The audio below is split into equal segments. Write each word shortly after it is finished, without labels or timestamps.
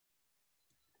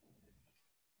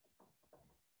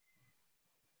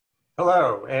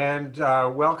Hello, and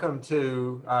welcome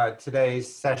to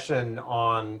today's session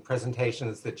on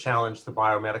presentations that challenge the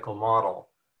biomedical model.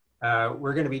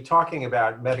 We're going to be talking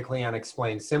about medically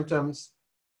unexplained symptoms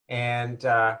and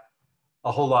a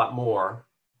whole lot more.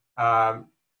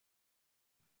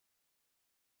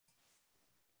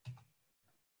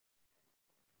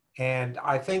 And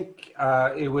I think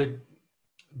it would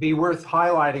be worth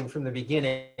highlighting from the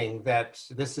beginning that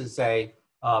this is a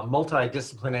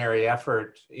multidisciplinary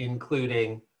effort,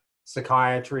 including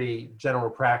psychiatry, general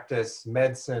practice,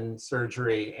 medicine,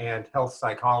 surgery, and health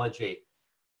psychology.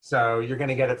 So you're going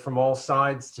to get it from all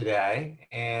sides today,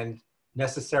 and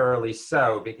necessarily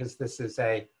so, because this is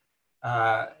a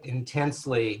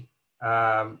intensely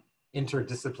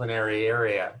interdisciplinary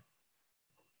area.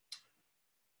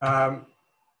 I'd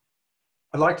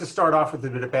like to start off with a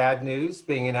bit of bad news.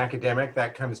 Being an academic,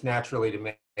 that comes naturally to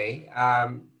me.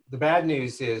 The bad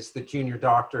news is that junior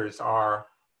doctors are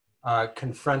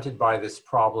confronted by this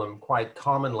problem quite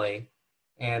commonly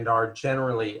and are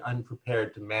generally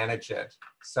unprepared to manage it.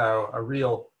 So a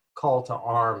real call to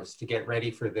arms to get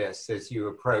ready for this as you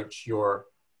approach your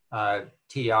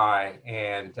TI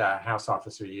and house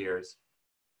officer years.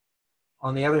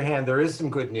 On the other hand, there is some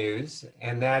good news,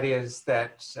 and that is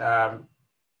that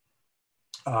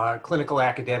clinical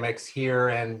academics here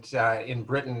and in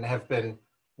Britain have been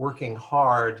working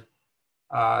hard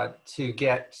to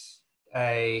get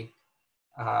a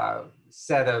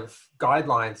set of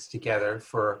guidelines together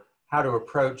for how to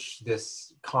approach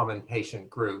this common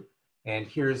patient group. And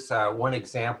here's one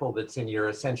example that's in your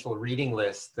essential reading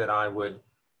list that I would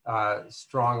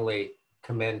strongly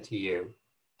commend to you.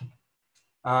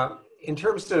 In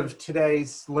terms of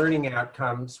today's learning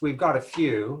outcomes, we've got a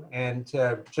few, and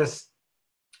just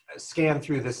scan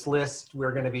through this list.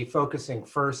 We're going to be focusing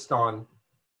first on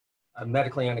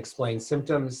medically unexplained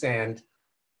symptoms and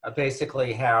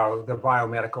basically how the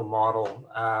biomedical model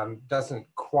doesn't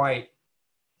quite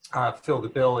fill the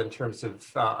bill in terms of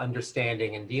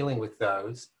understanding and dealing with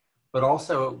those, but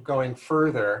also going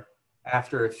further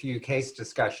after a few case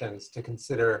discussions to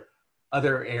consider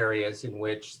other areas in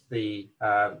which the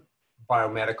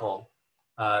biomedical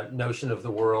notion of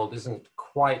the world isn't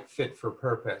quite fit for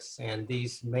purpose, and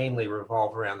these mainly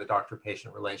revolve around the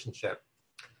doctor-patient relationship.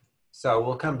 So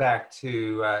we'll come back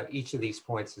to each of these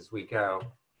points as we go.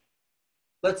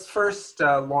 Let's first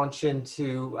launch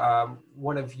into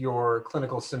one of your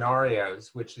clinical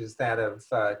scenarios, which is that of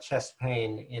chest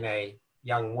pain in a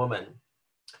young woman.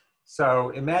 So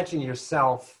imagine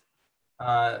yourself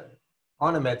on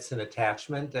a medicine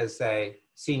attachment as a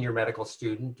senior medical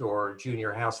student or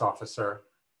junior house officer,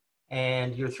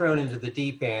 and you're thrown into the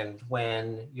deep end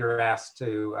when you're asked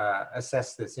to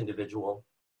assess this individual.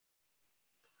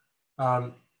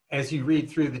 As you read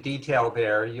through the detail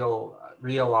there, you'll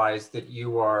realize that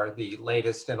you are the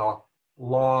latest in a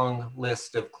long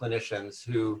list of clinicians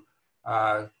who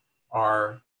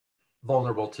are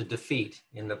vulnerable to defeat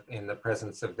in the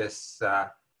presence of this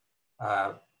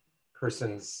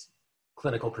person's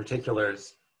clinical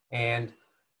particulars. And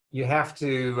you have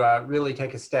to really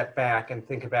take a step back and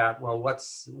think about, well,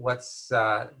 what's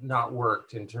not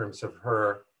worked in terms of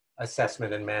her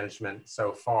assessment and management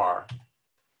so far.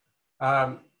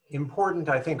 Important,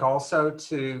 I think, also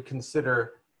to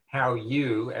consider how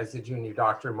you, as a junior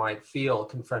doctor, might feel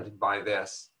confronted by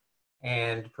this,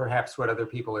 and perhaps what other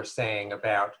people are saying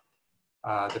about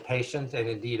the patient, and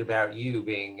indeed about you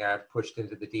being pushed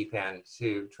into the deep end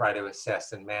to try to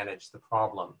assess and manage the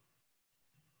problem.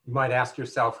 You might ask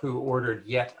yourself, who ordered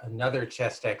yet another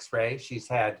chest x-ray? She's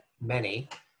had many,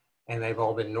 and they've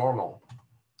all been normal.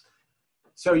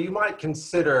 So you might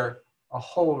consider a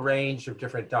whole range of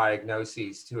different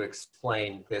diagnoses to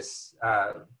explain this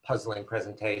puzzling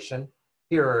presentation.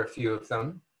 Here are a few of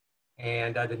them,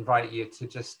 and I'd invite you to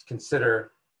just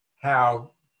consider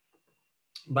how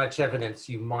much evidence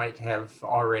you might have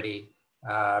already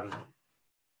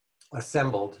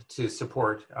assembled to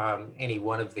support any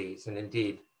one of these, and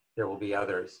indeed there will be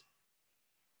others.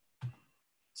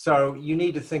 So you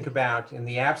need to think about, in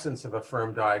the absence of a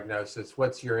firm diagnosis,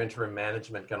 what's your interim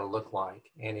management going to look like?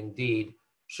 And indeed,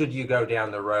 should you go down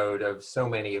the road of so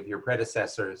many of your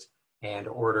predecessors and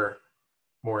order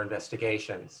more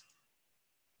investigations?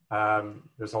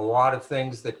 There's a lot of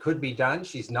things that could be done.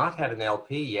 She's not had an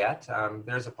LP yet.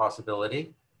 There's a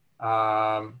possibility.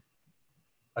 A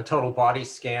total body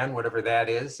scan, whatever that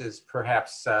is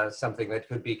perhaps something that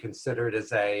could be considered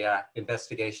as a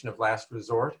investigation of last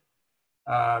resort.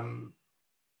 Our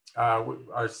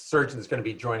surgeon is going to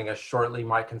be joining us shortly,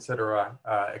 might consider a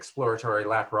exploratory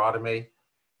laparotomy.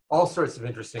 All sorts of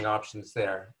interesting options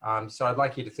there. So I'd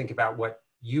like you to think about what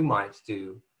you might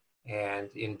do and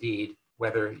indeed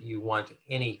whether you want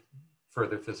any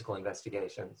further physical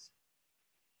investigations.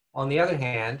 On the other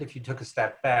hand, if you took a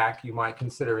step back, you might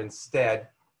consider instead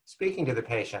speaking to the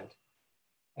patient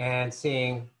and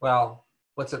seeing, well,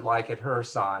 what's it like at her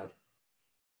side?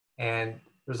 And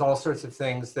there's all sorts of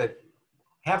things that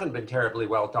haven't been terribly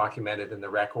well documented in the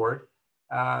record,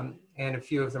 and a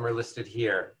few of them are listed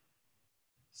here.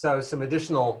 So some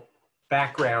additional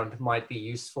background might be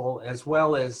useful, as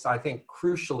well as, I think,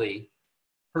 crucially,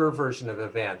 her version of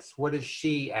events. What does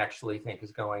she actually think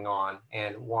is going on,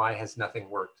 and why has nothing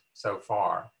worked so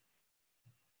far?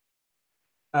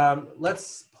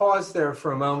 Let's pause there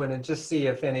for a moment and just see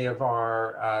if any of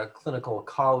our clinical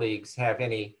colleagues have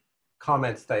any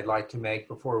comments they'd like to make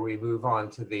before we move on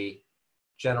to the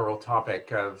general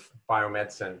topic of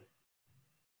biomedicine.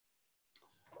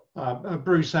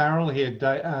 Bruce Arroll here,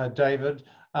 David.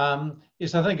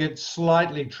 Yes, I think it's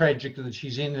slightly tragic that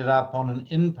she's ended up on an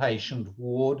inpatient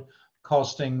ward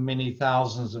costing many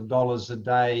thousands of dollars a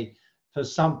day for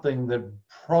something that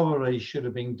probably should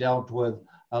have been dealt with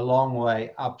a long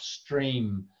way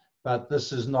upstream. But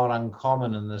this is not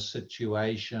uncommon in this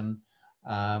situation.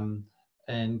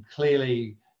 And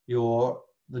clearly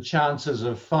the chances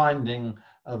of finding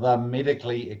a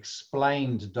medically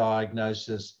explained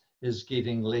diagnosis is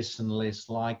getting less and less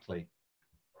likely.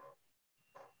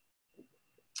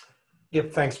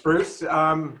 Yep, thanks, Bruce.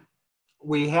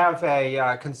 We have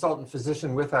a consultant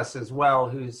physician with us as well,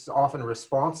 who's often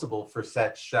responsible for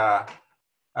such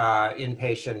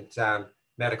inpatient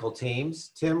medical teams.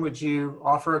 Tim, would you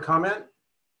offer a comment?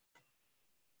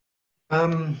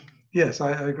 Yes,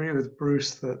 I agree with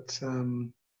Bruce that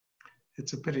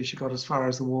it's a pity she got as far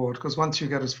as the ward, because once you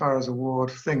get as far as a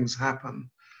ward, things happen.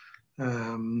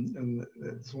 And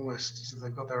it's almost as if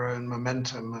they've got their own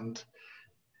momentum, and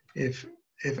if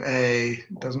A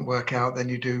doesn't work out, then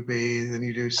you do B, then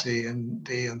you do C and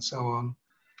D and so on.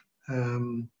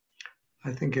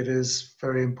 I think it is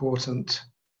very important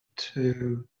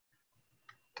to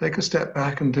take a step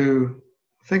back and do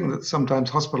a thing that sometimes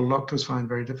hospital doctors find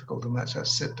very difficult, and that's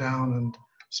just sit down and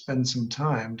spend some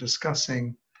time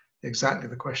discussing exactly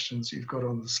the questions you've got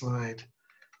on the slide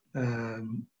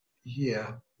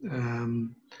here.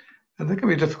 And there can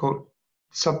be difficult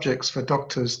subjects for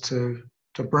doctors to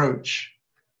broach,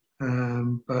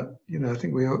 but you know, I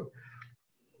think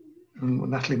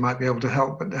Natalie might be able to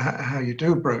help, but how you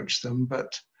do broach them.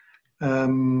 But I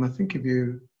think if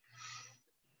you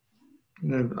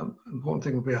know, important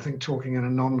thing would be, I think, talking in a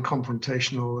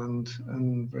non-confrontational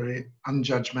and very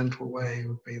unjudgmental way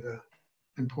would be the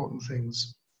important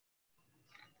things.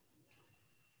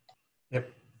 Yep.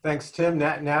 Thanks, Tim.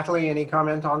 Natalie, any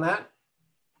comment on that?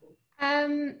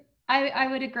 I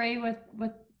would agree with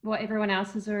what everyone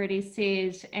else has already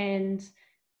said. And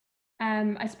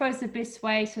I suppose the best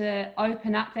way to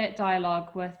open up that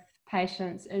dialogue with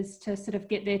patients is to sort of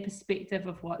get their perspective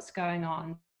of what's going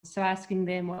on. So asking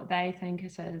them what they think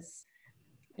it is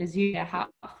usually a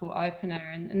helpful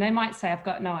opener. And they might say, I've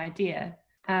got no idea.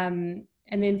 And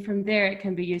then from there, it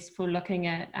can be useful looking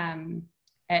at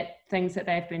things that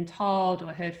they've been told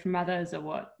or heard from others,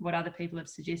 or what other people have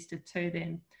suggested to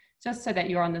them, just so that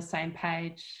you're on the same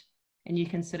page and you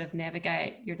can sort of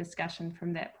navigate your discussion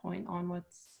from that point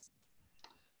onwards.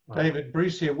 David,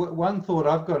 Bruce here. One thought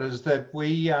I've got is that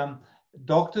we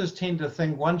doctors tend to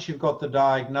think once you've got the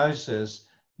diagnosis,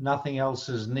 nothing else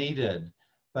is needed.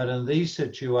 But in these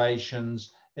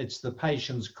situations, it's the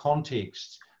patient's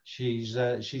context. She's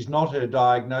not her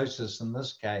diagnosis in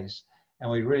this case, and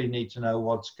we really need to know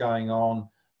what's going on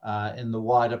in the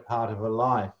wider part of her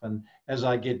life. And as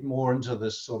I get more into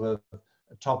this sort of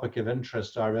topic of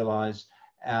interest, I realize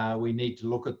we need to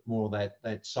look at more that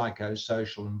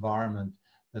psychosocial environment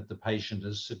that the patient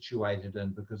is situated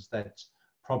in, because that's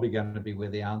probably going to be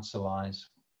where the answer lies.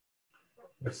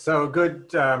 So a good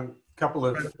couple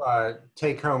of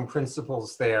take-home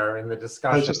principles there in the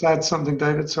discussion. I'll just add something,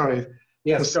 David, sorry.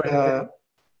 Yes, go ahead.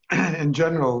 In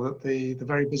general, that the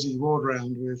very busy ward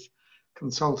round with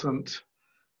consultant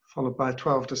followed by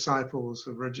 12 disciples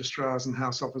of registrars and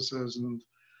house officers and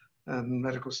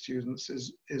medical students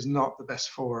is not the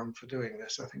best forum for doing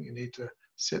this. I think you need to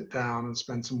sit down and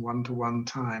spend some one-to-one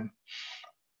time.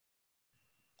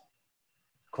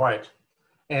 Quite.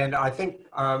 And I think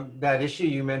that issue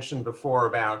you mentioned before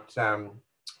about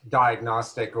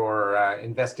diagnostic or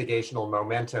investigational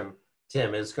momentum,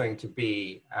 Tim, is going to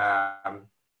be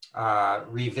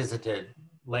revisited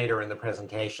later in the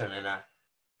presentation in a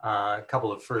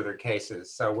couple of further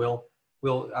cases. So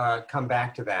we'll come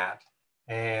back to that.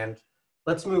 And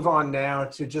let's move on now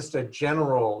to just a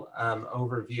general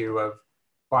overview of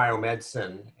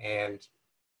biomedicine. And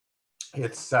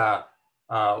its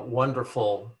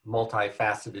wonderful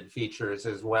multifaceted features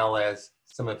as well as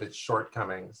some of its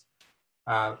shortcomings.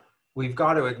 We've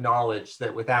got to acknowledge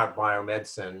that without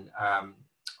biomedicine,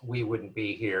 we wouldn't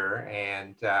be here,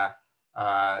 and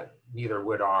neither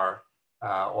would our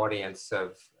audience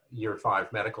of Year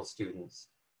 5 medical students.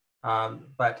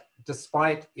 But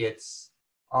despite its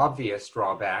obvious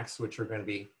drawbacks, which we're going to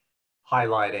be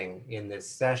highlighting in this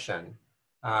session,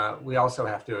 we also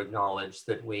have to acknowledge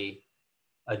that we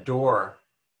adore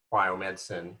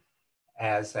biomedicine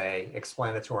as an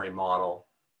explanatory model.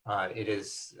 It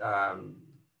has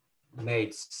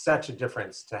made such a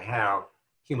difference to how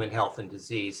human health and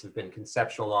disease have been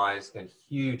conceptualized, and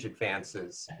huge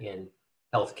advances in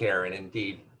healthcare and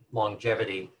indeed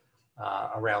longevity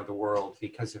around the world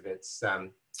because of its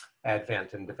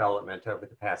advent and development over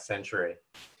the past century.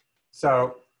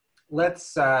 So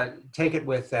let's take it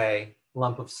with a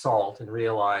lump of salt and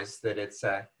realize that it's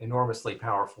an enormously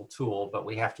powerful tool, but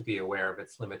we have to be aware of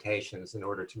its limitations in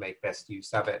order to make best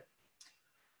use of it.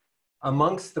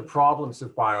 Amongst the problems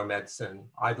of biomedicine,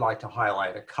 I'd like to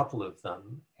highlight a couple of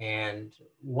them. And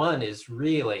one is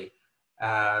really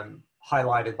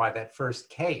highlighted by that first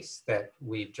case that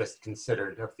we've just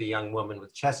considered of the young woman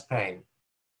with chest pain.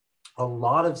 A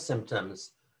lot of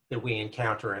symptoms that we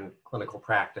encounter in clinical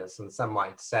practice, and some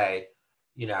might say,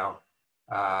 you know,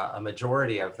 a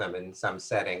majority of them in some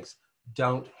settings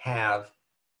don't have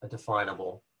a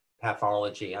definable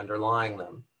pathology underlying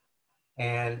them.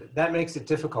 And that makes it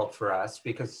difficult for us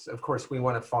because, of course, we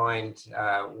want to find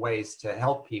ways to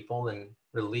help people and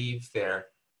relieve their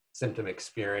symptom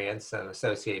experience and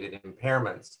associated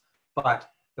impairments. But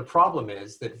the problem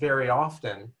is that very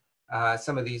often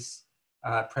some of these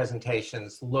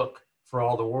presentations look for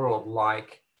all the world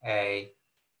like an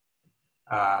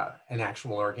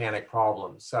actual organic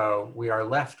problem. So we are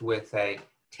left with a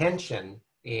tension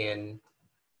in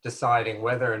deciding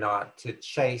whether or not to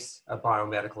chase a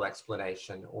biomedical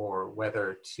explanation or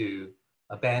whether to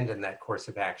abandon that course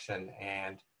of action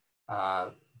and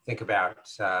think about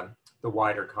the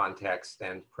wider context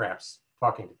and perhaps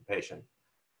talking to the patient.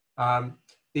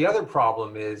 The other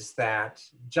problem is that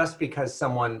just because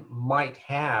someone might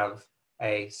have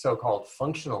a so-called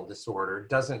functional disorder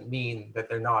doesn't mean that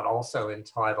they're not also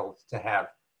entitled to have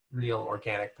real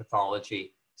organic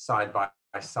pathology side by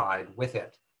side with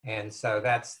it. And so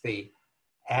that's the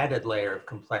added layer of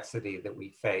complexity that we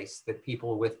face, that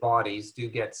people with bodies do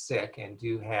get sick and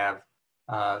do have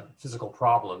physical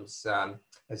problems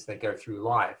as they go through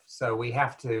life. So we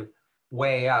have to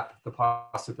weigh up the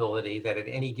possibility that at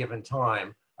any given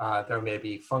time, there may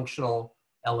be functional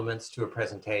elements to a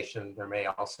presentation. There may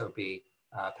also be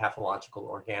pathological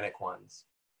organic ones.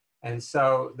 And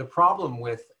so the problem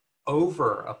with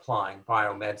over applying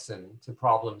biomedicine to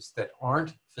problems that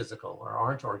aren't physical or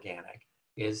aren't organic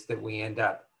is that we end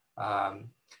up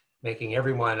making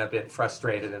everyone a bit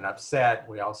frustrated and upset.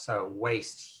 We also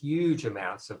waste huge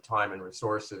amounts of time and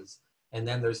resources. And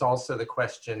then there's also the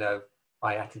question of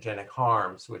iatrogenic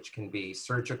harms, which can be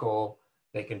surgical,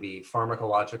 they can be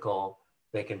pharmacological,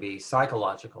 they can be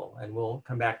psychological, and we'll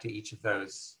come back to each of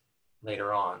those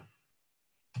later on.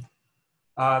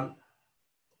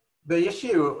 The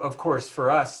issue, of course, for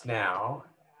us now,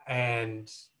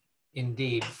 and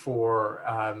indeed for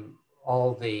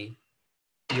all the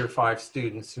Year 5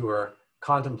 students who are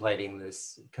contemplating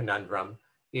this conundrum,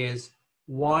 is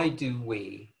why do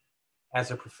we,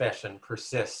 as a profession,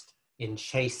 persist in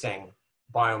chasing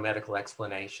biomedical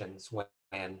explanations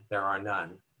when there are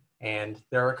none? And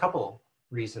there are a couple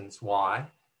reasons why.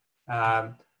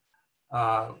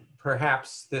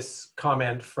 Perhaps this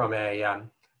comment from a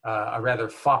rather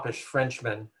foppish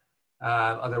Frenchman,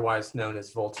 otherwise known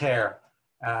as Voltaire,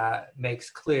 makes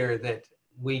clear that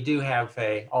we do have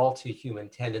a all too human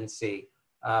tendency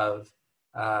of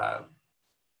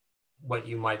what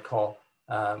you might call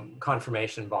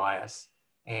confirmation bias.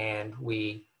 And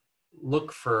we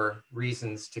look for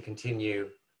reasons to continue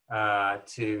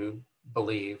to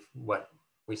believe what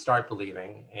we start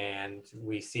believing. And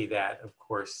we see that, of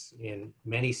course, in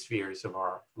many spheres of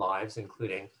our lives,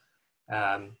 including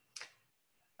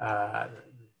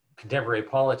contemporary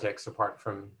politics, apart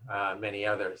from many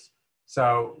others.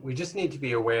 So we just need to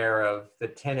be aware of the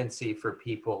tendency for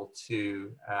people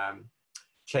to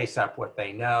chase up what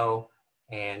they know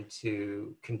and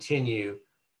to continue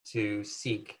to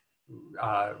seek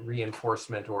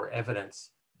reinforcement or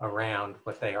evidence around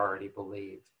what they already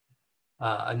believe.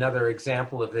 Another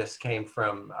example of this came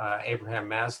from Abraham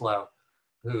Maslow,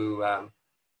 who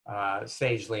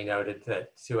sagely noted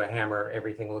that to a hammer,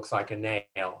 everything looks like a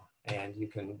nail. And you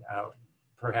can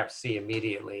perhaps see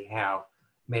immediately how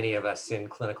many of us in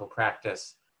clinical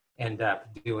practice end up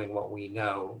doing what we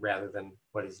know rather than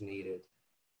what is needed.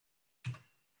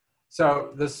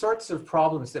 So the sorts of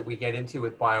problems that we get into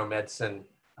with biomedicine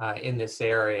in this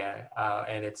area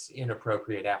and its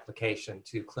inappropriate application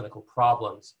to clinical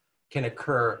problems can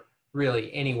occur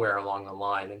really anywhere along the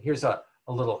line. And here's a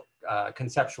little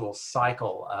conceptual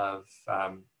cycle of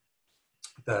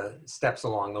the steps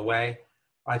along the way.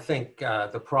 I think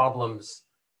the problems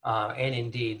and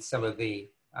indeed some of the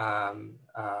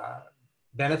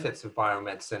benefits of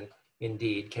biomedicine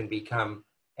indeed can become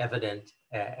evident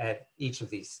at each of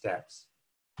these steps.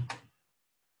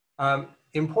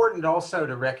 Important also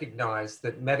to recognize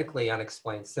that medically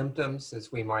unexplained symptoms,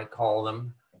 as we might call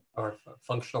them, or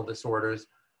functional disorders,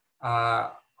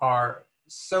 are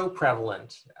so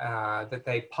prevalent that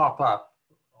they pop up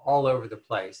all over the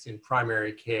place in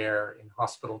primary care, in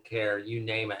hospital care, you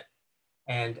name it.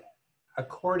 And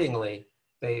accordingly,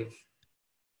 they've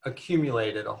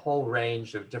accumulated a whole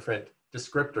range of different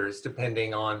descriptors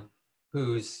depending on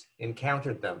who's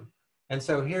encountered them. And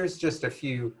so here's just a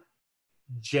few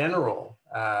general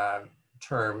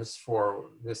terms for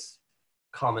this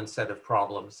common set of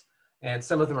problems. And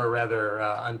some of them are rather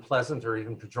unpleasant or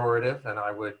even pejorative, and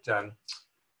I would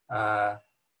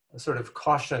sort of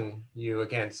caution you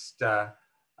against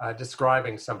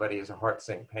describing somebody as a heart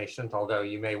sink patient, although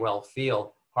you may well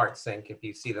feel heart sink if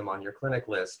you see them on your clinic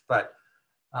list, but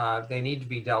they need to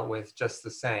be dealt with just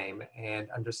the same, and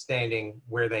understanding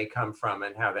where they come from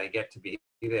and how they get to be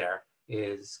there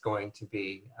is going to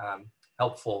be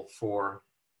helpful for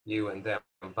you and them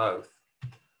both.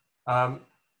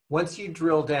 Once you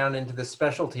drill down into the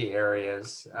specialty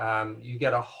areas, you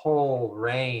get a whole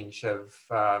range of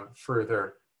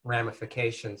further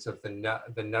ramifications of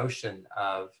the notion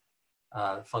of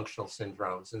functional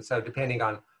syndromes. And so depending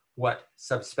on what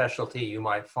subspecialty you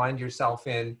might find yourself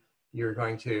in, you're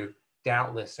going to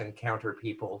doubtless encounter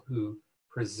people who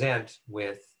present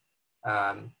with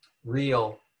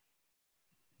real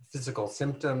physical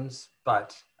symptoms,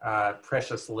 but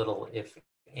precious little, if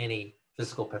any,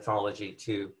 physical pathology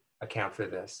to account for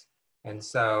this. And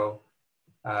so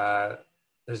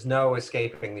there's no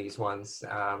escaping these ones.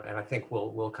 And I think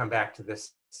we'll come back to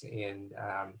this in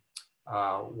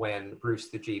when Bruce,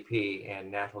 the GP,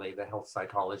 and Natalie, the health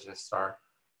psychologist, are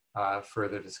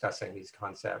further discussing these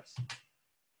concepts.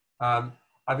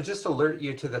 I would just alert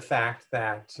you to the fact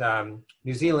that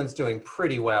New Zealand's doing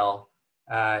pretty well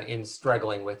in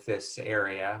struggling with this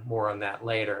area. More on that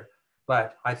later.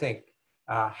 But I think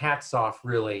hats off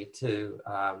really to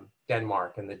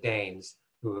Denmark and the Danes,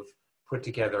 who have put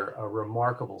together a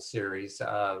remarkable series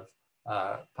of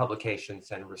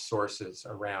publications and resources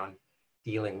around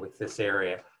dealing with this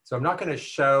area. So I'm not going to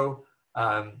show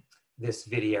this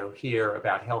video here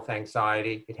about health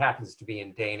anxiety. It happens to be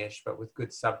in Danish, but with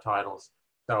good subtitles.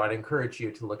 So I'd encourage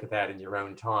you to look at that in your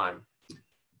own time.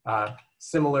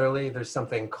 Similarly, there's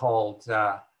something called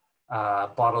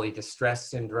bodily distress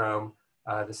syndrome.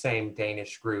 The same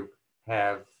Danish group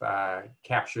have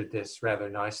captured this rather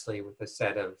nicely with a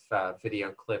set of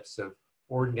video clips of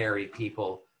ordinary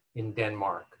people in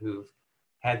Denmark who've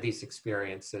had these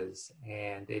experiences.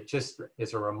 And it just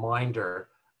is a reminder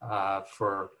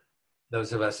for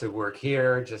those of us who work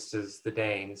here, just as the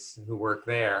Danes who work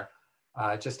there,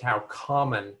 just how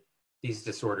common these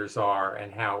disorders are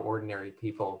and how ordinary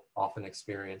people often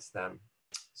experience them.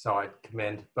 So I'd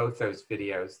commend both those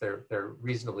videos. They're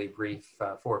reasonably brief,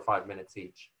 4 or 5 minutes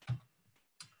each.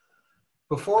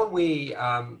 Before we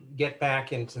get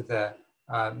back into the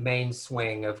main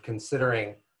swing of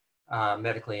considering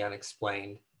medically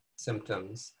unexplained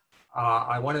symptoms,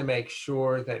 I want to make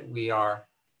sure that we are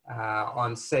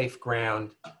on safe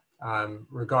ground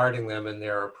regarding them in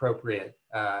their appropriate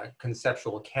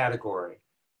conceptual category.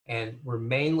 And we're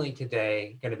mainly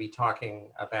today going to be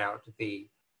talking about the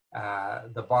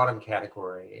bottom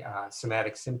category,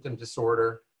 somatic symptom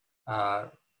disorder,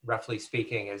 roughly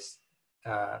speaking, is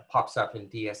pops up in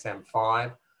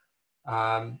DSM-5,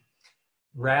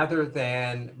 rather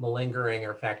than malingering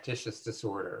or factitious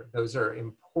disorder. Those are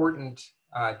important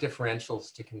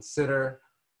differentials to consider.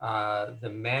 The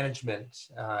management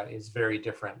is very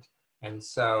different, and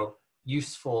so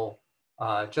useful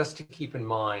just to keep in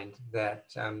mind that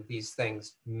these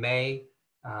things may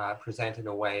present in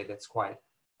a way that's quite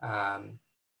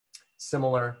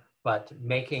similar, but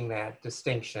making that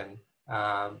distinction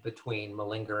between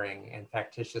malingering and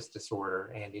factitious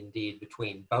disorder, and indeed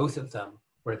between both of them,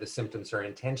 where the symptoms are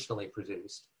intentionally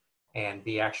produced, and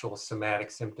the actual somatic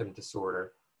symptom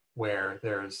disorder, where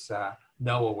there's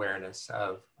no awareness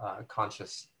of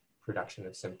conscious production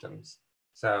of symptoms.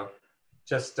 So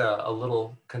just a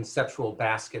little conceptual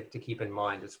basket to keep in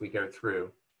mind as we go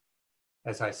through.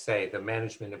 as I say, the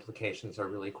management implications are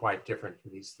really quite different for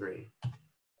these three.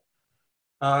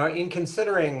 In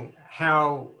considering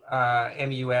how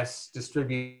MUS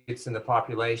distributes in the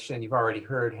population, you've already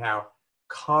heard how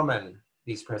common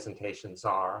these presentations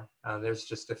are. There's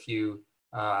just a few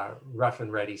rough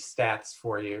and ready stats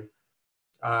for you.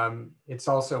 It's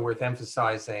also worth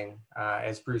emphasizing,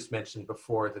 as Bruce mentioned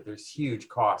before, that there's huge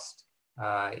cost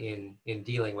in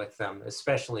dealing with them,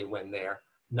 especially when they're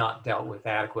not dealt with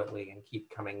adequately and keep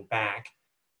coming back.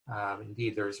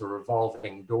 Indeed, there's a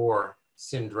revolving door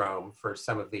syndrome for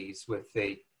some of these with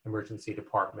the emergency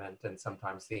department and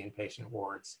sometimes the inpatient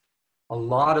wards. A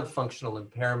lot of functional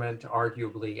impairment,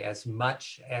 arguably as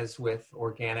much as with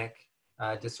organic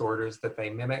disorders that they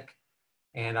mimic.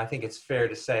 And I think it's fair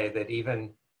to say that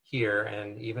even here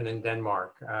and even in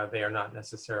Denmark, they are not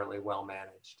necessarily well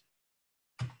managed.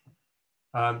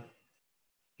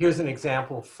 Here's an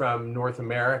example from North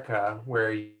America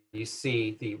where you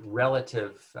see the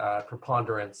relative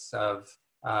preponderance of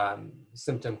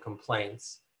symptom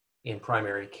complaints in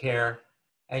primary care.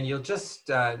 And you'll just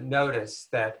notice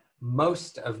that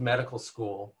most of medical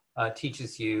school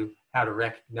teaches you how to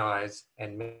recognize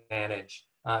and manage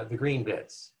the green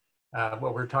bits.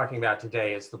 What we're talking about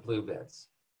today is the blue bits.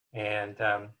 And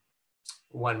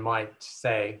one might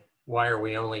say, why are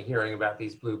we only hearing about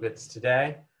these blue bits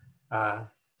today?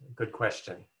 Good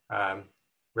question.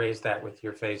 Raise that with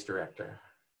your phase director.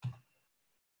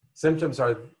 Symptoms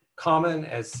are common,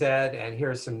 as said, and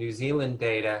here's some New Zealand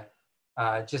data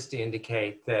just to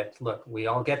indicate that, look, we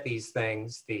all get these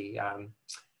things. The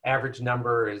average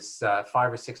number is 5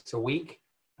 or 6 a week,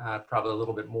 probably a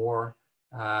little bit more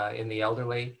in the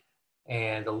elderly,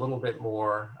 and a little bit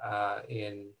more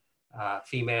in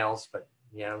females, but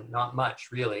not much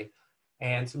really.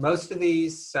 And so most of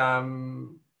these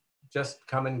just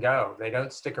come and go. They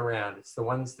don't stick around. It's the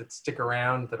ones that stick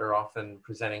around that are often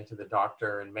presenting to the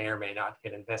doctor and may or may not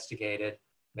get investigated,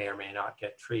 may or may not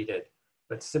get treated.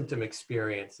 But symptom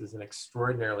experience is an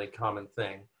extraordinarily common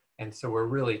thing. And so we're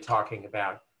really talking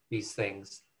about these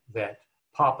things that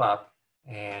pop up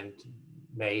and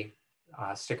may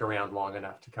stick around long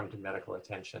enough to come to medical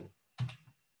attention.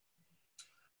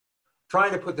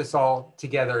 Trying to put this all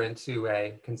together into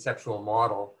a conceptual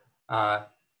model,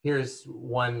 here's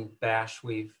one bash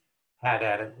we've had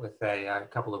at it with a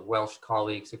couple of Welsh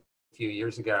colleagues a few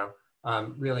years ago,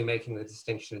 really making the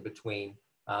distinction between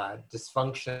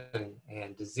dysfunction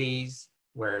and disease,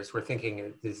 whereas we're thinking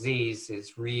of disease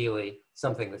is really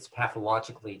something that's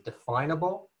pathologically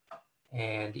definable,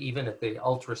 and even at the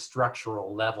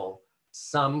ultrastructural level,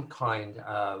 some kind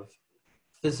of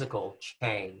physical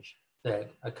change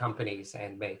that accompanies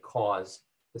and may cause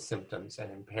the symptoms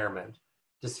and impairment.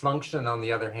 Dysfunction, on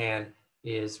the other hand,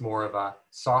 is more of a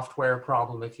software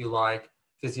problem, if you like.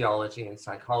 Physiology and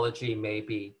psychology may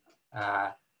be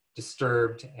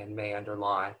disturbed and may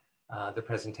underlie the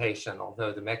presentation,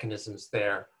 although the mechanisms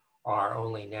there are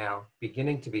only now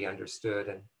beginning to be understood,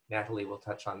 and Natalie will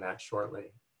touch on that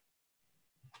shortly.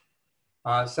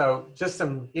 So just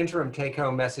some interim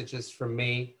take-home messages from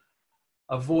me.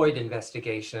 Avoid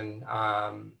investigation.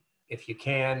 If you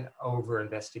can,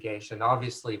 over-investigation.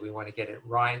 Obviously, we want to get it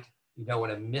right. You don't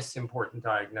want to miss important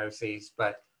diagnoses,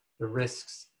 but the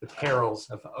risks, the perils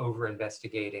of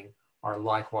over-investigating are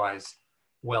likewise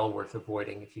well worth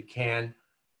avoiding if you can.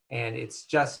 And it's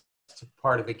just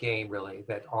part of the game, really,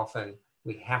 that often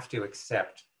we have to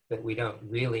accept that we don't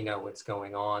really know what's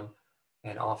going on.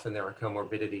 And often there are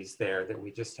comorbidities there that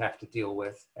we just have to deal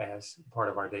with as part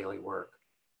of our daily work.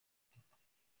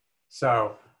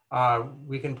 So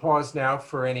we can pause now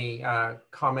for any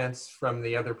comments from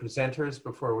the other presenters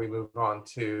before we move on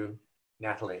to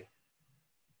Natalie.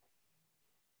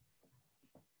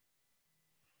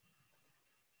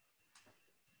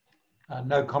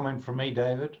 No comment from me,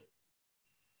 David.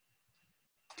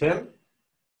 Tim?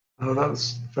 Oh, that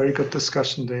was very good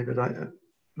discussion, David.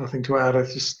 Nothing to add. I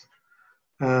just,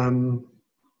 yeah,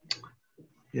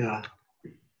 there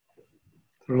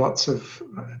are lots of,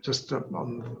 just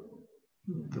on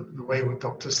the way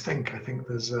doctors think, I think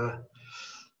there's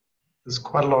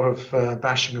quite a lot of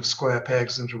bashing of square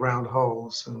pegs into round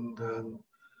holes, and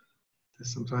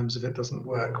sometimes if it doesn't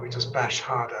work, we just bash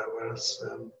harder, whereas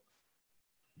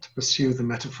to pursue the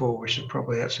metaphor, we should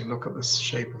probably actually look at the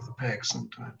shape of the peg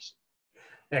sometimes.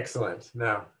 Excellent.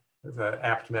 No, it's an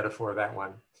apt metaphor, that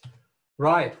one.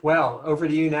 Right. Well, over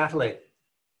to you, Natalie.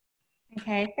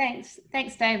 Okay, thanks,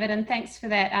 David, and thanks for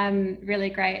that really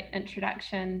great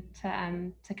introduction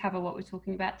to cover what we're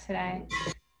talking about today.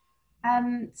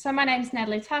 So my name's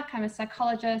Natalie Tuck. I'm a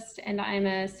psychologist and I'm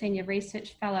a senior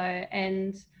research fellow,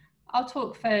 and I'll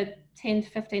talk for 10 to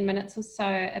 15 minutes or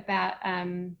so about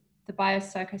the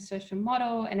biopsychosocial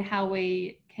model and how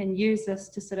we can use this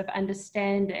to sort of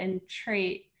understand and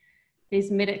treat these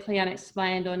medically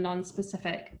unexplained or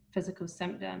non-specific physical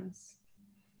symptoms.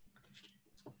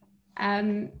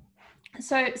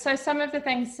 So some of the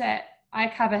things that I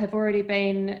cover have already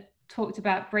been talked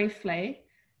about briefly,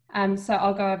 so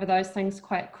I'll go over those things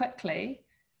quite quickly.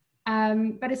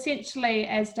 But essentially,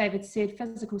 as David said,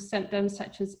 physical symptoms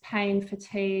such as pain,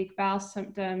 fatigue, bowel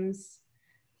symptoms,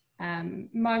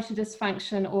 motor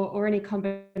dysfunction, or any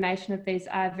combination of these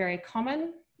are very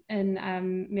common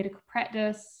in medical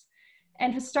practice.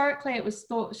 And historically, it was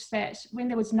thought that when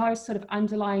there was no sort of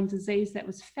underlying disease that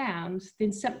was found,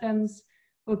 then symptoms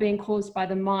were being caused by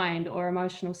the mind or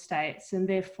emotional states, and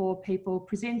therefore people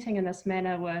presenting in this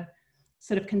manner were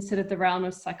sort of considered the realm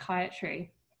of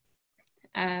psychiatry.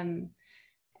 And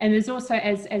there's also,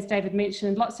 as David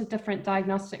mentioned, lots of different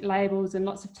diagnostic labels and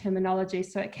lots of terminology,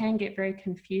 so it can get very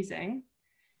confusing.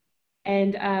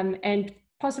 And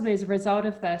possibly as a result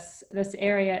of this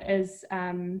area is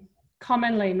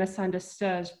commonly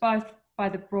misunderstood, both by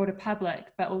the broader public,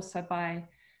 but also by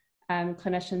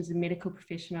clinicians and medical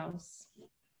professionals.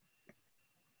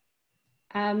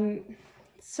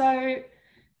 So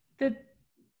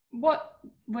what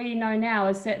we know now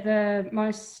is that the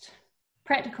most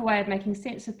practical way of making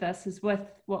sense of this is with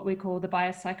what we call the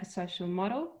biopsychosocial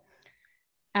model.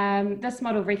 This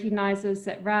model recognizes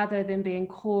that rather than being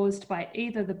caused by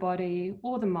either the body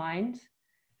or the mind,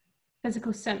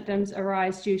 physical symptoms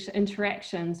arise due to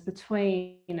interactions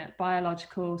between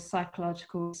biological,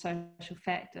 psychological, social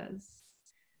factors.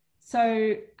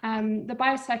 So the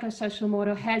biopsychosocial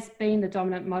model has been the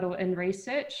dominant model in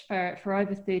research for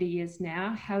over 30 years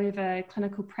now. However,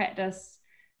 clinical practice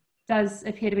does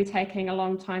appear to be taking a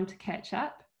long time to catch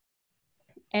up.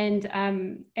 And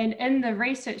in the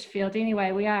research field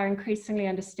anyway, we are increasingly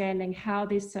understanding how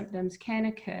these symptoms can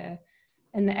occur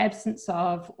in the absence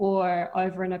of or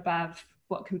over and above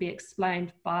what can be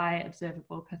explained by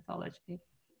observable pathology.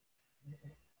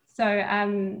 So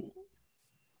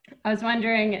I was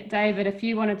wondering, David, if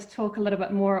you wanted to talk a little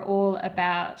bit more all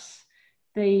about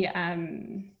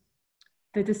I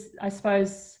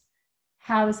suppose,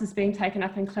 how this is being taken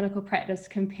up in clinical practice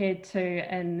compared to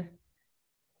in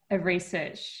a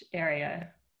research area,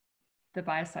 the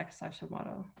biopsychosocial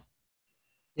model.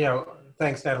 Yeah,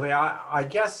 thanks, Natalie. I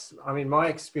guess, I mean, my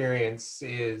experience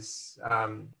is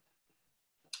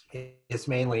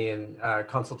mainly in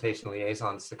consultation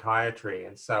liaison psychiatry,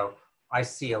 and so I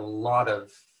see a lot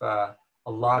of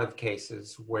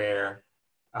cases where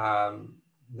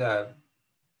the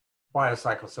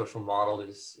biopsychosocial model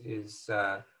is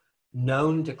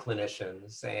known to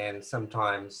clinicians, and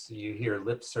sometimes you hear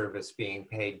lip service being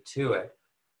paid to it.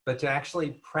 But to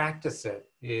actually practice it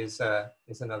is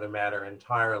another matter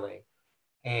entirely.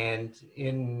 And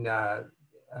in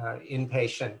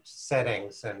inpatient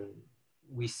settings, and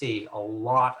we see a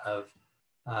lot of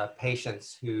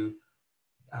patients who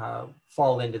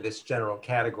fall into this general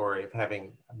category of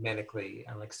having medically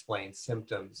unexplained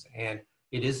symptoms. And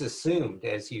it is assumed,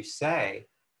 as you say,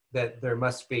 that there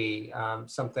must be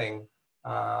something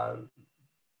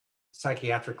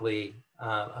psychiatrically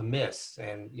amiss,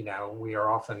 and we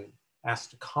are often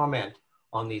asked to comment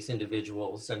on these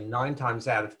individuals, and 9 times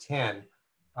out of 10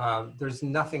 there's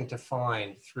nothing to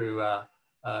find through a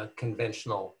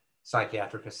conventional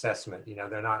psychiatric assessment.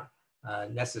 They're not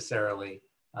necessarily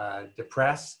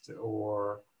depressed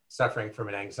or suffering from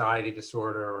an anxiety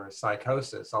disorder or a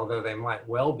psychosis, although they might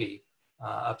well be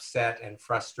upset and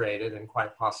frustrated and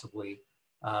quite possibly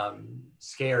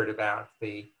scared about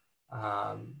the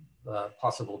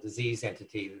possible disease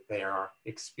entity that they are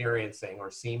experiencing or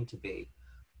seem to be.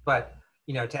 But,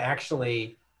 to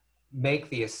actually make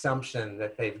the assumption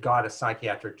that they've got a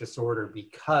psychiatric disorder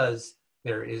because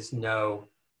there is no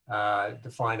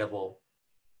definable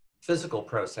physical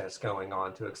process going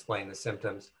on to explain the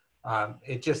symptoms,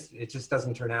 it just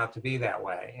doesn't turn out to be that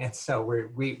way. And so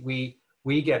we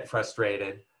get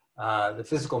frustrated, the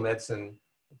physical medicine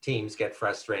teams get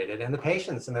frustrated, and the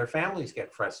patients and their families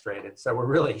get frustrated. So we're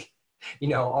really,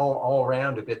 all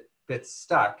around a bit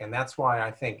stuck. And that's why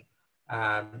I think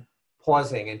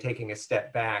pausing and taking a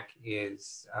step back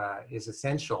is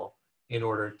essential in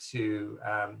order to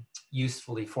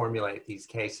usefully formulate these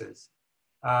cases.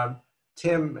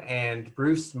 Tim and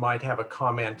Bruce might have a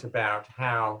comment about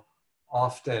how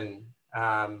often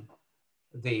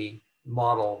the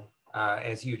model,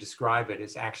 as you describe it,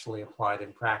 is actually applied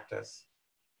in practice.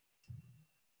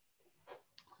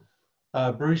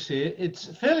 Bruce here. It's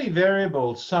fairly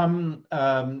variable. Some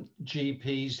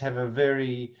GPs have a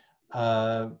very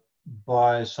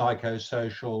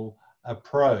biopsychosocial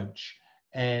approach,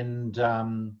 and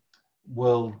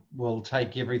will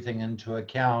take everything into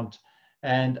account,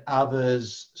 and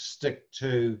others stick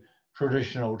to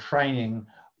traditional training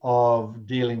of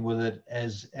dealing with it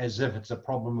as if it's a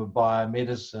problem of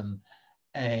biomedicine,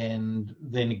 and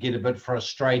then get a bit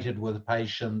frustrated with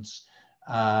patients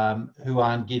who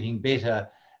aren't getting better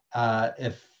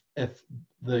if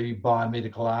the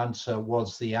biomedical answer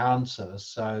was the answer.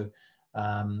 So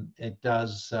it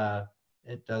does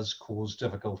cause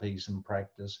difficulties in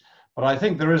practice. But I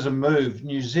think there is a move.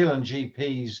 New Zealand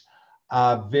GPs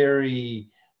are very,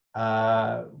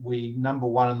 we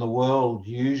 #1 in the world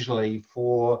usually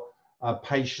for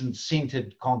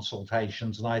patient-centered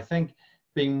consultations. And I think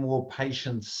being more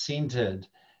patient-centered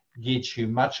gets you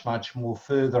much, much more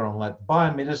further on that.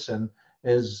 Biomedicine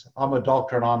is, I'm a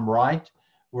doctor and I'm right,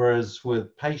 whereas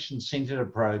with patient-centered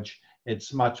approach,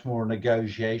 it's much more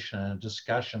negotiation and a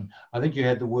discussion. I think you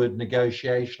had the word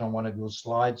negotiation on one of your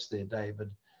slides there, David,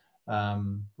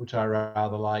 which I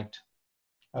rather liked.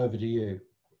 Over to you.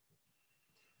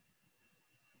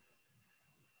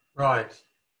 Right.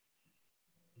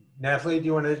 Natalie, do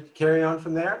you want to carry on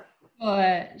from there?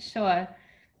 Sure.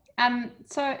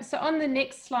 So on the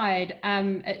next slide,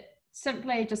 it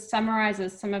simply just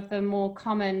summarizes some of the more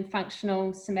common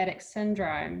functional somatic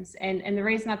syndromes. And the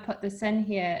reason I put this in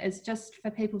here is just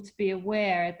for people to be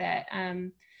aware that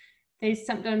these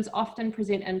symptoms often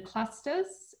present in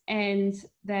clusters, and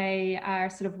they are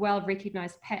sort of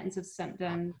well-recognized patterns of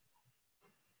symptom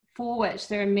for which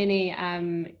there are many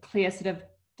clear sort of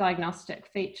diagnostic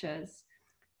features.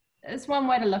 It's one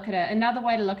way to look at it. Another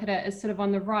way to look at it is sort of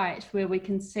on the right, where we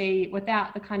can see,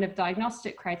 without the kind of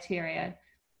diagnostic criteria,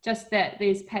 just that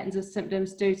these patterns of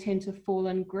symptoms do tend to fall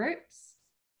in groups,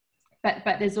 but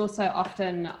there's also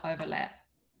often overlap.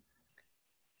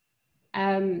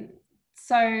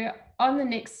 So on the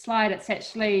next slide, it's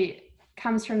actually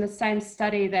comes from the same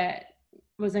study that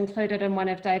was included in one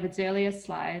of David's earlier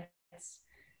slides,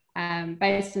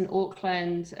 based in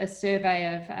Auckland, a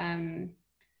survey of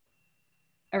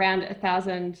around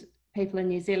 1,000 people in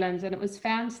New Zealand, and it was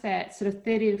found that sort of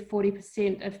 30 to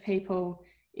 40% of people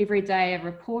every day are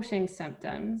reporting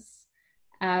symptoms.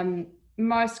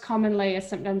 Most commonly are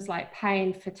symptoms like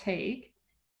pain, fatigue,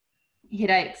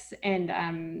 headaches,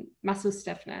 and muscle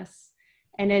stiffness.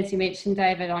 And as you mentioned,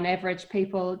 David, on average,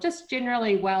 people, just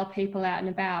generally well people out and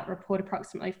about, report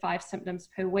approximately 5 symptoms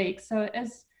per week. So it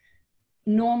is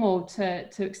normal to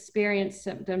experience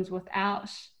symptoms without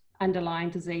underlying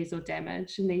disease or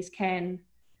damage, and these can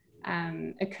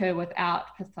occur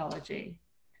without pathology.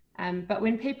 But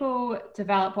when people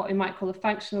develop what we might call a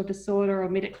functional disorder or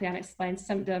medically unexplained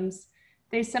symptoms,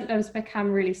 these symptoms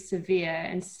become really severe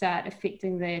and start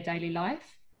affecting their daily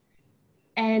life.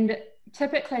 And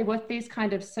typically with these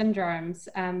kind of syndromes,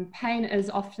 pain is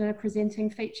often a presenting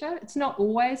feature. It's not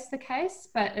always the case,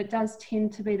 but it does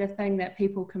tend to be the thing that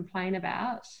people complain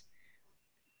about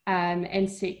and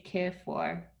seek care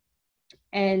for.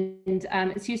 And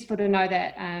it's useful to know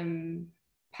that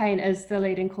pain is the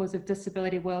leading cause of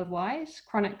disability worldwide,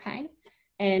 chronic pain.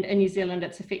 And in New Zealand,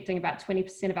 it's affecting about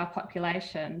 20% of our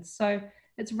population. So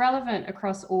it's relevant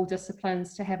across all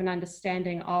disciplines to have an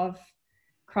understanding of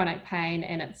chronic pain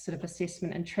and its sort of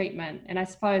assessment and treatment. And I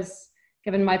suppose,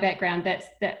 given my background,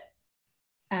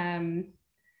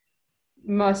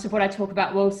 most of what I talk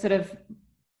about will sort of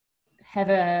have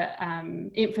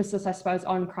a emphasis, I suppose,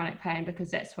 on chronic pain, because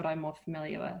that's what I'm more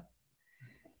familiar with.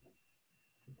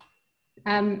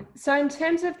 So in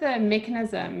terms of the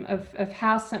mechanism of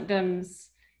how symptoms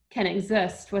can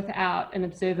exist without an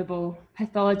observable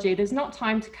pathology, there's not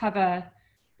time to cover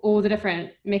all the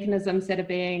different mechanisms that are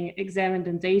being examined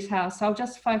in detail. So I'll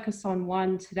just focus on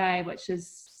one today, which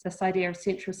is this idea of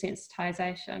central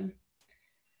sensitization.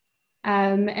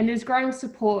 And there's growing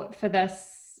support for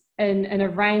this in a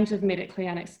range of medically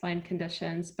unexplained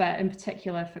conditions, but in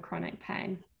particular for chronic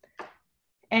pain.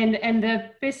 And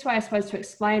the best way, I suppose, to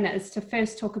explain it is to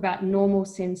first talk about normal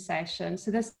sensation.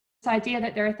 So this idea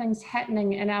that there are things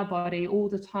happening in our body all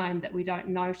the time that we don't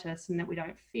notice and that we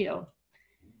don't feel.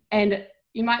 And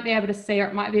you might be able to see, or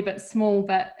it might be a bit small,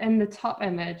 but in the top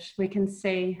image, we can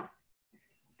see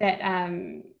that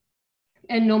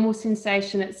in normal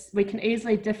sensation, we can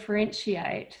easily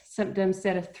differentiate symptoms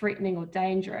that are threatening or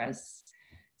dangerous,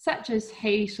 such as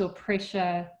heat or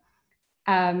pressure,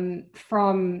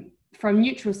 from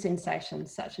neutral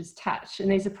sensations, such as touch.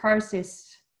 And these are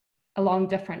processed along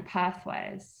different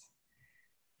pathways.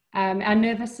 Our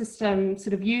nervous system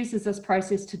sort of uses this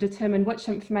process to determine which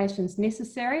information is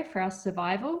necessary for our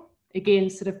survival. Again,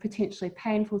 sort of potentially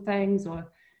painful things or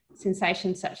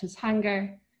sensations such as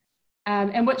hunger.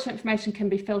 and which information can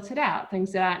be filtered out,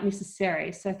 things that aren't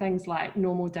necessary. So things like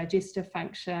normal digestive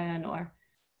function or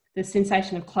the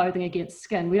sensation of clothing against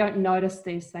skin. We don't notice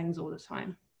these things all the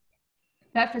time.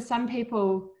 But for some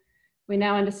people, we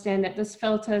now understand that this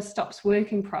filter stops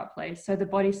working properly. So the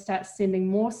body starts sending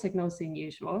more signals than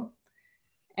usual.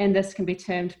 And this can be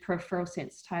termed peripheral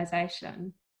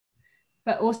sensitization.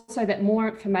 But also that more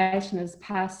information is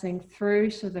passing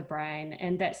through to the brain,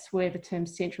 and that's where the term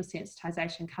central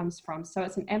sensitization comes from. So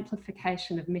it's an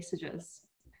amplification of messages.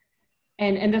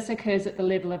 And this occurs at the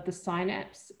level of the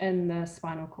synapse in the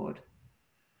spinal cord.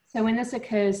 So when this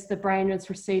occurs, the brain is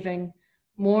receiving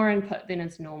more input than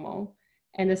is normal,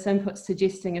 and this input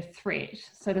suggesting a threat.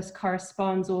 So this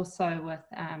corresponds also with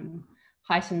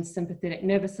heightened sympathetic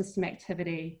nervous system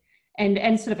activity,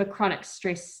 and sort of a chronic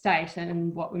stress state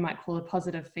and what we might call a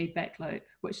positive feedback loop,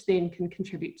 which then can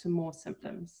contribute to more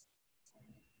symptoms.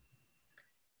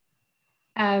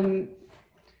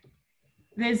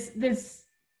 There's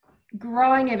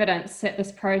growing evidence that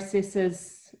this process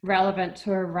is relevant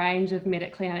to a range of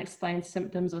medically unexplained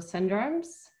symptoms or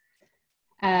syndromes.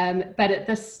 But at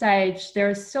this stage, there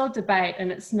is still debate,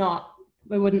 and it's not,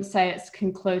 we wouldn't say it's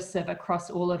conclusive across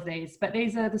all of these, but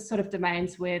these are the sort of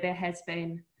domains where there has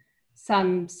been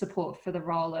some support for the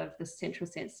role of the central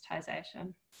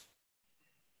sensitization.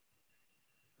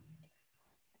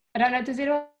 I don't know, does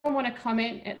anyone want to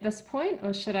comment at this point,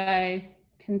 or should I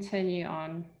continue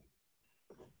on?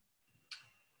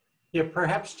 Yeah,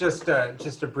 perhaps just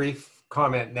a brief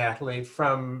comment, Natalie,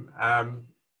 from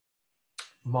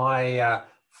my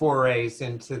forays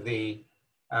into the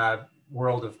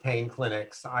world of pain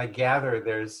clinics. I gather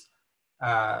there's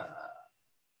a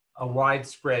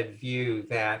widespread view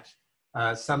that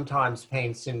sometimes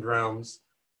pain syndromes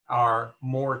are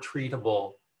more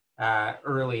treatable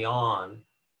early on,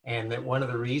 and that one of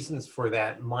the reasons for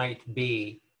that might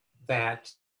be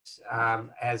that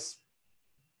as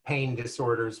pain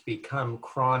disorders become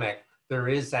chronic, there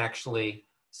is actually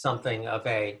something of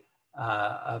a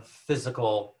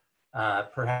physical,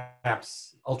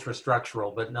 perhaps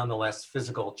ultrastructural, but nonetheless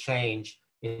physical change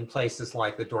in places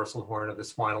like the dorsal horn of the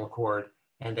spinal cord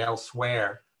and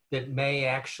elsewhere that may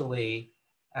actually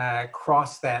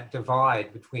cross that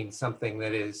divide between something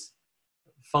that is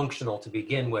functional to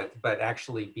begin with, but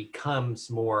actually becomes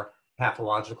more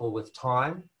pathological with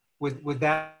time. Would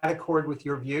that accord with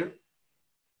your view?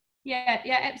 Yeah,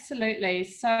 absolutely.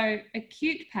 So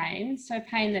acute pain, so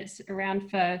pain that's around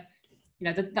for, you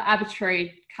know, the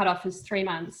arbitrary cutoff is 3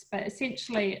 months, but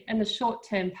essentially in the short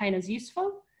term, pain is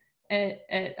useful.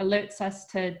 It alerts us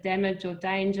to damage or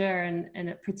danger, and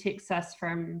it protects us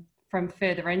from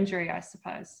further injury, I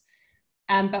suppose.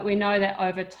 But we know that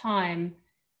over time,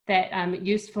 that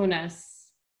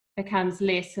usefulness becomes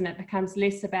less, and it becomes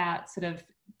less about sort of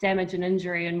damage and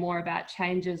injury and more about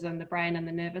changes in the brain and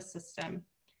the nervous system.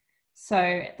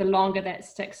 So the longer that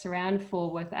sticks around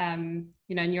for with,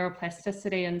 you know,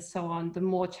 neuroplasticity and so on, the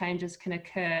more changes can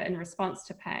occur in response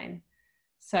to pain.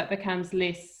 So it becomes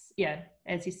less, yeah,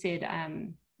 as you said,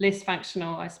 less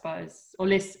functional, I suppose, or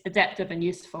less adaptive and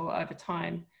useful over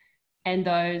time. And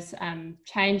those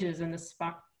changes in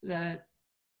the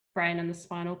brain and the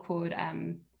spinal cord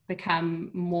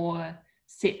become more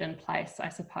set in place, I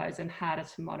suppose, and harder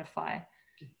to modify.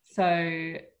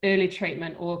 So early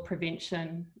treatment or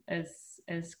prevention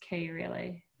is key,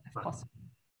 really, if possible.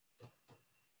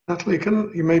 Natalie,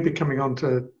 you may be coming on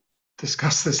to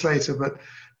discuss this later, but I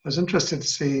was interested to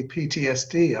see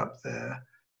PTSD up there,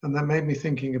 and that made me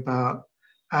thinking about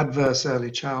adverse early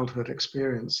childhood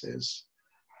experiences.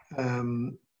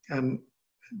 And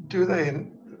do they,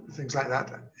 in things like that,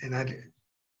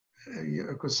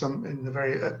 because some in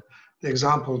the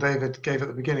example David gave at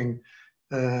the beginning,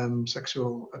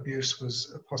 sexual abuse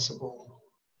was a possible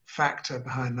factor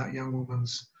behind that young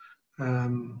woman's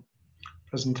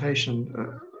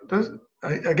presentation.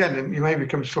 Again, you may be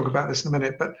coming to talk about this in a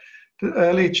minute, but do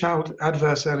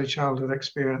adverse early childhood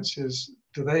experiences,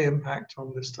 do they impact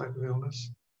on this type of illness?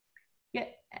 Yeah,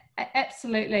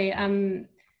 absolutely.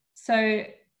 So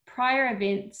prior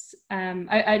events,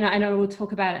 I know we'll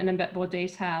talk about it in a bit more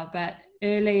detail, but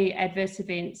early adverse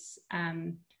events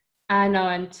are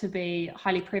known to be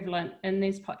highly prevalent in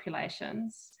these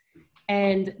populations.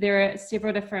 And there are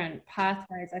several different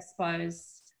pathways, I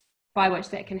suppose, by which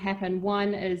that can happen.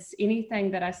 One is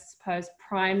anything that I suppose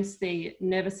primes the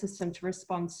nervous system to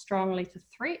respond strongly to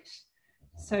threat.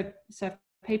 So if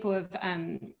people have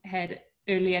had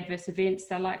early adverse events,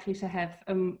 they're likely to have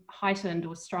a heightened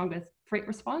or stronger threat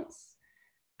response.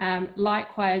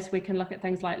 Likewise, we can look at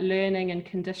things like learning and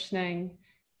conditioning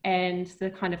and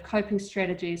the kind of coping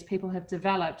strategies people have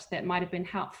developed that might have been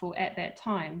helpful at that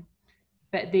time.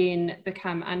 but then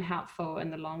become unhelpful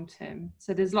in the long term.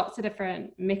 So there's lots of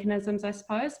different mechanisms, I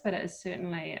suppose, but it is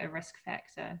certainly a risk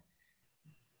factor.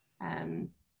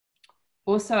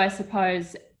 Also, I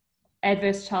suppose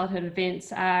adverse childhood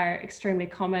events are extremely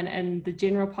common in the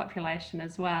general population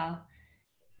as well.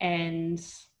 And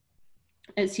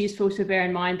it's useful to bear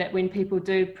in mind that when people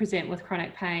do present with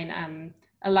chronic pain,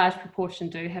 a large proportion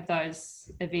do have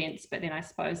those events, but then I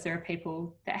suppose there are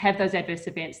people that have those adverse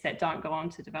events that don't go on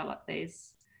to develop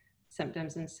these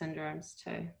symptoms and syndromes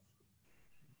too.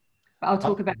 But I'll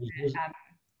talk about that.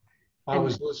 I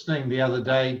was listening the other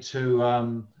day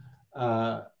to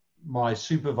my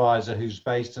supervisor, who's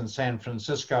based in San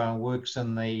Francisco and works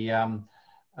in the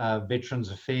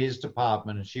Veterans Affairs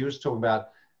Department, and she was talking about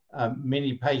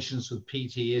many patients with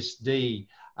PTSD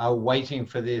are waiting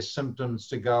for their symptoms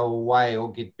to go away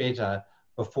or get better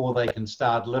before they can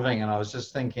start living. And I was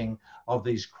just thinking of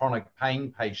these chronic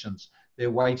pain patients.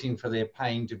 They're waiting for their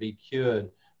pain to be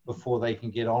cured before they can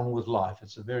get on with life.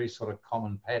 It's a very sort of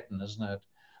common pattern, isn't it?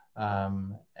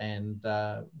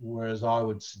 Whereas I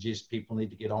would suggest people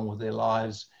need to get on with their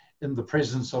lives in the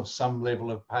presence of some level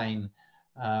of pain.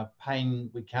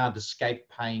 We can't escape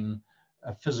pain,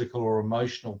 physical or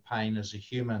emotional pain as a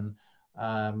human,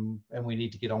 and we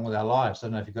need to get on with our lives. I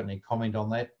don't know if you've got any comment on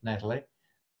that, Natalie.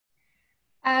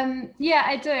 Yeah,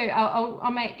 I do.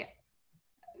 I'll make,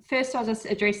 first I'll just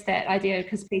address that idea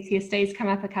because PTSD's come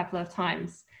up a couple of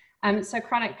times. So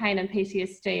chronic pain and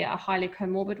PTSD are highly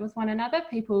comorbid with one another.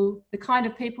 The kind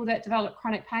of people that develop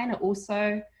chronic pain are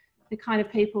also the kind of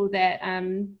people that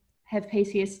have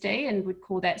PTSD, and would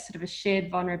call that sort of a shared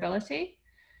vulnerability.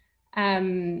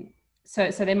 So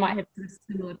they might have sort of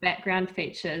similar background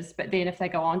features, but then if they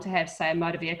go on to have, say, a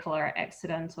motor vehicle or an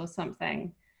accident or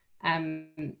something,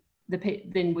 then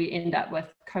we end up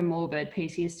with comorbid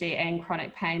PTSD and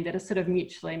chronic pain that are sort of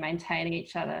mutually maintaining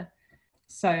each other.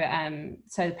 So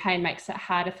the pain makes it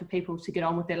harder for people to get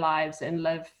on with their lives and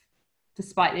live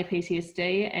despite their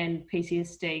PTSD, and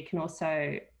PTSD can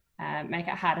also make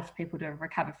it harder for people to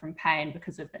recover from pain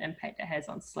because of the impact it has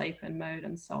on sleep and mood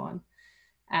and so on.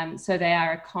 So they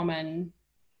are a common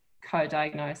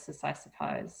co-diagnosis, I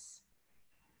suppose.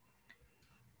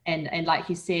 And like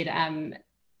you said,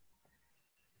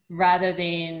 rather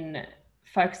than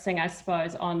focusing, I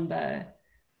suppose, on the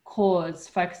cause,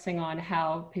 focusing on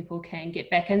how people can get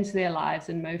back into their lives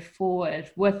and move forward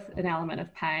with an element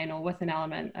of pain or with an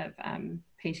element of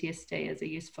PTSD is a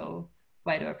useful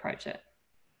way to approach it.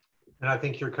 And I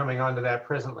think you're coming on to that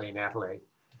presently, Natalie.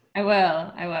 I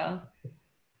will.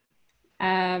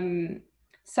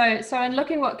 So in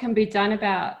looking what can be done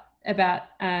about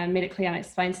medically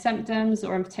unexplained symptoms,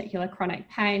 or in particular chronic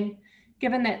pain,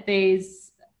 given that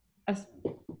these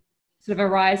sort of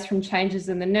arise from changes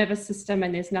in the nervous system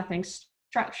and there's nothing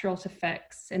structural to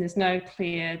fix and there's no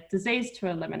clear disease to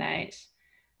eliminate,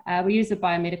 we use a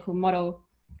biomedical model.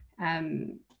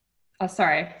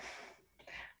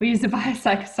 We use a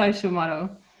biopsychosocial model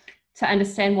to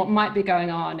understand what might be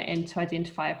going on and to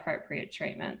identify appropriate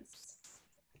treatments.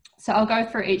 So I'll go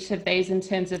through each of these in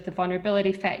terms of the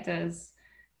vulnerability factors,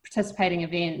 participating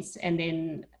events, and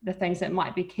then the things that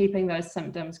might be keeping those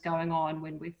symptoms going on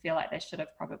when we feel like they should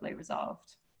have probably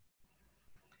resolved.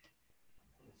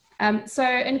 So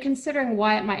in considering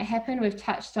why it might happen, we've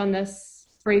touched on this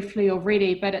briefly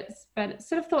already, but it's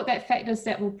sort of thought that factors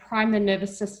that will prime the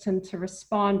nervous system to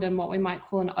respond in what we might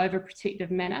call an overprotective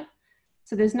manner.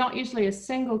 So there's not usually a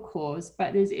single cause,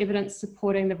 but there's evidence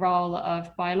supporting the role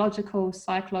of biological,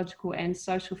 psychological, and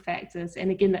social factors, and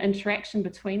again, the interaction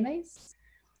between these.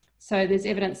 So there's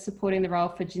evidence supporting the role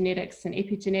for genetics and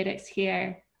epigenetics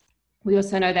here. We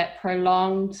also know that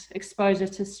prolonged exposure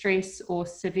to stress or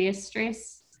severe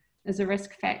stress is a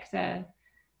risk factor.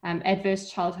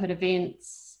 Adverse childhood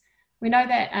events. We know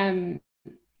that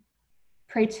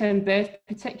preterm birth,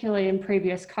 particularly in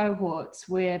previous cohorts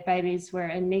where babies were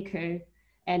in NICU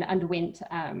and underwent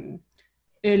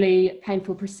early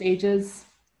painful procedures,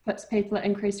 puts people at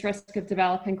increased risk of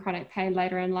developing chronic pain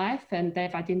later in life, and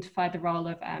they've identified the role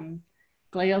of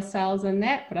glial cells in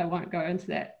that, but I won't go into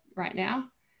that right now.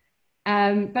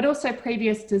 But also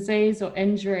previous disease or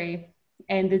injury,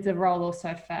 and there's a role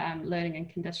also for learning and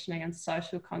conditioning and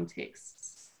social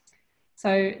contexts.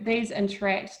 So these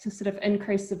interact to sort of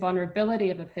increase the vulnerability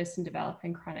of a person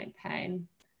developing chronic pain.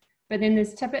 But then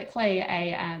there's typically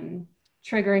a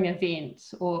triggering event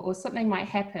or something might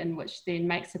happen which then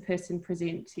makes a person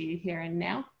present to you here and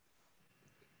now.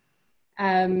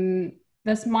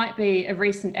 This might be a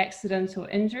recent accident or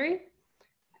injury,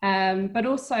 but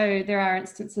also there are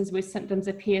instances where symptoms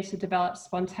appear to develop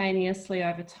spontaneously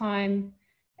over time,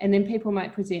 And then people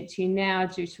might present to you now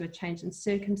due to a change in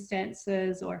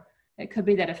circumstances, or it could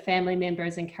be that a family member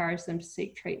has encouraged them to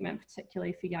seek treatment,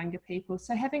 particularly for younger people.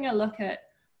 So having a look at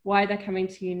why they're coming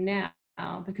to you now,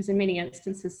 because in many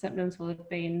instances, symptoms will have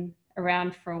been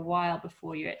around for a while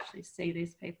before you actually see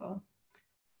these people.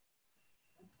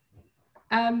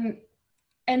 And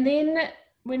then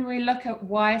when we look at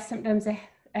why symptoms are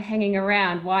hanging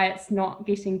around, why it's not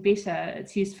getting better,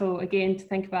 it's useful again to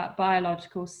think about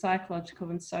biological, psychological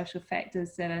and social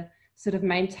factors that are sort of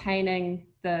maintaining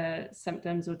the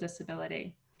symptoms or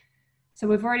disability. So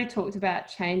we've already talked about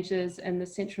changes in the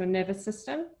central nervous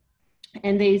system,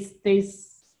 and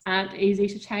these aren't easy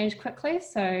to change quickly,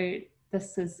 so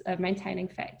this is a maintaining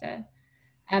factor.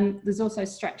 There's also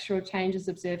structural changes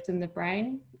observed in the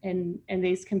brain, and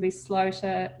these can be slow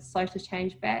to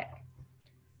change back.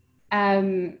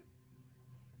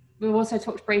 We've also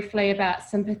talked briefly about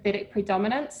sympathetic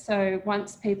predominance. So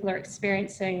once people are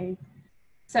experiencing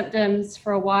symptoms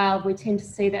for a while, we tend to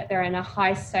see that they're in a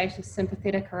high state of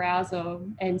sympathetic arousal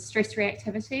and stress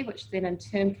reactivity, which then in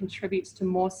turn contributes to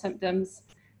more symptoms,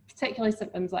 particularly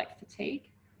symptoms like fatigue.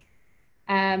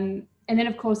 And then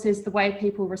of course there's the way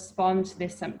people respond to their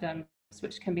symptoms,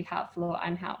 which can be helpful or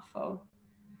unhelpful.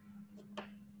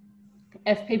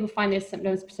 If people find their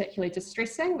symptoms particularly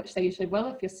distressing, which they usually will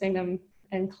if you're seeing them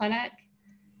in clinic,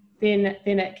 then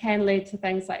it can lead to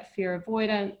things like fear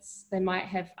avoidance. They might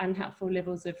have unhelpful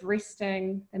levels of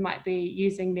resting. They might be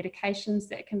using medications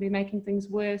that can be making things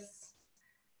worse.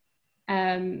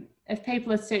 If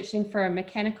people are searching for a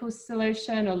mechanical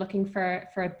solution or looking for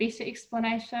a better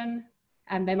explanation,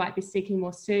 they might be seeking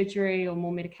more surgery or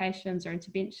more medications or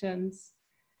interventions.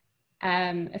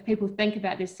 If people think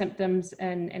about their symptoms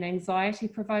in an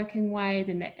anxiety-provoking way,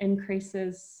 then that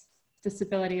increases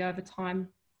disability over time.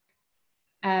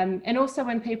 And also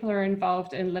when people are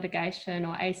involved in litigation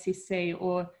or ACC,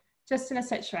 or just in a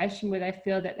situation where they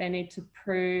feel that they need to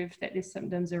prove that their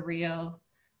symptoms are real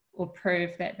or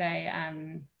prove that they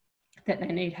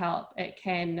need help, it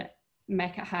can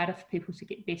make it harder for people to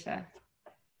get better.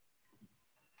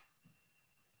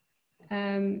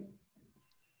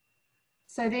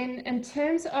 So then in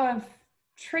terms of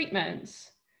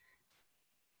treatment,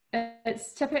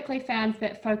 it's typically found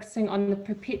that focusing on the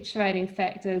perpetuating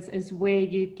factors is where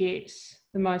you get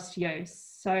the most use.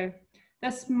 So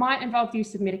this might involve the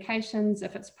use of medications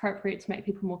if it's appropriate to make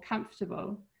people more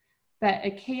comfortable. But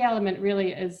a key element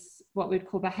really is what we'd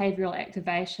call behavioural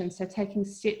activation. So taking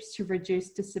steps to reduce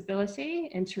disability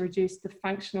and to reduce the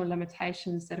functional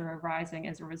limitations that are arising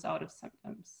as a result of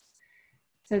symptoms.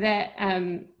 So that,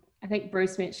 I think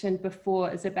Bruce mentioned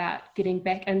before, is about getting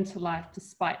back into life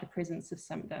despite the presence of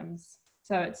symptoms.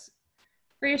 So it's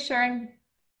reassuring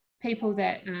people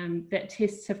that, that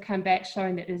tests have come back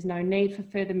showing that there's no need for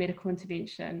further medical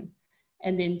intervention,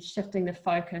 and then shifting the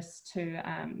focus to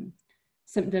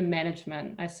symptom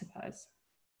management, I suppose.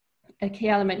 A key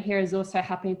element here is also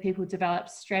helping people develop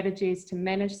strategies to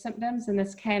manage symptoms, and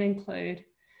this can include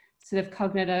sort of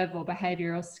cognitive or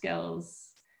behavioural skills,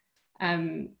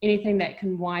 anything that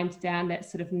can wind down that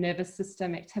sort of nervous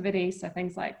system activity, so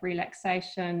things like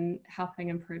relaxation, helping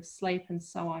improve sleep and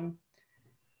so on.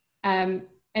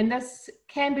 And this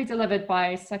can be delivered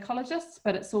by psychologists,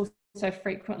 but it's also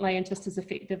frequently and just as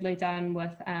effectively done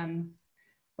with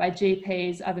by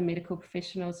GPs, other medical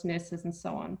professionals, nurses and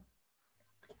so on.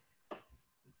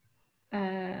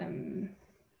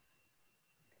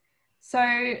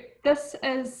 So this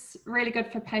is really good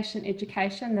for patient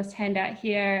education. This handout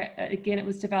here, again, it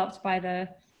was developed by the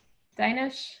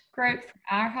Danish group from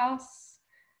Arroll,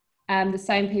 the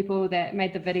same people that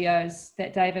made the videos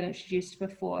that David introduced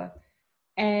before.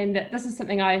 And this is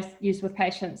something I use with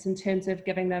patients in terms of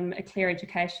giving them a clear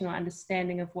educational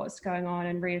understanding of what's going on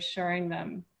and reassuring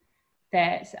them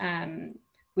that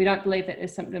we don't believe that their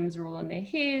symptoms are all in their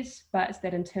head, but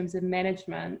that in terms of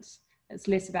management, it's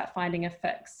less about finding a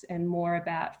fix and more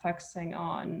about focusing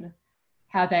on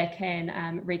how they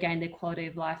can regain their quality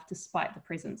of life despite the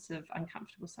presence of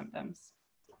uncomfortable symptoms.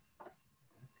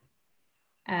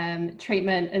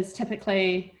 Treatment is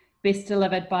typically best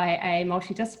delivered by a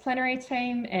multidisciplinary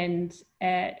team, and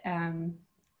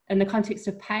in the context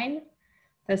of pain,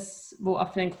 this will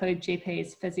often include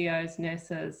GPs, physios,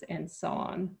 nurses, and so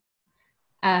on.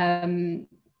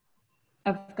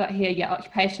 I've got here, yeah,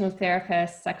 occupational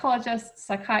therapists, psychologists,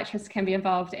 psychiatrists can be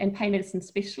involved, and pain medicine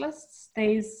specialists.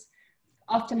 These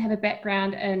often have a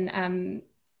background in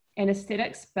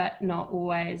anesthetics, but not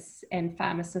always, and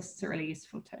pharmacists are really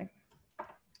useful too.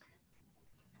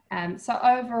 So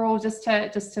overall, just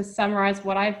to summarize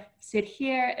what I've said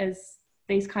here, is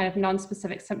these kind of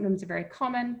non-specific symptoms are very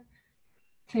common.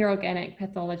 clear organic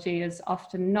pathology is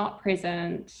often not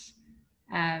present.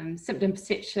 Symptom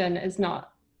perception is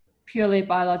not purely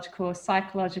biological or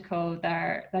psychological.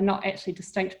 They're not actually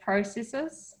distinct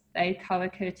processes. They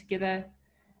co-occur together.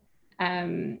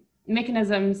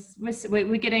 Mechanisms,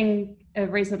 we're getting a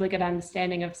reasonably good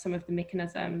understanding of some of the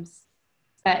mechanisms,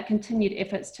 but continued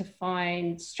efforts to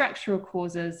find structural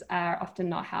causes are often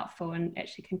not helpful and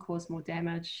actually can cause more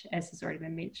damage, as has already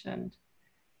been mentioned.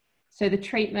 So the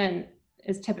treatment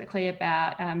is typically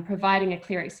about providing a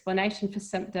clear explanation for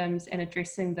symptoms and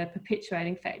addressing the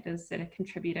perpetuating factors that are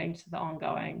contributing to the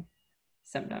ongoing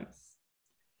symptoms.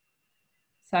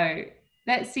 So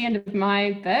that's the end of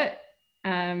my bit.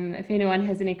 If anyone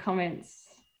has any comments,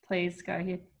 please go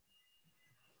ahead.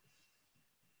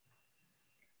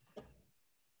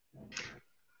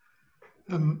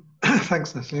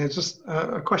 Thanks, Natalie. It's just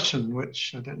a question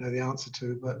which I don't know the answer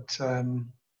to, but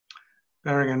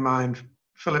bearing in mind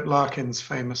Philip Larkin's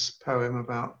famous poem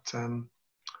about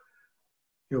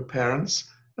your parents,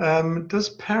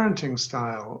 does parenting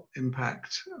style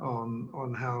impact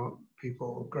on how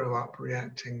people grow up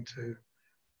reacting to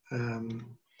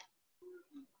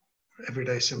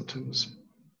everyday symptoms?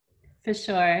 For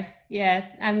sure,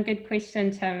 yeah. Good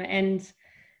question, Tim.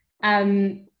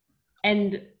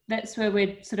 And that's where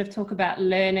we'd sort of talk about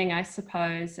learning, I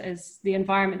suppose, is the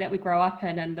environment that we grow up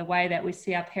in and the way that we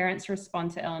see our parents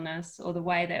respond to illness, or the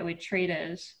way that we're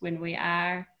treated when we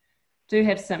do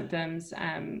have symptoms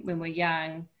when we're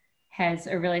young, has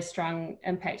a really strong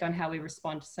impact on how we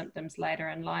respond to symptoms later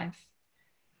in life.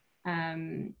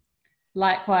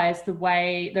 Likewise, the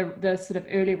way the sort of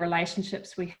early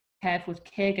relationships we have with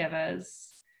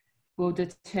caregivers will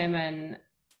determine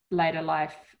later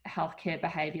life healthcare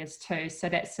behaviours too. So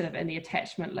that's sort of in the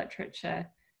attachment literature.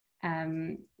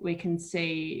 We can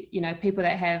see, you know, people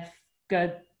that have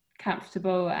good,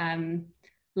 comfortable,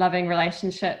 loving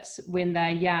relationships when they're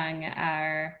young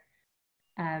are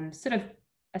sort of,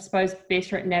 I suppose,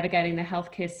 better at navigating the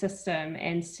healthcare system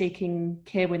and seeking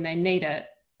care when they need it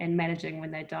and managing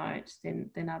when they don't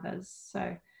than others.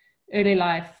 So early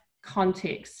life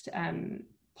context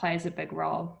plays a big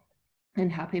role in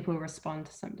how people respond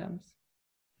to symptoms.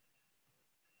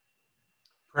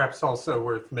 Perhaps also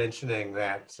worth mentioning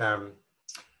that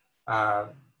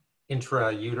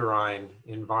intrauterine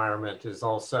environment is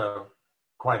also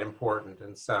quite important.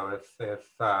 And so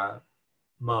if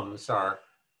mums are,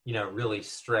 you know, really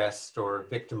stressed or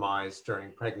victimized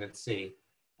during pregnancy,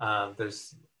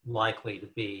 there's likely to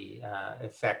be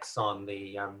effects on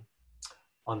the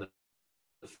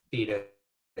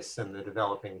fetus and the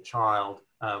developing child.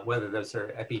 Whether those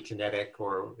are epigenetic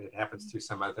or it happens through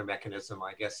some other mechanism,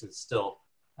 I guess is still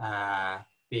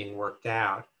being worked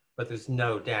out. But there's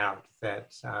no doubt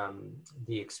that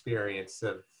the experience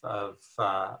of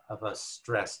a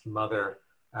stressed mother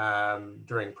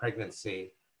during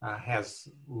pregnancy has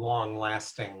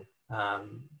long-lasting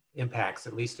impacts,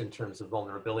 at least in terms of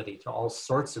vulnerability to all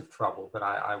sorts of trouble. But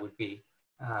I would be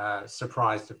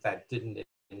surprised if that didn't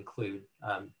include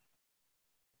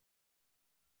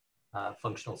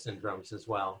functional syndromes as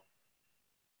well.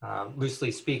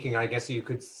 Loosely speaking, I guess you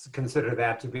could consider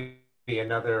that to be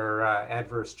another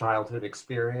adverse childhood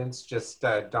experience, just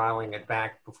dialing it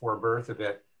back before birth a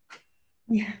bit.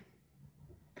 Yeah.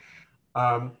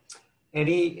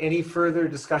 Any further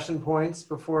discussion points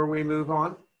before we move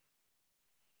on?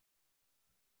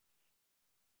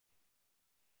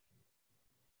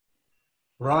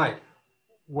 Right.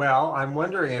 Well, I'm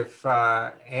wondering if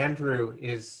Andrew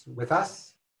is with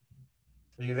us.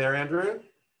 Are you there, Andrew?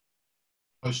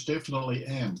 Most definitely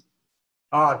am.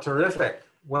 Ah, terrific.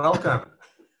 Welcome.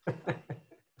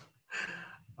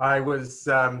 I was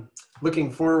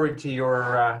looking forward to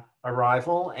your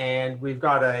arrival, and we've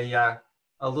got a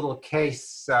little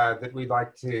case that we'd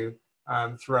like to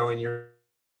throw in your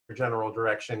general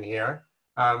direction here.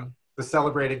 The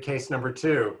celebrated case number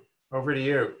 2. Over to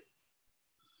you.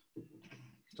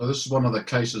 So this is one of the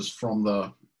cases from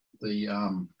the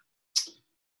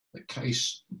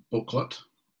case booklet,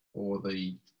 or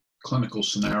the clinical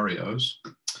scenarios.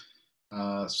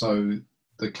 So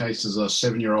the case is a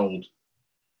 7-year-old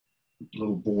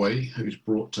little boy who's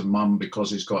brought to mum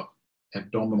because he's got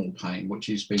abdominal pain, which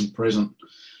he's been present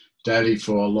daddy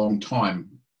for a long time.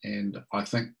 And I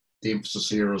think the emphasis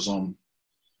here is on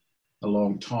a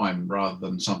long time rather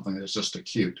than something that's just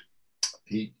acute.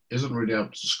 He isn't really able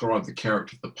to describe the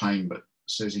character of the pain, but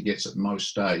says he gets it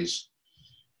most days,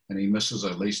 and he misses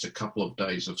at least a couple of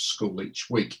days of school each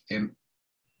week. And,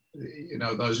 you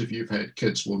know, those of you who've had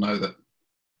kids will know that,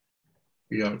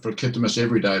 you know, for a kid to miss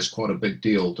every day is quite a big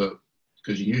deal. To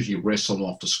because you usually wrestle them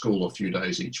off to school a few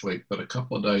days each week, but a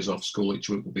couple of days off school each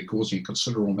week will be causing a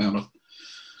considerable amount of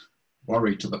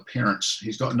worry to the parents.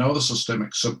 He's got no other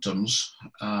systemic symptoms,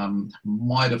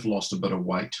 might have lost a bit of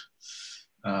weight,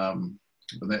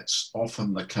 but that's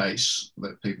often the case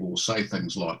that people will say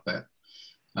things like that.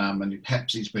 And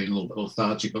perhaps he's been a little bit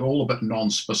lethargic, but all a bit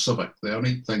non-specific. The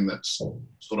only thing that's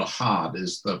sort of hard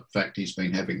is the fact he's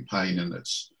been having pain, and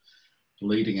it's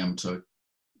leading him to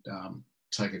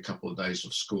take a couple of days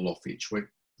of school off each week.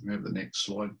 We have the next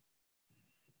slide.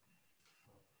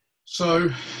 So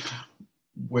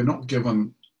we're not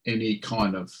given any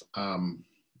kind of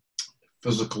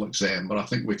physical exam, but I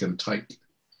think we can take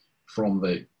from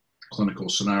the clinical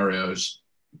scenarios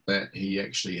that he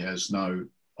actually has no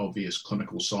obvious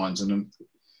clinical signs. And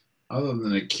other than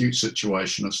an acute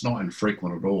situation, it's not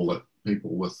infrequent at all that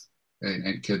people with,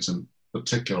 and kids in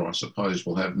particular, I suppose,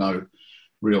 will have no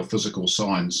real physical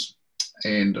signs.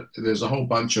 And there's a whole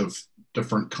bunch of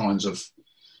different kinds of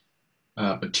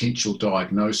potential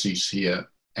diagnoses here.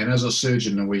 And as a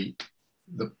surgeon,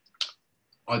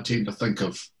 I tend to think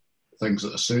of things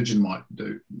that a surgeon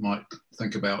might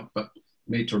think about, but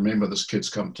need to remember this kid's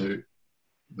come to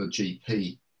the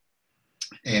GP,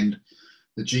 and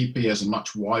the GP has a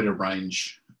much wider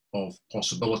range of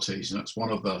possibilities. And it's one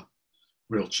of the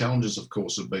real challenges, of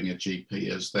course, of being a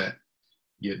GP, is that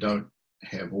you don't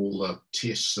have all the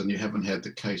tests and you haven't had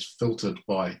the case filtered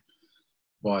by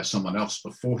someone else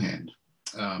beforehand.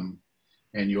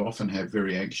 And you often have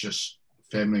very anxious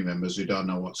family members who don't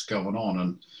know what's going on.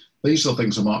 And these are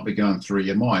things that might be going through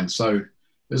your mind. So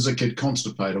is the kid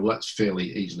constipated? Well, that's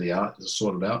fairly easily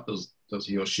sorted out. Does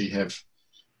he or she have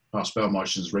past bowel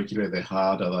motions regularly? They're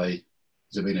hard. Has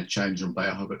there been a change in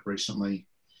bowel habit recently?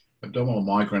 Abdominal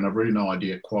migraine, I've really no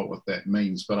idea quite what that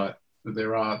means, but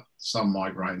there are some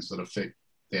migraines that affect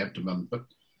the abdomen, but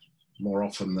more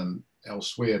often than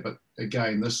elsewhere. But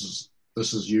again, this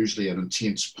is usually an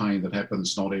intense pain that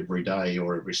happens not every day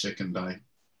or every second day.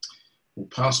 We'll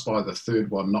pass by the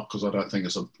third one, not because I don't think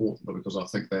it's important, but because I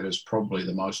think that is probably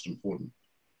the most important.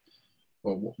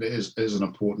 Well, it is an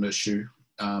important issue.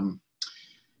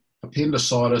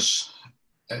 Appendicitis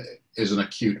is an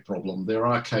acute problem. There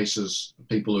are cases,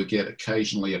 people who get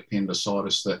occasionally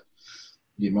appendicitis that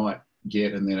you might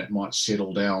get and then it might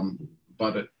settle down,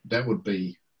 but that would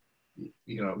be,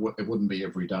 it wouldn't be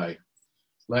every day.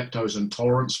 Lactose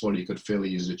intolerance, well, you could fairly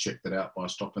easily check that out by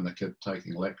stopping the kid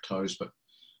taking lactose, but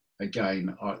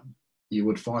again, you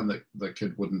would find that the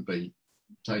kid wouldn't be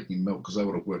taking milk because they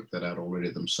would have worked that out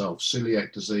already themselves.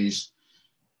 Celiac disease,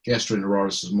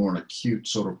 gastroenteritis is more an acute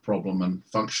sort of problem, and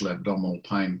functional abdominal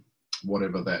pain,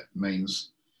 whatever that means.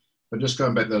 But just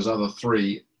going back to those other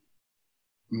three,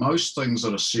 most things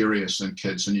that are serious in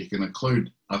kids, and you can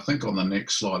include, I think on the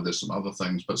next slide, there's some other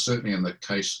things, but certainly in the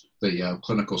case, the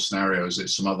clinical scenarios,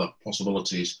 there's some other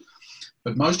possibilities.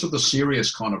 But most of the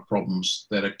serious kind of problems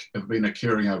that have been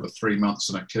occurring over 3 months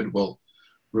in a kid will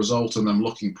result in them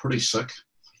looking pretty sick,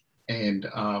 and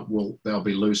they'll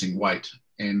be losing weight.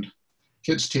 And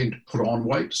kids tend to put on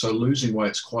weight, so losing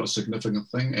weight is quite a significant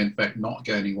thing. In fact, not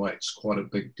gaining weight is quite a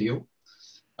big deal.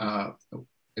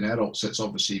 In adults, that's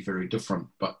obviously very different,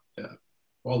 but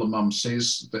while the mum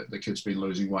says that the kid's been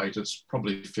losing weight, it's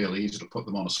probably fairly easy to put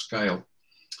them on a scale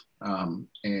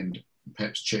and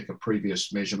perhaps check a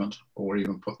previous measurement, or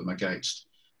even put them against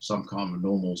some kind of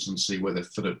normals and see where they're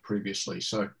fitted previously.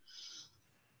 So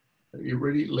you're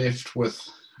really left with,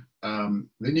 then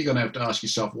you're going to have to ask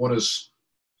yourself, what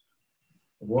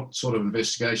sort of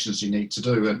investigations you need to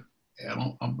do. And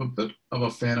I'm a bit of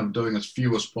a fan of doing as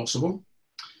few as possible.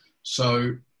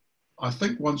 So I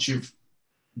think once you've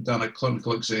done a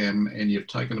clinical exam and you've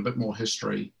taken a bit more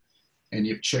history and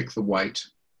you've checked the weight,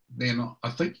 then I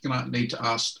think you're going to need to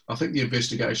ask, I think the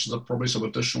investigations are probably some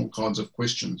additional kinds of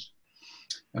questions.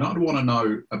 And I'd want to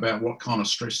know about what kind of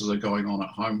stresses are going on at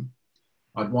home.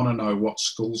 I'd want to know what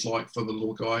school's like for the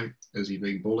little guy. Is he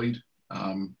being bullied?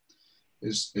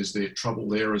 Is there trouble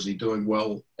there? Is he doing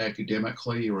well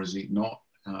academically, or is he not?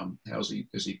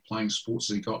 Is he playing sports?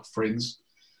 Has he got friends?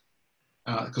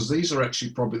 Because these are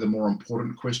actually probably the more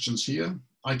important questions here.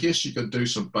 I guess you could do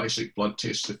some basic blood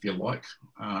tests if you like.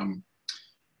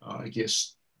 I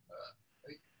guess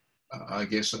a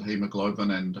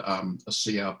hemoglobin and a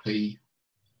CRP,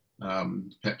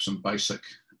 perhaps some basic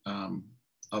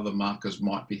other markers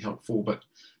might be helpful, but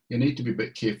you need to be a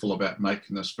bit careful about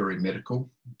making this very medical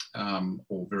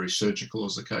or very surgical,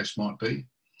 as the case might be.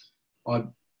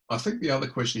 I think the other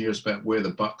question here is about where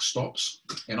the buck stops.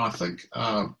 And I think,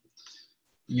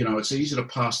 it's easy to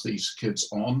pass these kids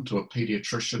on to a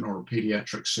pediatrician or a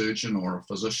pediatric surgeon or a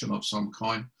physician of some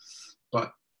kind.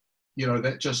 But, you know,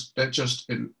 that just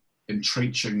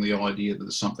entrenching the idea that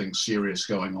there's something serious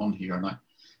going on here. And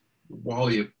one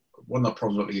of the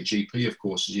problems with your GP, of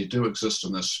course, is you do exist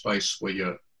in this space where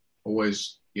you're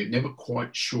never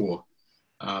quite sure,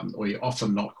 or you're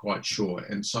often not quite sure.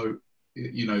 And so,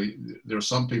 you know, there are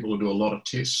some people who do a lot of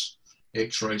tests,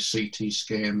 X-rays, CT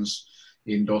scans,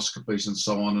 endoscopies, and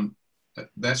so on. And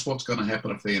that's what's going to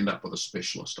happen if they end up with a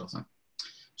specialist, I think.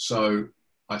 So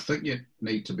I think you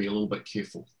need to be a little bit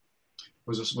careful.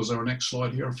 Was there a next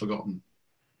slide here? I've forgotten.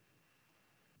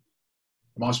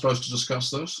 Am I supposed to discuss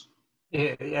this?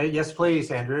 Yes,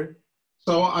 please, Andrew.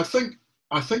 So I think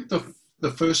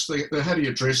the first thing, how do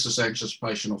you address this anxious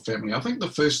patient or family? I think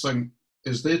the first thing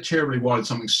is they're terribly worried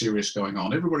something serious going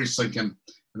on. Everybody's thinking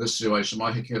in this situation,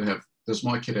 does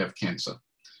my kid have cancer?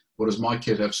 Or does my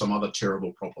kid have some other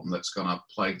terrible problem that's going to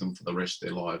plague them for the rest of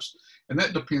their lives? And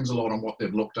that depends a lot on what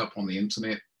they've looked up on the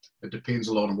internet. It depends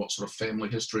a lot on what sort of family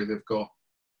history they've got.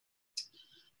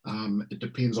 It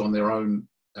depends on their own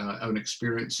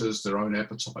experiences, their own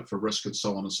appetite for risk, and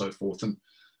so on and so forth. And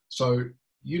so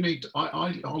you need,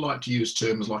 I like to use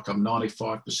terms like I'm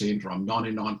 95% or I'm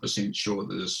 99% sure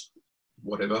there's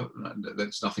whatever,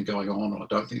 there's nothing going on, or I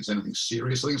don't think there's anything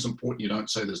serious. I think it's important you don't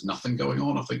say there's nothing going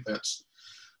on. I think that's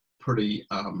pretty,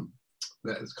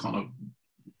 that's kind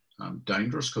of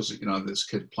dangerous, because, you know, this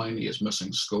kid plainly is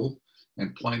missing school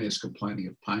and plainly is complaining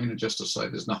of pain, and just to say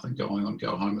there's nothing going on,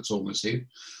 go home, it's all in his head,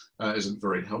 isn't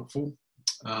very helpful.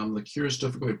 The curious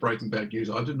difficulty of breaking bad news.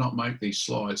 I did not make these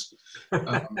slides.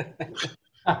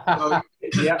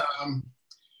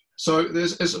 So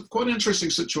there's a quite an interesting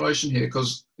situation here,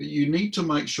 because you need to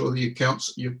make sure that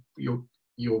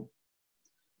you're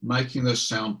making this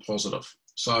sound positive.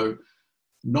 So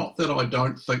not that I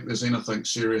don't think there's anything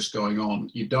serious going on.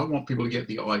 You don't want people to get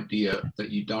the idea that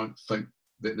you don't think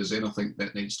that there's anything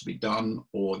that needs to be done,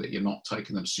 or that you're not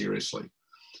taking them seriously.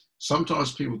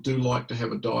 Sometimes people do like to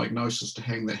have a diagnosis to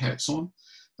hang their hats on.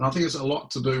 And I think it's a lot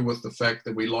to do with the fact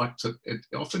that we like to,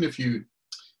 often if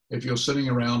you're sitting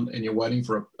around and you're waiting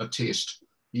for a test,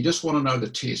 you just want to know the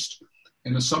test.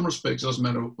 And in some respects, it doesn't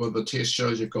matter whether the test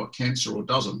shows you've got cancer or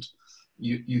doesn't.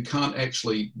 You can't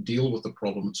actually deal with the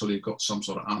problem until you've got some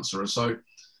sort of answer. And so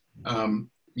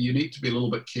you need to be a little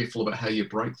bit careful about how you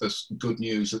break this good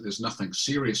news that there's nothing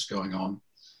serious going on,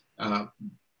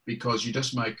 because you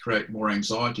just may create more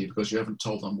anxiety because you haven't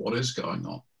told them what is going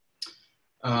on.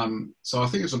 So I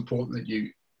think it's important that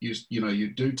you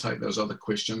do take those other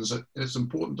questions. It's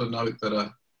important to note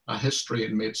that a history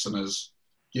in medicine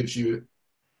gives you,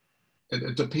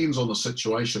 it depends on the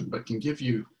situation, but can give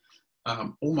you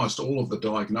almost all of the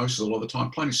diagnosis a lot of the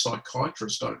time. Plenty of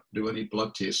psychiatrists don't do any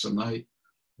blood tests, and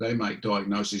they make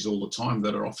diagnoses all the time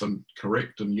that are often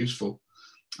correct and useful.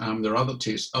 There are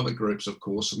other groups, of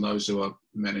course, and those who are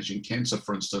managing cancer,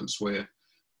 for instance, where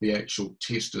the actual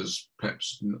test is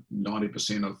perhaps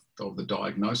 90% of the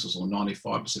diagnosis, or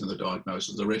 95% of the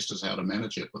diagnosis. The rest is how to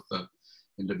manage it with the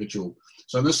individual.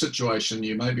 So in this situation,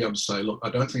 you may be able to say, look, I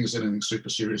don't think there's anything super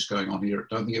serious going on here.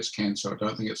 I don't think it's cancer. I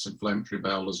don't think it's inflammatory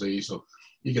bowel disease. Or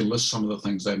you can list some of the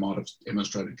things they might have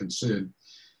demonstrated concern.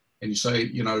 And you say,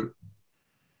 you know,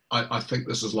 I think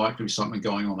this is likely to be something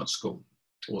going on at school,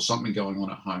 or something going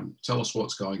on at home. Tell us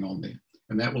what's going on there.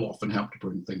 And that will often help to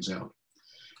bring things out.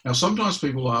 Now, sometimes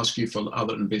people ask you for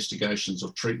other investigations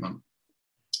of treatment.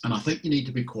 And I think you need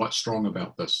to be quite strong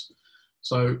about this.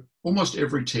 So almost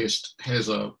every test has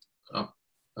a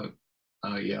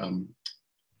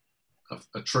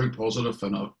true positive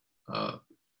and a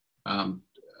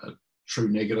true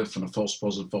negative, and a false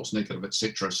positive, false negative,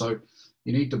 etc. So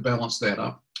you need to balance that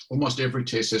up. Almost every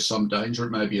test has some danger.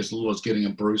 It may be as little as getting a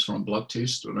bruise from a blood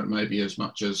test, or it may be as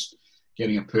much as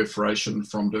getting a perforation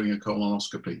from doing a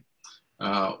colonoscopy,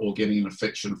 or getting an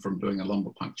infection from doing a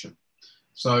lumbar puncture.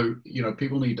 So, you know,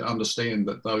 people need to understand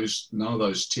that none of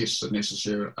those tests are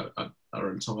necessary,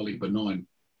 are entirely benign.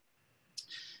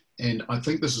 And I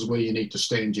think this is where you need to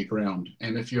stand your ground.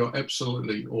 And if you're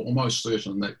absolutely or almost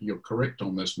certain that you're correct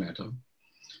on this matter,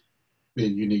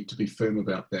 then you need to be firm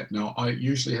about that. Now, I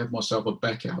usually have myself a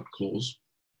back out clause.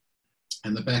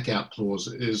 And the back out clause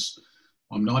is,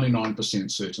 I'm 99%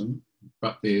 certain,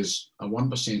 but there's a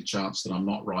 1% chance that I'm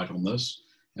not right on this.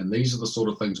 And these are the sort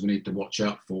of things we need to watch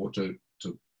out for to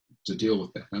deal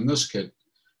with that. And this kid,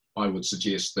 I would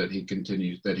suggest that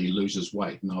he loses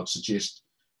weight. And I would suggest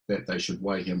that they should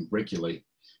weigh him regularly.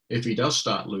 If he does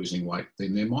start losing weight,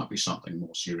 then there might be something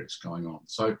more serious going on.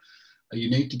 So you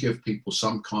need to give people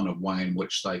some kind of way in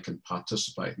which they can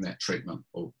participate in that treatment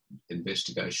or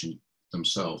investigation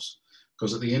themselves.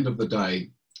 Because at the end of the day,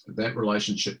 that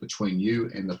relationship between you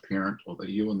and the parent, or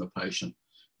you and the patient,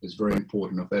 is very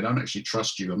important. If they don't actually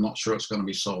trust you, I'm not sure it's going to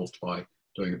be solved by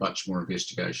doing a bunch more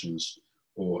investigations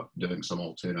or doing some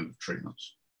alternative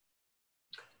treatments.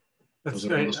 That's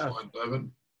great. Slide, David?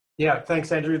 Yeah,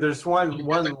 thanks, Andrew. There's one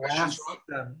last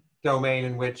right? domain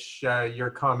in which your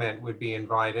comment would be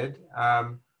invited.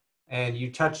 And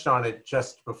you touched on it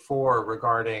just before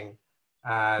regarding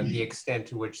the extent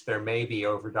to which there may be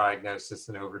overdiagnosis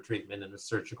and overtreatment in a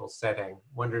surgical setting.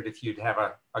 Wondered if you'd have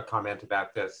a comment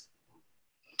about this.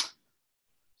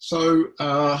 So,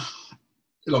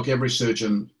 look, every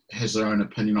surgeon has their own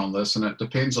opinion on this, and it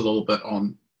depends a little bit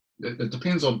on, it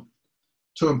depends on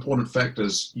two important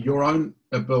factors: your own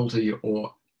ability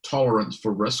or tolerance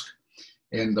for risk,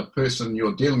 and the person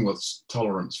you're dealing with's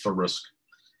tolerance for risk.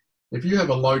 If you have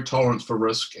a low tolerance for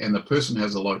risk and the person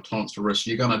has a low tolerance for risk,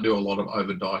 you're going to do a lot of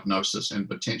overdiagnosis and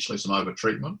potentially some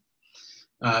overtreatment.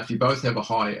 If you both have a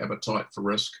high appetite for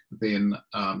risk, then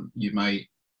you may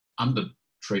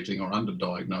under-treating or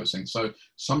under-diagnosing. So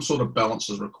some sort of balance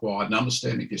is required. An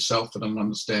understanding of yourself and an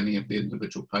understanding of the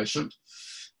individual patient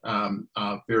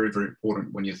are very, very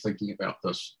important when you're thinking about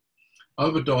this.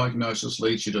 Overdiagnosis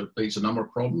leads to a number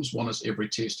of problems. One is every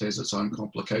test has its own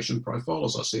complication profile,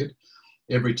 as I said.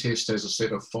 Every test has a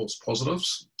set of false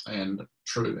positives and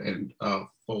true and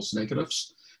false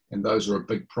negatives, and those are a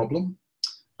big problem.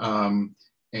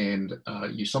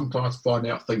 You sometimes find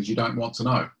out things you don't want to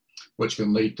know, which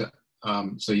can lead to,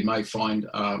 so you may find,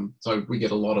 so we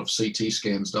get a lot of CT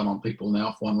scans done on people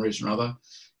now for one reason or other, and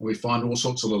we find all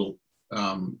sorts of little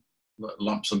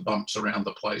lumps and bumps around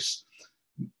the place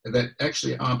that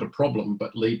actually aren't a problem,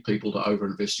 but lead people to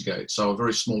over-investigate. So a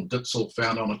very small ditzel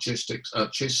found on a chest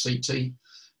CT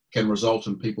can result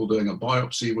in people doing a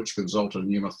biopsy, which can result in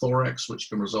pneumothorax, which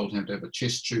can result in having to have a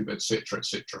chest tube, etc.,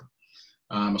 etc.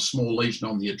 A small lesion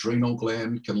on the adrenal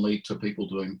gland can lead to people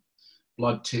doing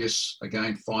blood tests,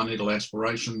 again, fine needle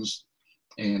aspirations,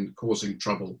 and causing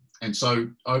trouble. And so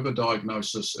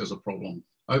overdiagnosis is a problem.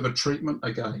 Overtreatment,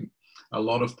 again, a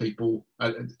lot of people,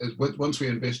 once we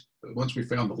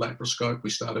found the laparoscope, we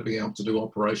started being able to do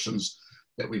operations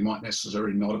that we might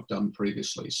necessarily not have done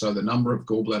previously. So the number of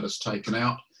gallbladders taken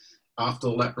out after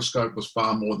the laparoscope was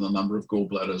far more than the number of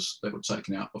gallbladders that were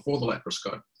taken out before the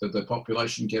laparoscope. Did the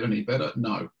population get any better?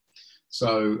 No.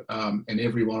 So, and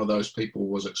every one of those people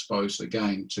was exposed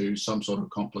again to some sort of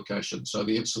complication. So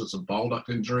the incidence of bile duct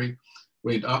injury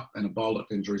went up, and a bile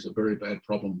duct injury is a very bad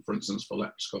problem, for instance, for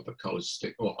laparoscopic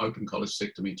cholecystectomy or open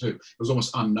cholecystectomy too. It was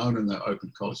almost unknown in the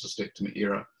open cholecystectomy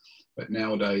era, but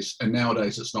nowadays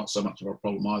it's not so much of a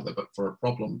problem either, but for a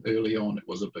problem early on, it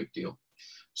was a big deal.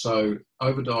 So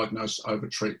overdiagnosis,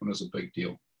 overtreatment is a big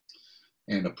deal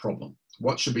and a problem.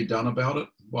 What should be done about it?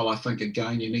 Well, I think,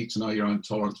 again, you need to know your own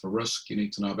tolerance for risk. You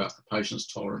need to know about the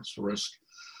patient's tolerance for risk.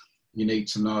 You need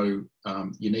to know,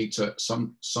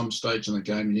 some stage in the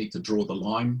game, you need to draw the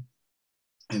line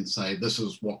and say, this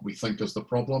is what we think is the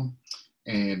problem.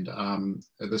 And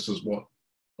this is what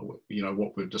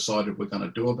we've decided we're going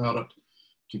to do about it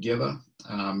together.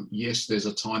 Yes, there's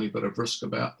a tiny bit of risk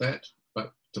about that,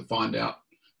 but to find out,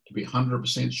 to be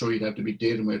 100% sure, you'd have to be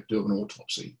dead and we have to do an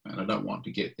autopsy, and I don't want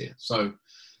to get there. So,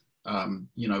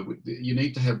 you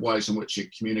need to have ways in which you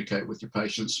communicate with your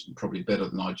patients, probably better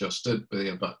than I just did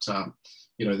there, but,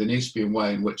 there needs to be a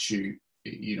way in which you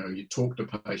talk to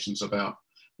patients about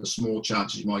the small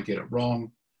chances you might get it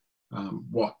wrong,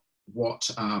 what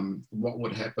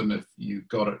would happen if you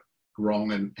got it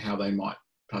wrong and how they might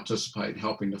participate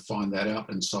helping to find that out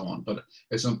and so on. But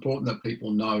it's important that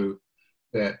people know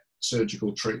that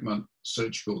surgical treatment,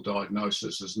 surgical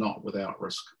diagnosis is not without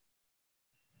risk.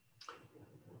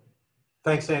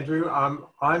 Thanks, Andrew.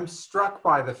 I'm struck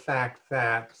by the fact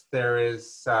that there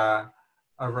is a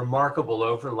remarkable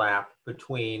overlap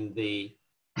between the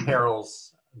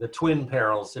perils, the twin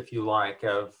perils, if you like,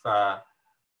 of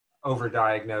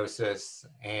overdiagnosis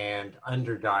and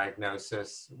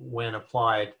underdiagnosis when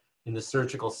applied in the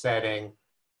surgical setting,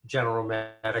 general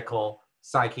medical,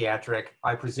 psychiatric.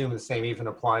 I presume the same even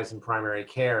applies in primary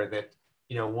care, that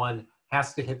one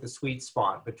has to hit the sweet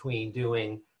spot between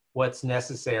doing what's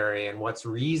necessary and what's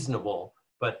reasonable,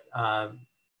 but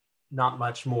not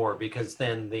much more, because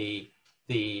then the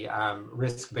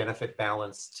risk-benefit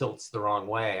balance tilts the wrong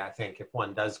way, I think, if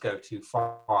one does go too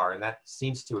far. And that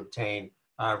seems to obtain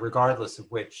regardless of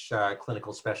which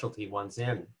clinical specialty one's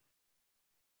in.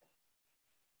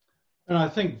 And I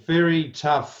think very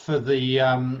tough for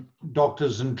the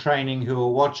doctors in training who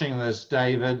are watching this,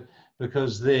 David,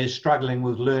 because they're struggling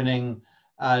with learning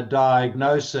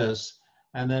diagnosis.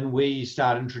 And then we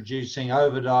start introducing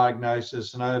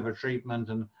overdiagnosis and overtreatment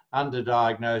and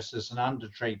underdiagnosis and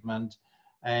undertreatment.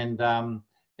 And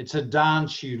it's a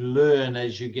dance you learn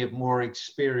as you get more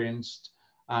experienced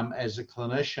as a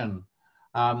clinician.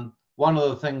 One of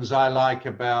the things I like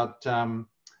about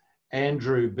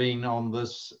Andrew being on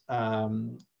this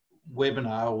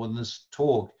webinar or in this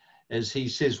talk is he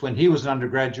says when he was an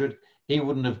undergraduate, he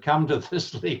wouldn't have come to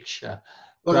this lecture.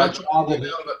 Look,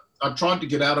 I tried to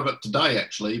get out of it today,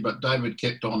 actually, but David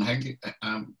kept on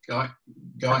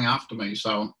going after me.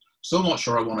 So I'm still not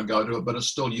sure I want to go to it, but it's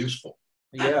still useful.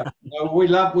 Yeah, no, we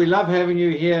love having you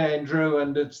here, Andrew,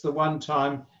 and it's the one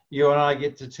time you and I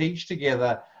get to teach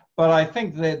together. But I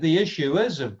think that the issue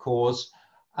is, of course,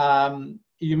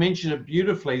 you mentioned it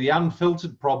beautifully, the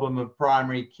unfiltered problem of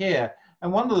primary care.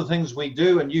 And one of the things we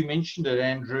do, and you mentioned it,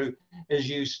 Andrew, is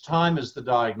use time as the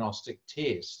diagnostic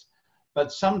test.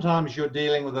 But sometimes you're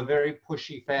dealing with a very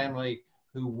pushy family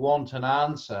who want an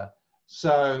answer.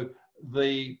 So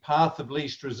the path of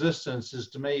least resistance is,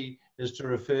 to me, is to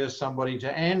refer somebody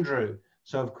to Andrew.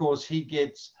 So of course he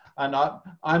gets, and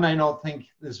I may not think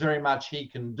there's very much he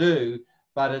can do,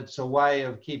 but it's a way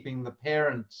of keeping the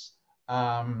parents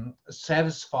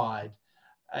satisfied.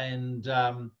 And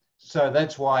so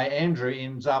that's why Andrew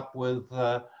ends up with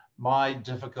my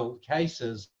difficult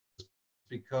cases,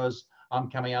 because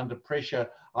I'm coming under pressure.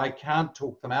 I can't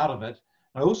talk them out of it.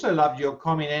 I also loved your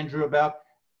comment, Andrew, about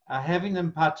having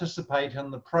them participate in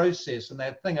the process, and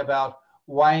that thing about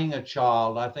weighing a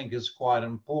child, I think, is quite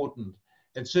important.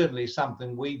 It's certainly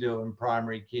something we do in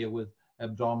primary care with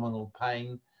abdominal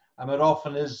pain. It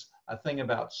often is a thing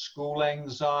about school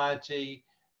anxiety,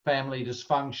 family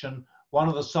dysfunction. One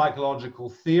of the psychological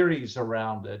theories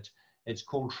around it, it's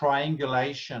called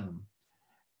triangulation.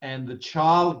 And the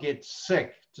child gets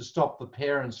sick to stop the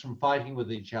parents from fighting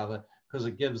with each other because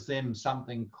it gives them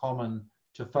something common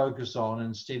to focus on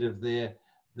instead of their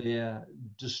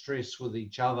distress with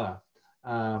each other.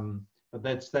 But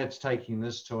that's taking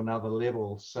this to another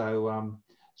level. So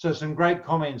so some great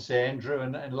comments there, Andrew,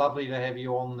 and lovely to have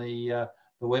you on the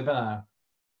webinar.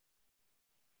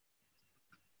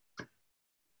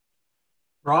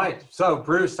 Right. So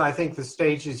Bruce, I think the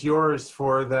stage is yours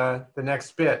for the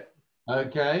next bit.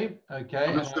 Okay. I'm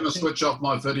just going to switch off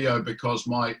my video because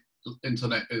my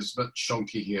internet is a bit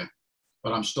shonky here,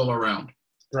 but I'm still around.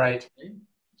 Right.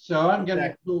 So I'm going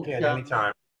to talk.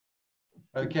 Anytime.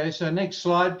 Okay. So next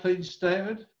slide, please,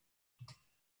 David.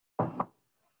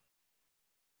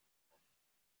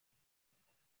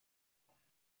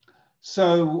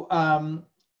 So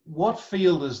what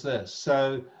field is this?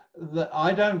 So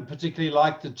I don't particularly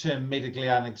like the term medically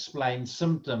unexplained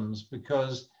symptoms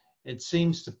because it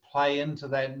seems to play into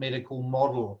that medical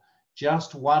model.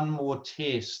 Just one more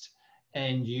test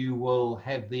and you will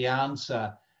have the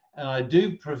answer. And I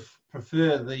do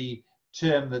prefer the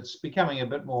term that's becoming a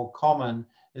bit more common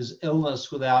is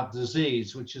illness without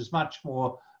disease, which is much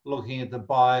more looking at the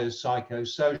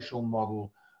biopsychosocial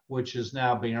model, which has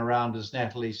now been around, as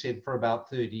Natalie said, for about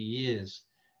 30 years.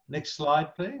 Next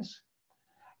slide, please.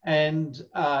 And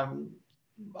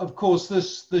of course,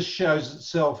 this shows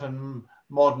itself in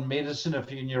modern medicine. If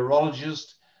you're a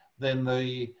neurologist, then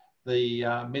the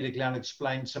medically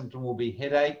unexplained symptom will be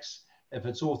headaches. If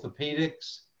it's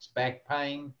orthopedics, it's back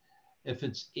pain. If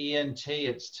it's ENT,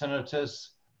 it's tinnitus,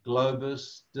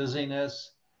 globus,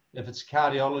 dizziness. If it's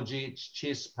cardiology, it's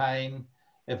chest pain.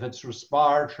 If it's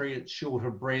respiratory, it's short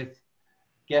of breath.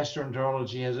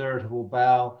 Gastroenterology has irritable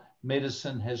bowel.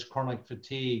 Medicine has chronic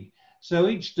fatigue. So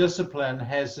each discipline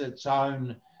has its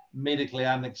own medically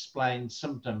unexplained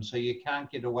symptoms, so you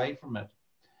can't get away from it.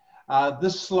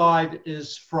 This slide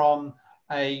is from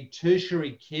a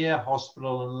tertiary care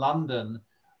hospital in London.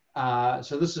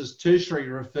 So this is tertiary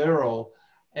referral,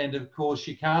 and of course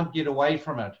you can't get away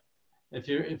from it.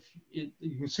 You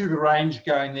can see the range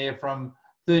going there from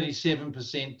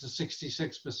 37% to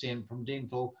 66% from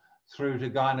dental through to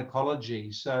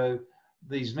gynecology. So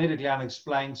these medically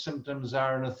unexplained symptoms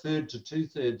are in 1/3 to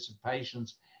 2/3 of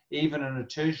patients, even in a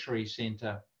tertiary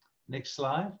centre. Next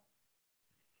slide.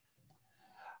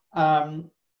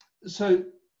 So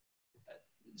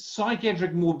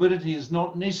psychiatric morbidity is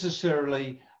not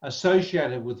necessarily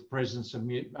associated with the presence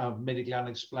of medically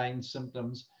unexplained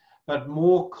symptoms, but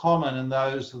more common in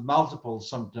those with multiple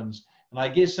symptoms. And I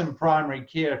guess in primary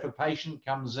care, if a patient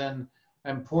comes in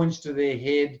and points to their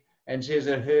head and says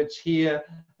it hurts here,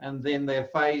 and then their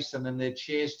face, and then their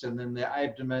chest, and then their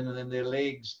abdomen, and then their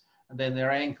legs, and then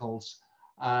their ankles,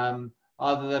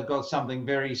 either they've got something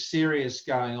very serious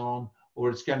going on, or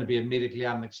it's going to be a medically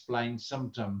unexplained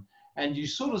symptom. And you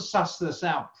sort of suss this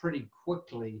out pretty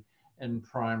quickly in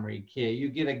primary care. You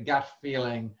get a gut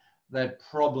feeling that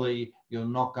probably you're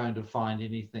not going to find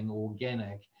anything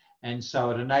organic. And so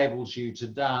it enables you to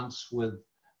dance with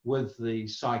with the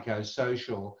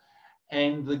psychosocial.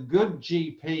 And the good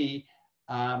GP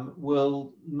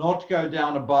will not go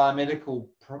down a biomedical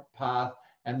path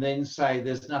and then say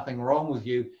there's nothing wrong with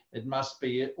you, it must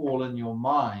be all in your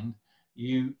mind.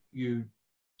 You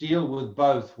deal with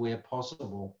both where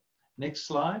possible. Next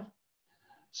slide.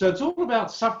 So it's all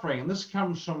about suffering, and this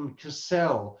comes from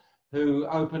Cassell, who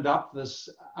opened up this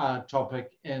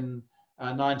topic in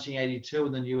 1982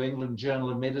 in the New England Journal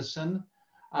of Medicine.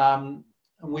 And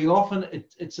we often,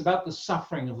 it's about the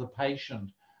suffering of the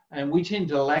patient. And we tend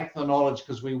to lack the knowledge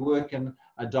because we work in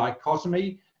a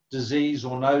dichotomy, disease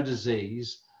or no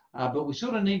disease, but we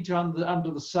sort of need to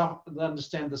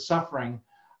understand the suffering.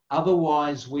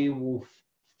 Otherwise, we will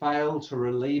fail to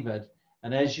relieve it.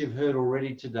 And as you've heard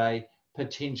already today,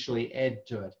 potentially add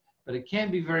to it. But it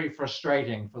can be very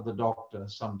frustrating for the doctor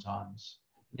sometimes.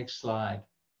 Next slide.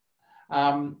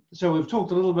 So we've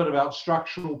talked a little bit about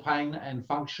structural pain and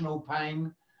functional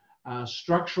pain.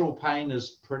 Structural pain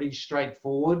is pretty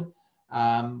straightforward.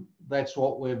 That's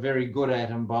what we're very good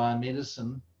at in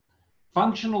biomedicine.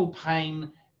 Functional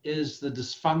pain is the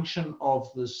dysfunction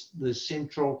of the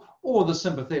central or the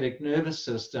sympathetic nervous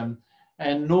system.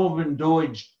 And Norman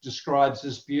Deutsch describes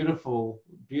this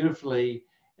beautifully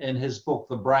in his book,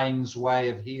 The Brain's Way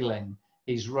of Healing.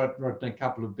 He's written a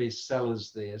couple of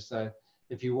bestsellers there. So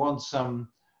if you want some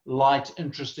light,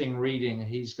 interesting reading,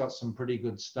 he's got some pretty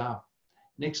good stuff.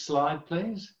 Next slide,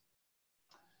 please.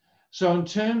 So in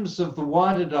terms of the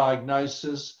wider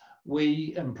diagnosis,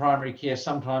 we in primary care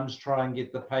sometimes try and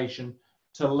get the patient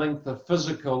to link the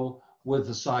physical with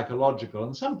the psychological.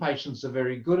 And some patients are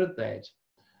very good at that.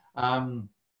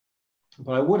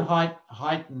 But I would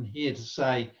heighten here to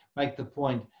say, make the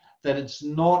point that it's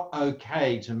not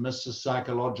okay to miss a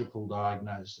psychological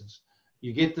diagnosis.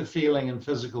 You get the feeling in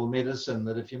physical medicine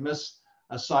that if you miss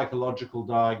a psychological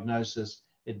diagnosis,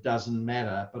 it doesn't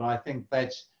matter. But I think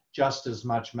that's just as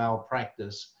much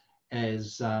malpractice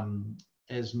as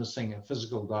missing a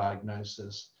physical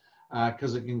diagnosis,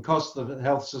 because it can cost the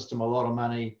health system a lot of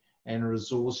money and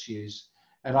resource use.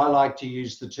 And I like to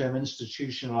use the term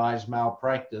institutionalized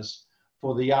malpractice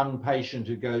for the young patient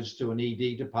who goes to an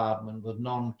ED department with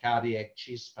non-cardiac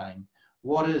chest pain.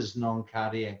 What is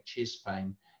non-cardiac chest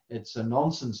pain? It's a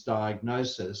nonsense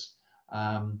diagnosis.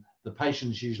 The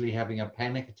patient's usually having a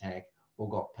panic attack or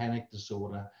got panic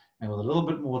disorder. And with a little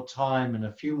bit more time and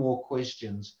a few more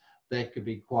questions, that could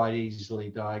be quite easily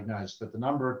diagnosed. But the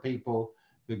number of people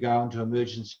who go into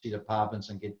emergency departments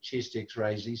and get chest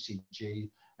x-rays, ECG,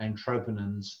 and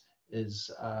troponins is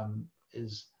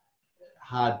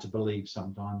hard to believe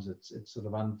sometimes. It's sort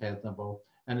of unfathomable.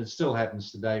 And it still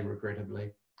happens today,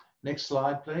 regrettably. Next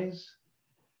slide, please.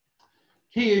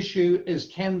 Key issue is,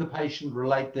 can the patient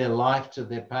relate their life to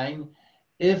their pain?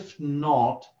 If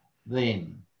not,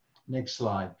 then. Next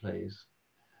slide, please.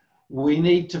 We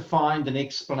need to find an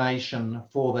explanation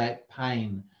for that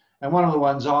pain. And one of the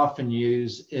ones I often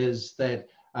use is that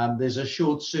there's a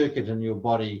short circuit in your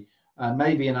body.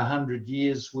 Maybe in 100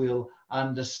 years we'll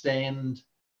understand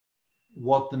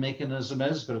what the mechanism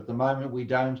is, but at the moment we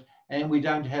don't, and we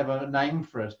don't have a name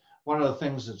for it. One of the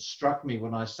things that struck me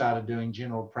when I started doing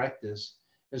general practice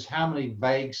is how many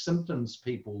vague symptoms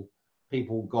people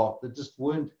got that just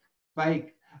weren't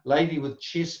vague. Lady with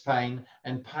chest pain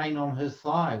and pain on her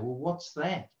thigh. Well, what's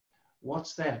that?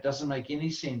 What's that? It doesn't make any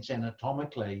sense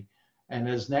anatomically. And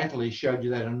as Natalie showed you,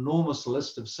 that enormous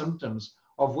list of symptoms,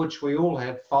 of which we all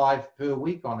have 5 per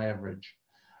week on average.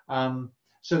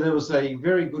 So there was a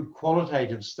very good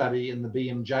qualitative study in the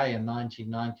BMJ in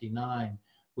 1999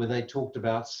 where they talked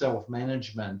about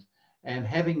self-management and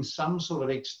having some sort of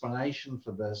explanation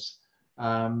for this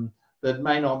that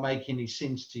may not make any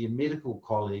sense to your medical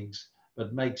colleagues,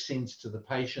 but makes sense to the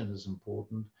patient is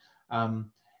important.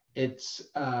 It's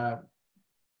quite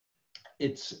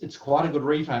a good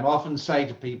reframe. I often say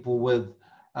to people with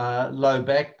low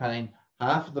back pain,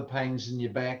 half of the pain's in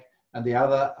your back and the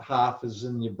other half is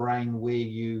in your brain where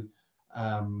you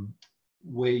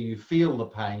feel the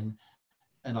pain.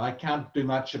 And I can't do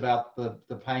much about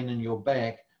the pain in your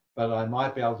back, but I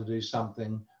might be able to do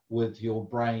something with your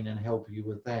brain and help you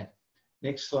with that.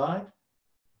 Next slide.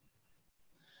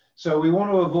 So we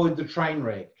want to avoid the train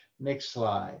wreck. Next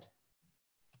slide.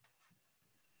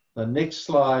 The next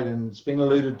slide, and it's been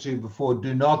alluded to before,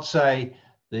 do not say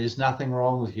there's nothing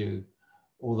wrong with you,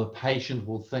 or the patient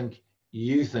will think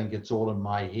you think it's all in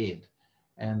my head.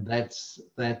 And that's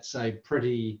a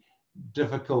pretty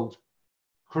difficult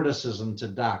criticism to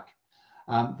duck.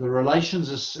 The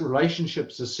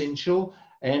relationship's essential.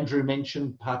 Andrew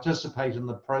mentioned participate in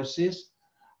the process.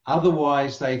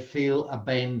 Otherwise, they feel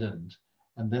abandoned.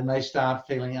 And then they start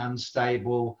feeling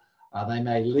unstable. They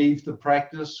may leave the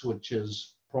practice, which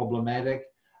is problematic.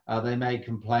 They may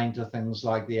complain to things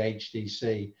like the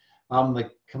HDC. I'm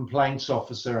the complaints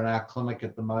officer in our clinic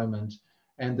at the moment,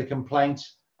 and the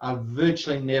complaints are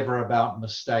virtually never about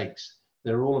mistakes.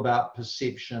 They're all about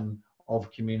perception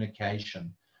of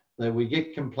communication. That we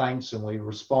get complaints and we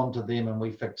respond to them and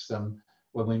we fix them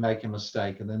when we make a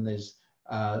mistake. And then there's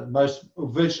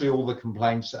virtually all the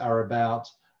complaints are about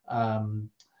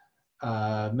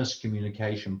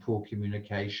miscommunication, poor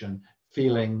communication,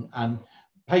 feeling, and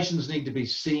patients need to be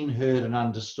seen, heard, and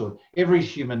understood. Every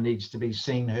human needs to be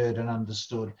seen, heard, and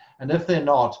understood. And if they're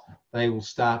not, they will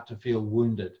start to feel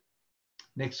wounded.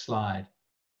 Next slide.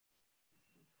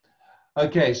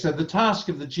 Okay, so the task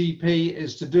of the GP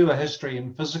is to do a history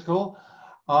and physical.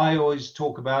 I always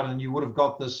talk about, and you would have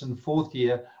got this in 4th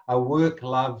year, a work,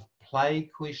 love, play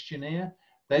questionnaire.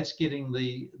 That's getting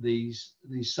the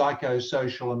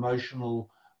psychosocial, emotional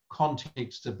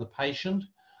context of the patient.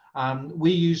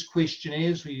 We use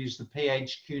questionnaires. We use the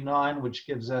PHQ-9, which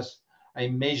gives us a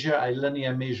measure, a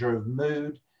linear measure of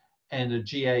mood, and a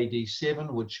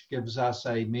GAD-7, which gives us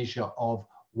a measure of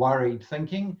worried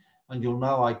thinking. And you'll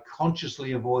know I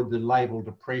consciously avoid the label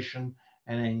depression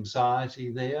and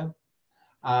anxiety there.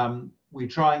 We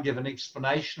try and give an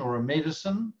explanation or a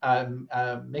mechanism. I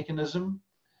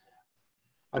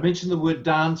mentioned the word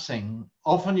dancing.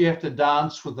 Often you have to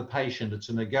dance with the patient. It's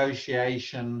a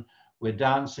negotiation. We're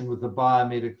dancing with the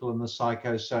biomedical and the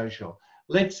psychosocial.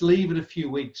 Let's leave it a few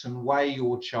weeks and weigh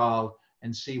your child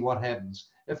and see what happens.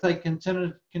 If they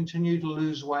continue to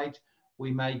lose weight,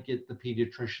 we may get the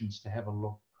pediatricians to have a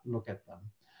look at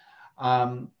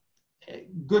them.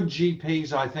 Good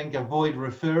GPs, I think, avoid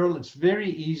referral. It's very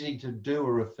easy to do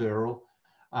a referral.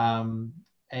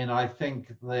 And I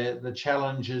think the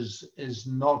challenge is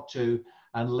not to,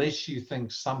 unless you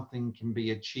think something can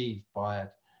be achieved by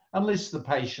it, unless the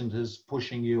patient is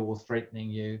pushing you or threatening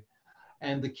you.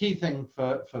 And the key thing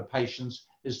for patients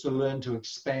is to learn to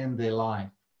expand their life.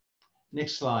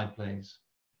 Next slide, please.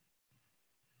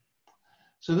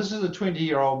 So this is a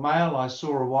 20-year-old male I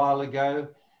saw a while ago,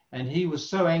 and he was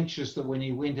so anxious that when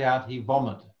he went out, he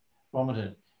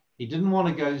vomited. He didn't want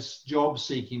to go job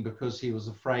seeking because he was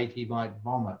afraid he might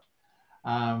vomit.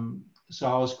 So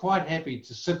I was quite happy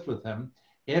to sit with him.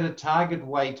 He had a target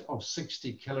weight of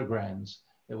 60 kilograms.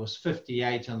 It was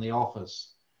 58 in the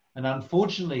office. And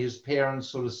unfortunately, his parents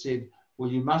sort of said, well,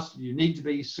 you need to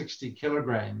be 60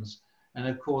 kilograms. And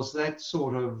of course, that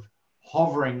sort of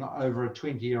hovering over a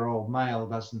 20-year-old male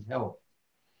doesn't help.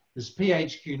 His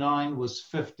PHQ-9 was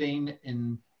 15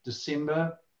 in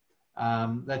December.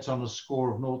 That's on a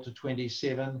score of 0 to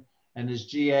 27. And his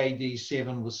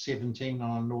GAD-7 was 17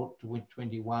 on a 0 to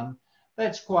 21.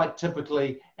 That's quite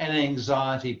typically an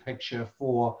anxiety picture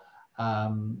for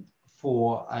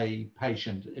a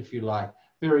patient, if you like.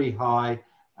 Very high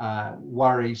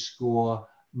worry score,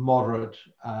 moderate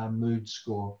mood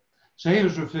score. So he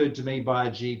was referred to me by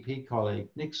a GP colleague.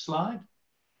 Next slide.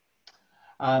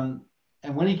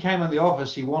 And when he came in the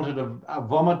office, he wanted a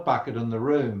vomit bucket in the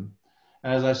room.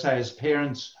 And as I say, his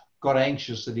parents got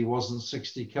anxious that he wasn't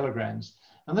 60 kilograms.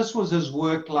 And this was his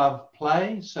work, love,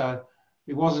 play. So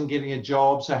he wasn't getting a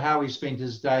job. So how he spent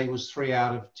his day was 3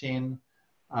 out of 10.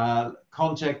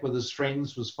 Contact with his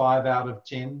friends was 5 out of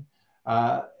 10.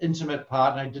 Intimate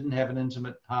partner, didn't have an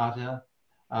intimate partner.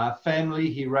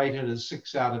 Family, he rated as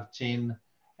 6 out of 10.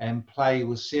 And play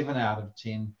was 7 out of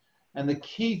 10. And the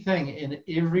key thing in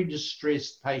every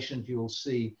distressed patient you'll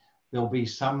see, there'll be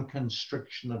some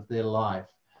constriction of their life.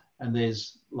 And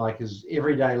there's like his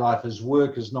everyday life, his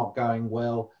work is not going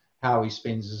well, how he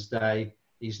spends his day.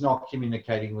 He's not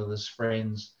communicating with his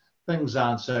friends. Things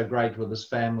aren't so great with his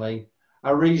family.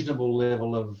 A reasonable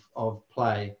level of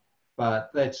play,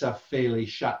 but that's a fairly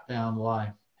shut down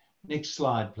life. Next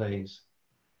slide, please.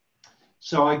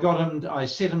 So I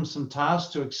set him some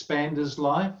tasks to expand his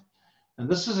life. And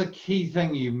this is a key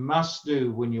thing you must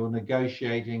do when you're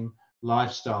negotiating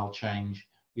lifestyle change.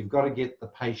 You've got to get the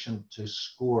patient to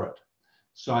score it.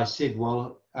 So I said,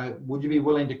 well, would you be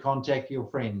willing to contact your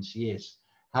friends? Yes.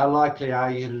 How likely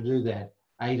are you to do that?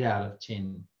 8 out of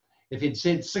 10. If he'd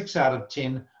said 6 out of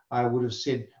 10, I would have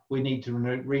said, we need to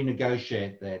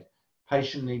renegotiate that.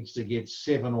 Patient needs to get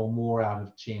 7 or more out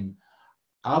of 10.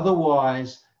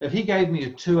 Otherwise, if he gave me a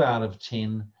 2 out of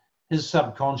 10, his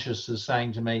subconscious is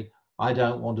saying to me, I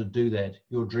don't want to do that.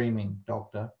 You're dreaming,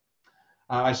 doctor.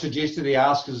 I suggested he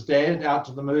ask his dad out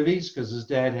to the movies because his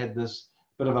dad had this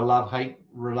bit of a love-hate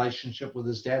relationship with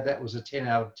his dad. That was a 10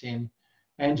 out of 10.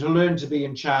 And to learn to be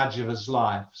in charge of his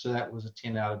life. So that was a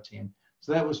 10 out of 10.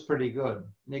 So that was pretty good.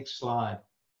 Next slide.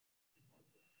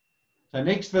 So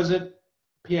next visit,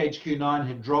 PHQ-9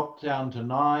 had dropped down to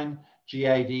 9,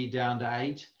 GAD down to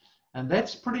 8, and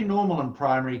that's pretty normal in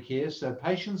primary care. So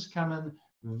patients come in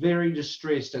very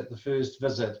distressed at the first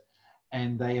visit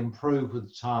and they improve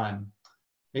with time.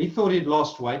 He thought he'd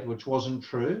lost weight, which wasn't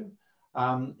true.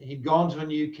 He'd gone to a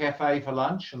new cafe for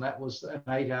lunch, and that was an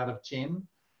 8 out of 10.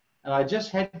 And I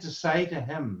just had to say to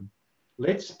him,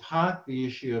 let's park the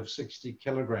issue of 60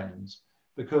 kilograms,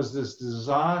 because this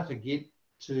desire to get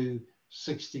to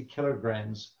 60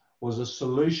 kilograms was a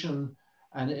solution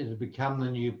and it had become the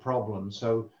new problem.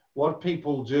 So what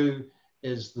people do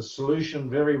is the solution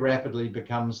very rapidly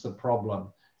becomes the problem.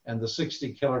 And the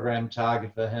 60 kilogram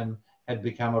target for him had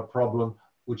become a problem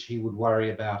which he would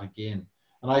worry about again.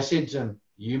 And I said to him,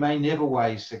 you may never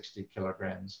weigh 60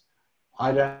 kilograms.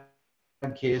 I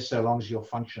don't care so long as you're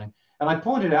functioning. And I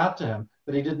pointed out to him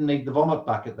that he didn't need the vomit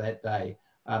bucket that day,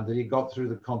 that he got through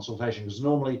the consultation, because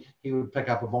normally he would pick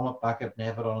up a vomit bucket and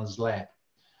have it on his lap.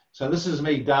 So this is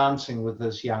me dancing with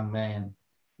this young man.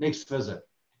 Next visit.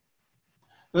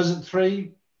 Visit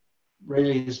 3,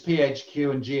 really his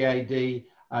PHQ and GAD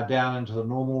are down into the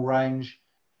normal range.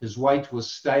 His weight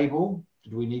was stable.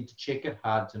 Did we need to check it?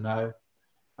 Hard to know.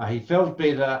 He felt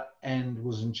better and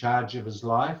was in charge of his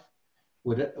life.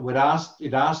 He'd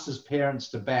asked his parents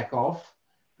to back off,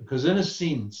 because in a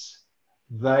sense,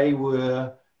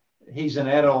 he's an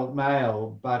adult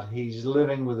male, but he's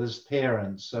living with his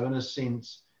parents. So in a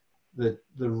sense, the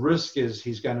risk is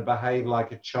he's going to behave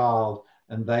like a child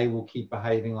and they will keep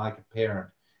behaving like a parent.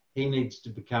 He needs to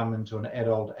become into an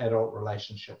adult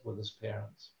relationship with his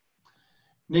parents.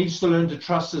 Needs to learn to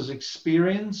trust his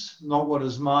experience, not what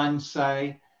his mind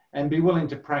say, and be willing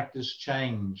to practice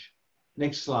change.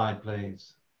 Next slide,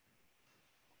 please.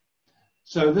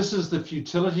 So this is the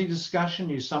futility discussion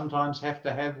you sometimes have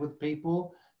to have with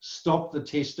people. Stop the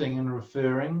testing and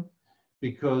referring,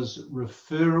 because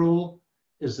referral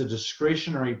is a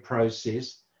discretionary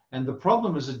process. And the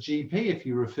problem is a GP, if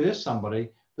you refer somebody,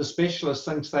 the specialist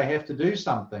thinks they have to do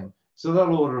something. So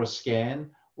they'll order a scan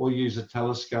or use a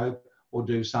telescope or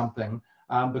do something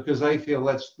because they feel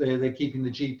they're keeping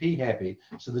the GP happy.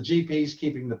 So the GP is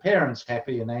keeping the parents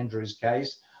happy in Andrew's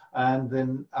case, and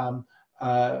then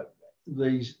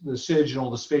the surgeon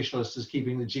or the specialist is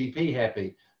keeping the GP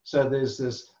happy. So there's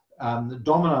this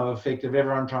domino effect of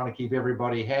everyone trying to keep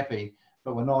everybody happy,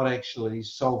 but we're not actually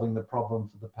solving the problem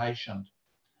for the patient.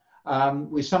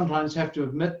 We sometimes have to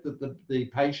admit that the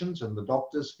patients and the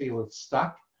doctors feel it's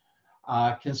stuck.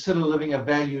 Consider living a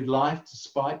valued life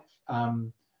despite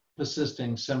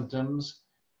persisting symptoms.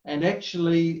 And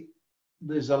actually,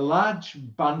 there's a large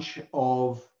bunch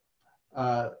of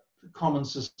common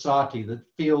society that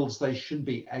feels they should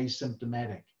be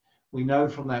asymptomatic. We know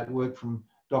from that work from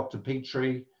Dr.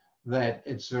 Petrie that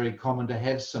it's very common to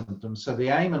have symptoms. So the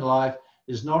aim in life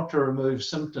is not to remove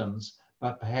symptoms,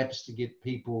 but perhaps to get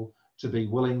people to be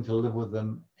willing to live with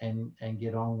them and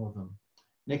get on with them.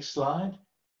 Next slide.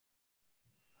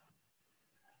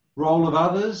 Role of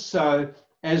others. So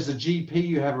as the GP,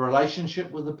 you have a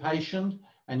relationship with the patient,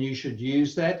 and you should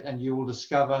use that, and you will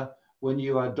discover when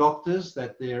you are doctors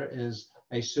that there is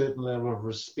a certain level of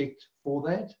respect for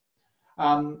that.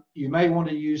 You may want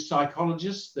to use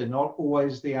psychologists. They're not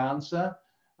always the answer.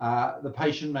 The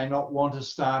patient may not want to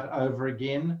start over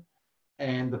again,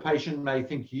 and the patient may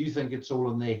think you think it's all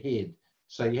in their head.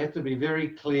 So you have to be very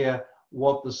clear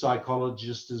what the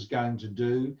psychologist is going to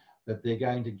do, that they're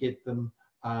going to get them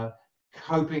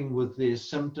coping with their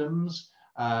symptoms,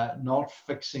 not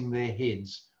fixing their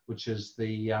heads, which is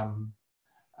the...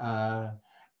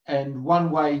 and one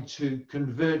way to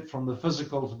convert from the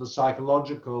physical to the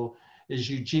psychological is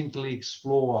you gently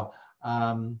explore.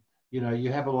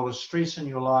 You have a lot of stress in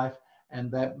your life,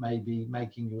 and that may be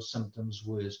making your symptoms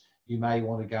worse. You may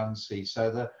want to go and see.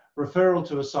 So the referral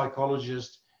to a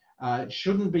psychologist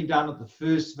shouldn't be done at the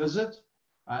first visit.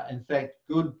 In fact,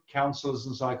 good counsellors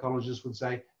and psychologists would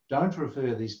say, don't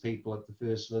refer these people at the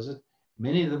first visit.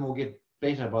 Many of them will get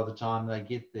better by the time they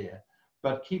get there.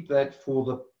 But keep that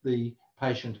for the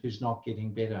patient who's not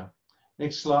getting better.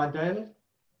 Next slide, David.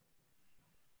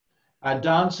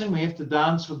 Dancing, we have to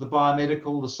dance with the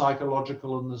biomedical, the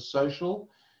psychological, and the social.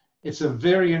 It's a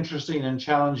very interesting and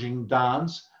challenging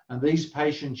dance, and these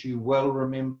patients you will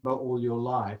remember all your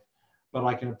life. But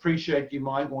I can appreciate you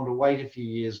might want to wait a few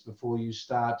years before you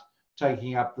start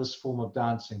taking up this form of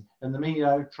dancing. In the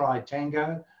meantime, try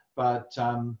tango, but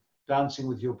dancing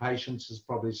with your patients is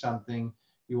probably something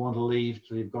you want to leave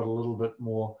till you've got a little bit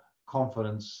more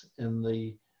confidence in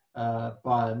the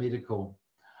biomedical.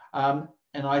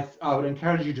 And I would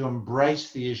encourage you to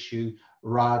embrace the issue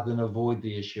rather than avoid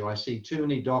the issue. I see too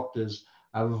many doctors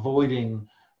avoiding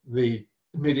the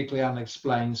medically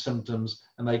unexplained symptoms,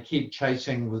 and they keep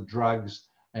chasing with drugs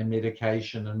and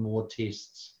medication and more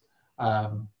tests.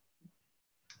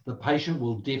 The patient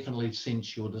will definitely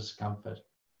sense your discomfort.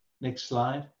 Next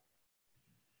slide.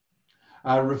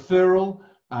 Referral,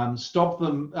 stop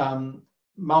them,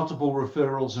 multiple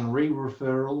referrals and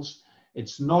re-referrals.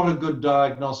 It's not a good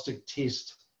diagnostic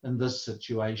test in this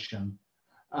situation.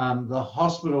 The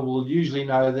hospital will usually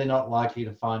know they're not likely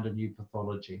to find a new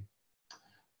pathology.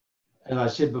 As I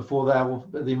said before,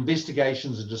 the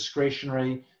investigations are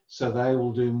discretionary, so they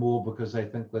will do more because they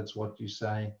think that's what you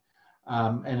say.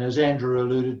 And as Andrew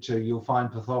alluded to, you'll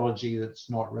find pathology that's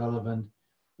not relevant.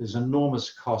 There's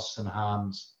enormous costs and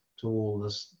harms to all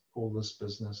this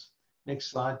business. Next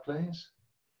slide, please.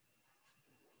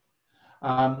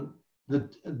 The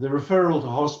referral to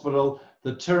hospital,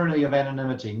 the tyranny of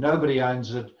anonymity. Nobody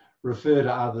owns it. Refer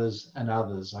to others and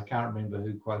others. I can't remember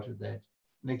who quoted that.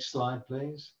 Next slide,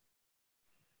 please.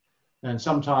 And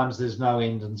sometimes there's no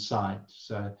end in sight.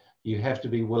 So you have to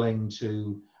be willing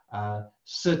to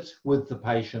sit with the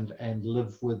patient and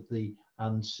live with the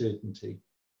uncertainty.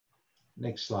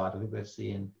 Next slide, I think that's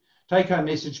the end. Take-home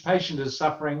message, patient is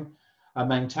suffering.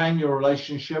 Maintain your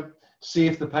relationship. See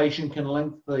if the patient can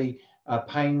link the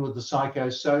pain with the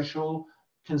psychosocial.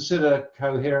 Consider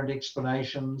coherent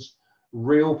explanations.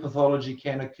 Real pathology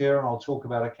can occur, and I'll talk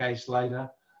about a case later,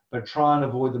 but try and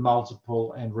avoid the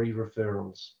multiple and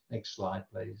re-referrals. Next slide,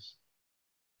 please.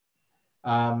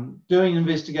 Doing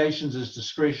investigations is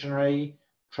discretionary.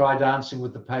 Try dancing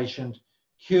with the patient.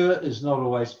 Cure is not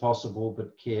always possible,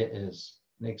 but care is.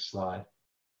 Next slide.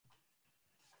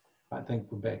 I think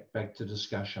we're back to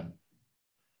discussion.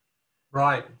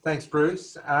 Right, thanks,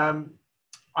 Bruce.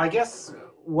 I guess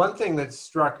one thing that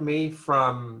struck me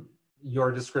from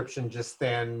your description just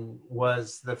then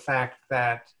was the fact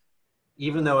that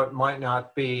even though it might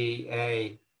not be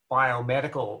a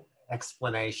biomedical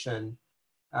explanation,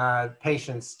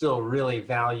 patients still really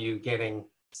value getting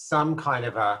some kind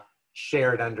of a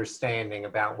shared understanding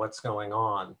about what's going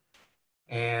on.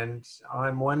 And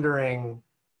I'm wondering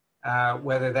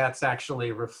whether that's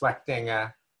actually reflecting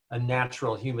a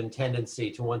natural human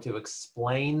tendency to want to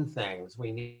explain things.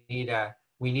 We need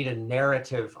a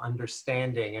narrative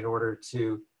understanding in order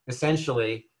to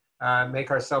essentially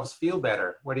make ourselves feel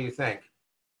better. What do you think?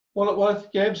 Well, I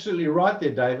think you're absolutely right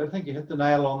there, David. I think you hit the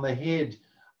nail on the head.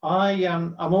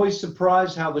 I'm always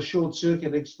surprised how the short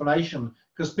circuit explanation,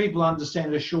 because people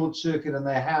understand a short circuit in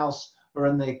their house or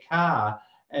in their car,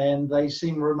 and they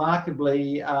seem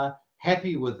remarkably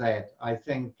happy with that. I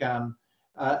think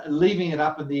leaving it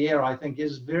up in the air, I think,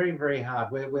 is very, very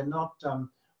hard. We're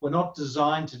not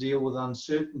designed to deal with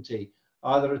uncertainty.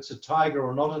 Either it's a tiger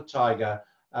or not a tiger.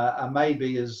 A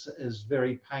maybe is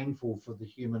very painful for the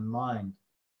human mind.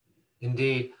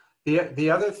 Indeed. The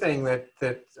other thing that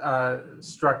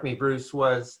struck me, Bruce,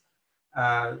 was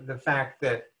the fact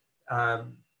that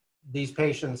these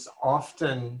patients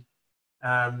often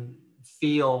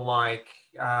feel like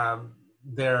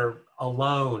they're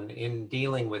alone in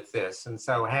dealing with this. And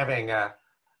so having a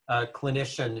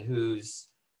clinician who's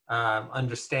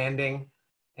understanding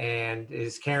and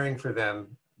is caring for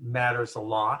them matters a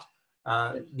lot.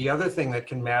 The other thing that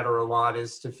can matter a lot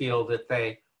is to feel that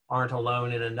they aren't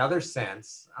alone in another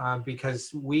sense,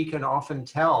 because we can often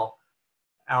tell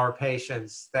our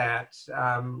patients that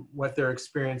what they're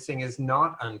experiencing is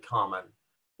not uncommon,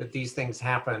 that these things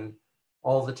happen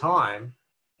all the time.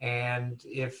 And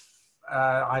if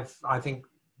I think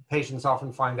patients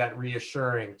often find that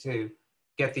reassuring to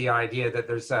get the idea that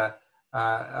there's a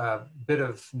bit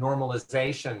of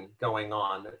normalization going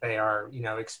on, that they are,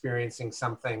 experiencing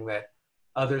something that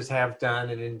others have done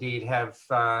and indeed have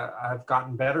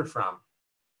gotten better from.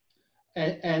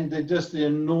 And just the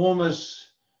enormous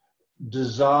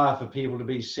desire for people to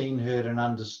be seen, heard, and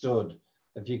understood.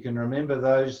 If you can remember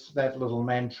that little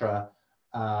mantra,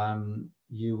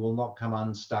 you will not come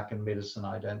unstuck in medicine,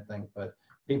 I don't think, but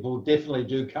people definitely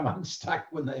do come unstuck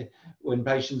when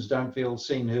patients don't feel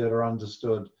seen, heard, or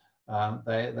understood.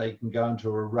 They can go into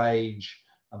a rage,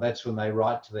 and that's when they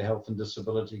write to the Health and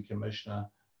Disability Commissioner.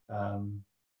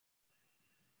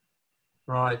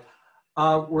 Right.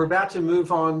 We're about to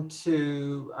move on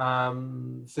to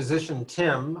physician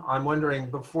Tim. I'm wondering,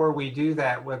 before we do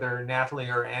that, whether Natalie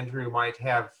or Andrew might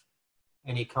have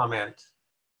any comment.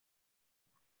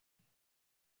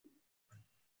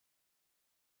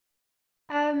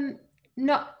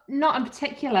 Not in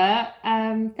particular.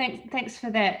 Thanks for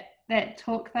that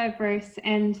talk though, Bruce.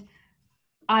 And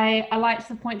I liked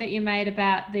the point that you made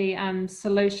about the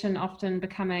solution often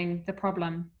becoming the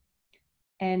problem.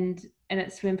 and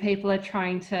it's when people are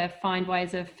trying to find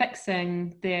ways of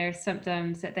fixing their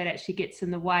symptoms that actually gets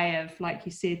in the way of, like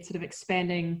you said, sort of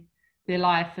expanding their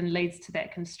life and leads to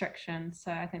that constriction.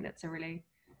 So I think that's a really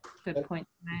good point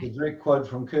to make. It's a direct quote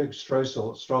from Kirk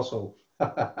Strossel.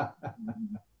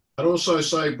 I'd also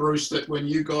say, Bruce, that when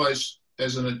you guys,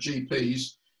 as in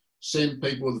GPs, send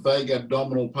people with vague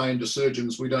abdominal pain to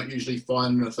surgeons, we don't usually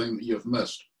find anything that you've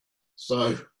missed.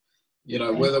 So, you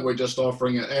know, whether we're just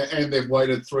offering it, and they've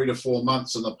waited 3 to 4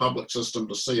 months in the public system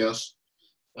to see us.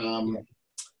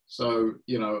 So,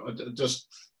 you know,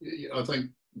 I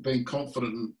think being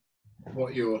confident in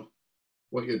what you're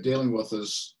dealing with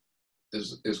is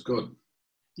good.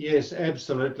 Yes,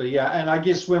 absolutely. Yeah, and I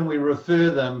guess when we refer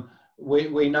them,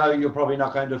 we know you're probably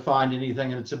not going to find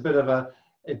anything, and it's a bit of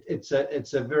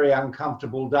it's a very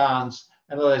uncomfortable dance.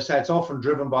 And as I say, it's often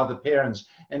driven by the parents.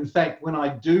 In fact, when I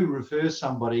do refer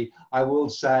somebody, I will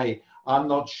say, I'm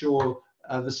not sure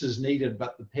this is needed,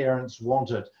 but the parents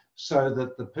want it, so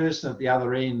that the person at the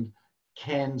other end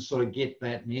can sort of get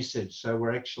that message. So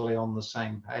we're actually on the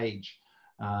same page.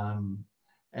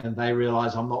 And they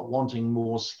realize I'm not wanting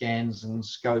more scans and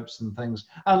scopes and things,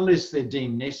 unless they're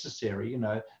deemed necessary. You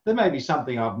know, there may be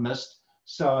something I've missed.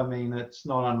 So, I mean, it's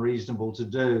not unreasonable to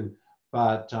do.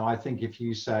 But I think if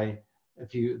you say,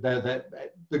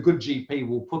 the good GP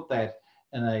will put that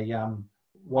in a,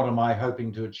 what am I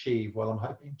hoping to achieve? Well, I'm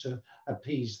hoping to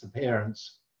appease the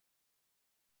parents.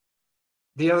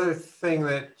 The other thing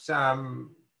that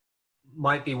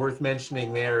might be worth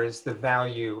mentioning there is the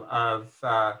value of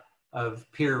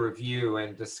peer review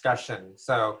and discussion.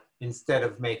 So instead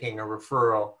of making a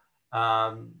referral,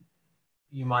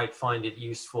 you might find it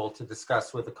useful to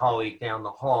discuss with a colleague down the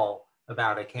hall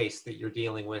about a case that you're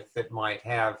dealing with that might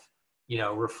have, you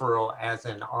know, referral as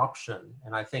an option.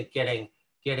 And I think getting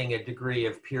a degree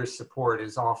of peer support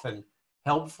is often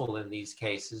helpful in these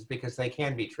cases because they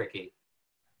can be tricky.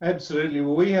 Absolutely.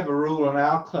 Well, we have a rule in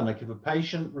our clinic: if a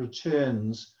patient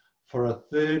returns for a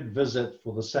third visit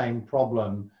for the same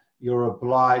problem, you're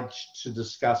obliged to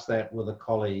discuss that with a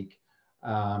colleague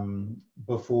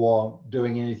before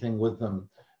doing anything with them,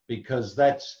 because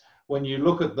that's when you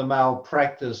look at the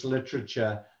malpractice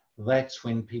literature, that's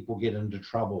when people get into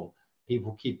trouble.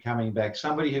 People keep coming back.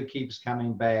 Somebody who keeps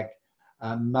coming back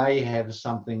may have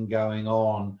something going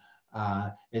on.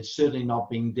 It's certainly not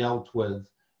being dealt with.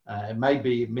 It may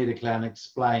be medically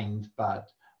unexplained,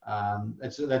 but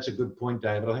that's a good point,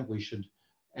 David. I think we should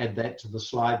add that to the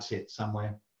slide set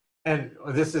somewhere. And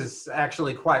this is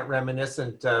actually quite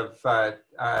reminiscent of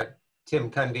Tim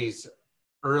Cundy's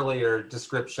earlier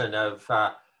description of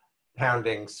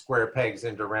pounding square pegs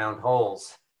into round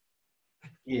holes.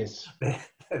 Yes.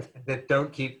 that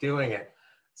don't keep doing it.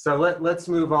 So let's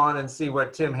move on and see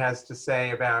what Tim has to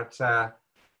say about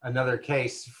another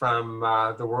case from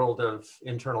the world of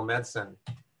internal medicine.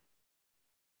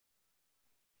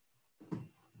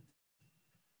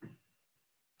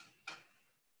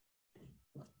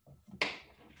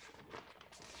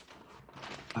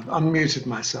 I've unmuted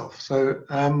myself, so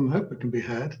hope it can be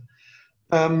heard.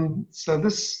 So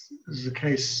this is a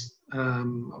case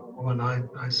when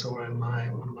I saw in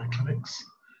one of my clinics,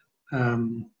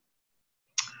 and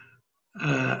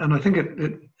I think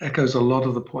it echoes a lot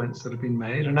of the points that have been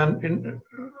made, and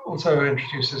also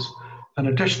introduces an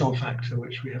additional factor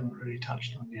which we haven't really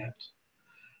touched on yet.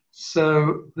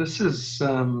 So this is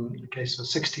the case of a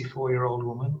 64-year-old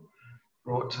woman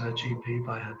brought to her GP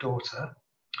by her daughter.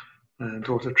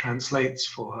 Daughter translates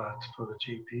for her for the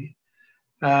GP,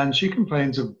 and she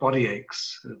complains of body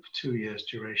aches of 2 years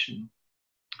duration.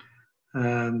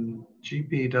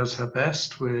 GP does her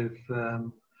best with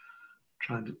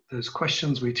those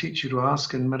questions we teach you to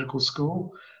ask in medical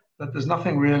school, but there's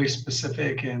nothing really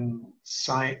specific in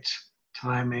site,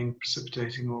 timing,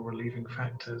 precipitating or relieving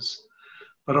factors.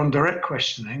 But on direct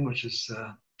questioning, which is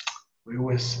we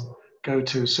always go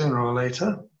to sooner or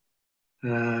later,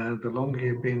 the longer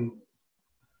you've been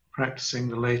practicing,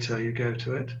 the later you go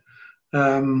to it.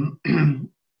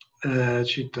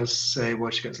 She does say,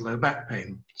 well, she gets low back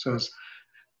pain. So I was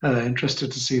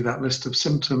interested to see that list of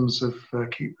symptoms of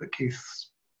Keith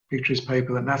Petrie's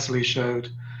paper that Natalie showed.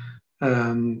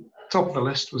 Top of the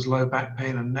list was low back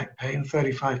pain and neck pain,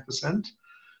 35%.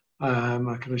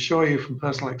 I can assure you from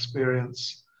personal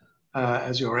experience,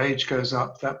 as your age goes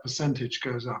up, that percentage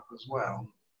goes up as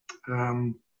well.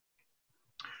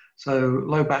 So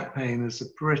low back pain is a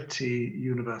pretty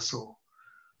universal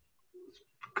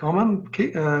common.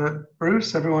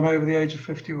 Bruce, everyone over the age of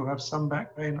 50 will have some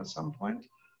back pain at some point.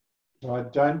 So I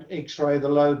don't x-ray the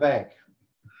low back.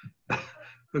 I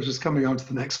was just coming on to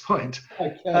the next point.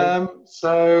 Okay.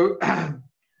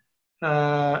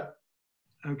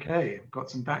 okay, got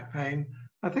some back pain,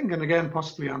 I think, and again,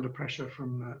 possibly under pressure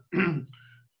from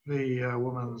the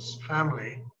woman's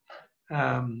family.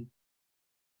 An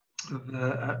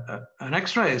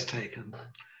X-ray is taken,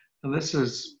 and this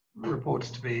is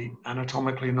reported to be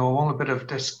anatomically normal, a bit of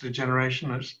disc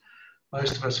degeneration, as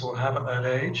most of us will have at that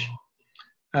age.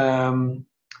 The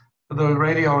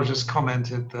radiologist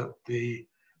commented that the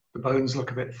bones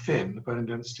look a bit thin, the bone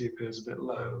density appears a bit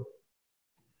low.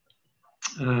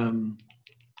 I'm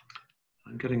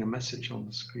getting a message on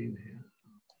the screen here.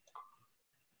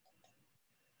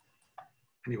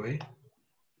 Anyway,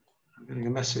 I'm getting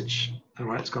a message. All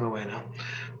right, it's gone away now.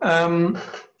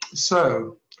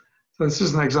 So this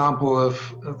is an example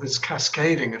of this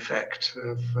cascading effect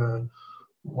of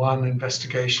one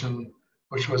investigation,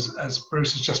 which was, as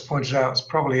Bruce has just pointed out, is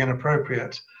probably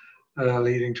inappropriate,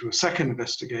 leading to a second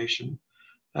investigation.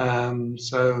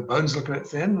 So bones look a bit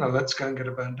thin. Now let's go and get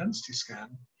a bone density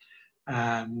scan.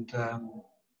 And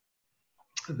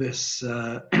this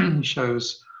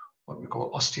shows what we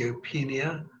call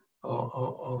osteopenia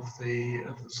of the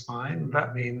spine.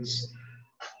 That means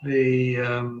the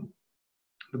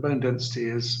bone density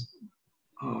is,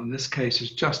 in this case,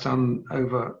 is just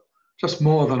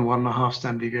more than 1.5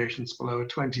 standard deviations below a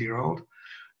 20-year-old.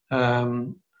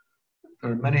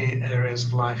 There are many areas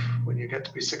of life when you get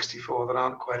to be 64 that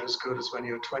aren't quite as good as when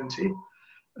you're 20.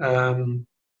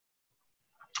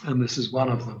 And this is one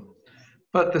of them.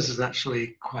 But this is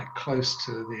actually quite close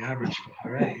to the average for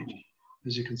her age,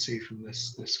 as you can see from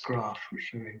this graph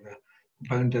showing the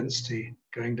bone density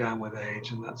going down with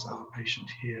age, and that's our patient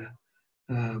here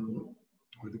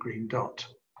with the green dot.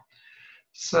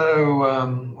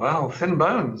 So, well, thin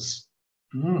bones.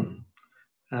 And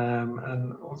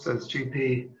also the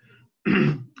GP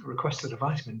requested a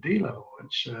vitamin D level,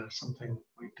 which is something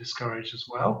we discourage as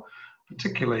well,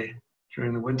 particularly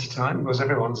during the winter time, because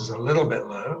everyone's is a little bit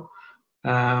low,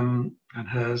 and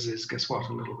hers is, guess what,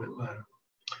 a little bit low.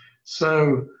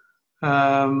 So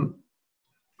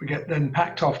we get then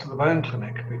packed off to the bone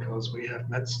clinic because we have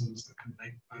medicines that can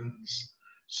make bones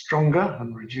stronger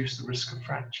and reduce the risk of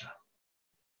fracture.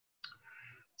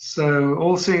 So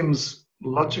all seems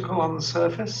logical on the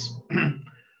surface,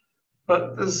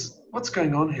 but what's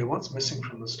going on here? What's missing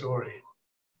from the story?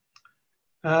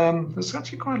 There's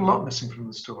actually quite a lot missing from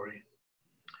the story.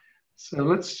 So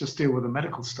let's just deal with the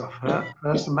medical stuff.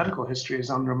 First, the medical history is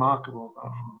unremarkable,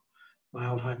 apart from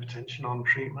mild hypertension on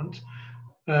treatment.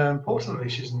 Importantly,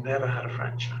 she's never had a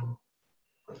fracture.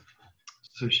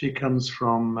 So she comes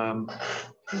from,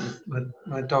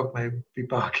 my dog may be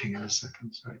barking in a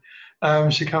second, sorry.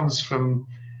 She comes from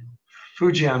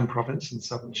Fujian province in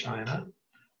southern China,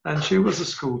 and she was a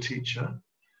school teacher,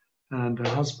 and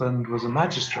her husband was a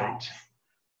magistrate.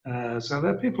 So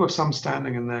they're people of some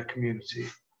standing in their community.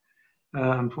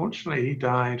 Unfortunately, he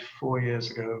died 4 years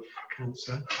ago of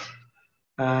cancer.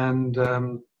 And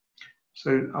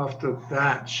so after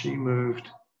that, she moved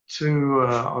to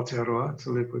Aotearoa to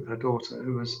live with her daughter,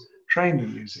 who was trained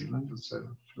in New Zealand and so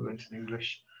fluent in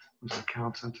English, was an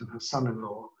accountant, and her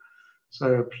son-in-law.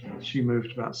 So she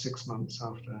moved about 6 months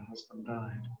after her husband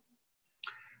died.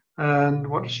 And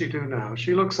what does she do now?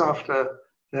 She looks after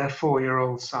their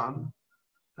 4-year-old son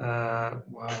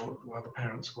while the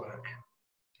parents work.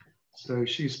 So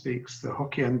she speaks the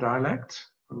Hokkien dialect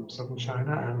from southern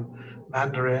China and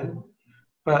Mandarin,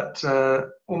 but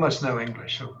almost no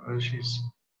English. She's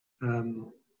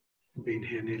been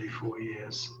here nearly 4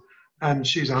 years, and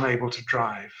she's unable to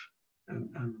drive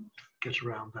and get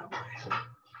around that way.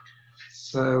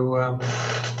 So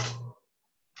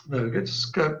no, let's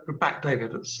go back,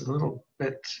 David. It's a little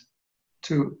bit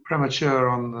too premature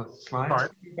on the slide.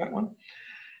 That one.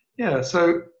 Yeah.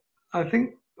 So I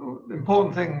think the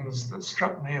important things that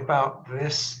struck me about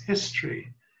this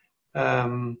history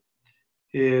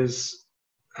is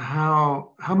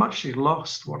how much she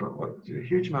lost. What a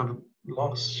huge amount of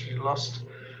loss. She lost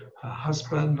her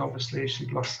husband. Obviously, she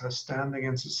lost her standing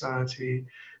in society.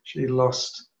 She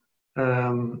lost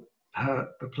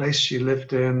the place she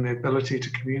lived in, the ability to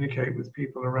communicate with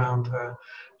people around her.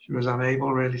 She was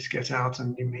unable really to get out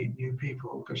and meet new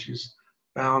people because she's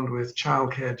bound with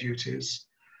childcare duties.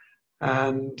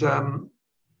 And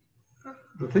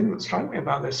the thing that struck me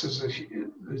about this is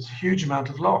there's a huge amount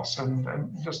of loss. And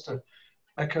just to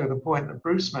echo the point that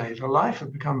Bruce made, her life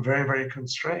had become very, very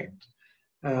constrained.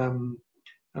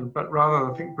 But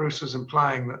rather, I think Bruce was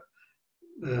implying that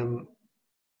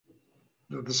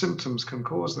the symptoms can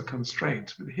cause the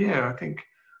constraint. But here, I think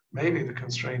maybe the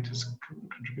constraint is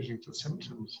contributing to the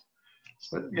symptoms.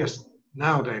 So yes,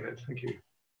 now David, thank you.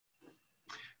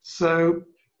 So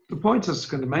the point I was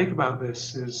going to make about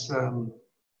this is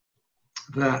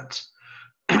that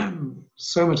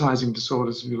somatizing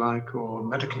disorders, if you like, or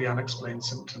medically unexplained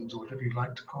symptoms, or whatever you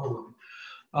like to call them,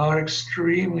 are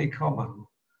extremely common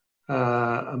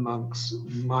amongst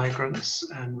migrants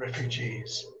and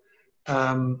refugees.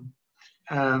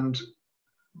 And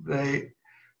they,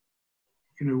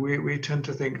 we tend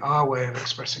to think our way of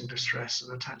expressing distress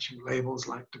and attaching labels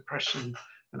like depression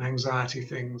and anxiety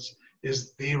things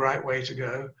is the right way to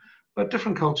go. But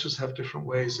different cultures have different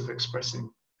ways of expressing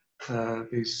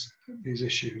these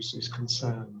issues, these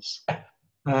concerns.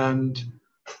 And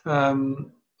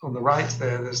on the right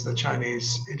there's the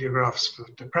Chinese ideographs for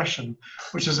depression,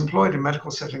 which is employed in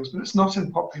medical settings, but it's not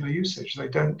in popular usage. They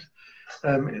don't, they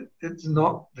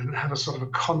don't have a sort of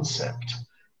a concept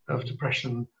of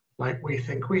depression like we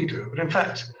think we do. But in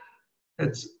fact,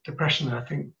 it's depression, I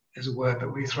think, is a word that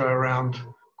we throw around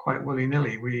quite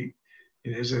willy-nilly.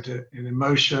 Is it an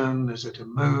emotion? Is it a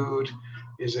mood?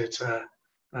 Is it a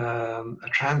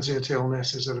transient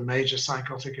illness? Is it a major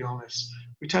psychotic illness?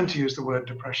 We tend to use the word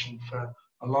depression for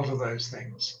a lot of those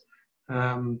things.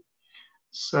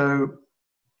 So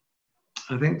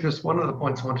I think just one of the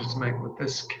points I wanted to make with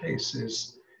this case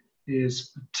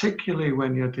is particularly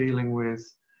when you're dealing with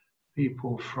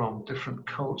people from different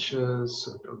cultures,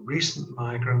 recent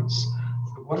migrants,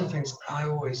 one of the things I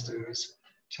always do is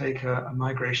take a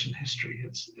migration history.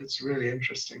 It's really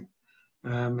interesting.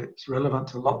 It's relevant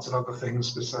to lots of other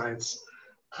things besides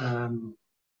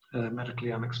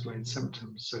medically unexplained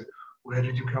symptoms. So where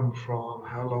did you come from?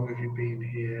 How long have you been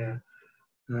here?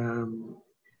 Who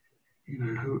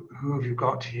have you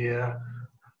got here?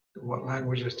 What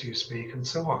languages do you speak? And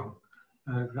so on.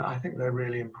 I think they're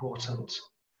really important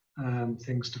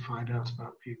things to find out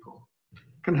about people.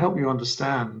 It can help you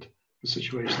understand the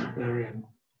situation that they're in.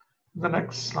 The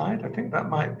next slide, I think that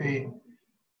might be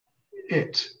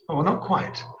it. Oh, not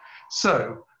quite.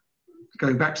 So,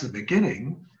 going back to the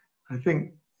beginning, I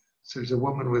think so there's a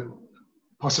woman with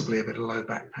possibly a bit of low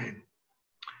back pain.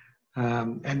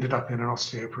 Ended up in an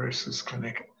osteoporosis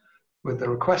clinic with the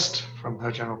request from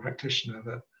her general practitioner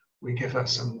that we give her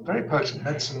some very potent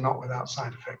medicine, not without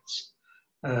side effects,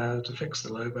 to fix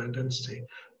the low bone density.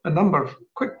 A number of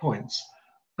quick points.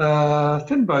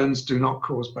 Thin bones do not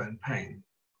cause bone pain.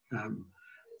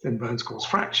 Thin bones cause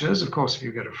fractures. Of course, if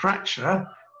you get a fracture,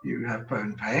 you have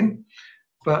bone pain,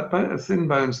 but thin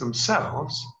bones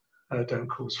themselves don't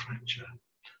cause fracture.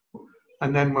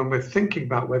 And then when we're thinking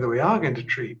about whether we are going to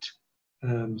treat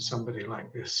somebody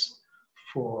like this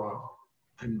for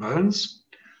thin bones,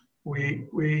 we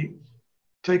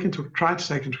try to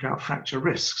take into account fracture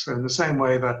risks. So in the same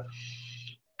way that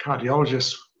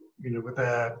cardiologists, we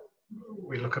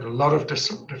look at a lot of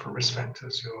different risk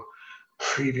factors, your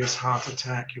previous heart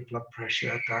attack, your blood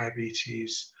pressure,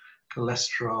 diabetes,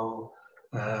 cholesterol,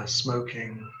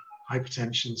 smoking,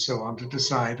 hypertension, so on, to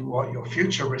decide what your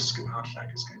future risk of heart attack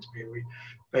is going to be. We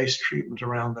base treatment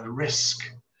around the risk.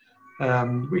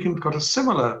 We can got a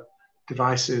similar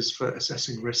devices for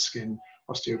assessing risk in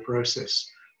osteoporosis.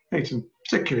 They can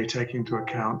particularly take into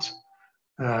account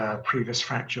previous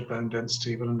fracture, bone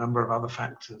density, but a number of other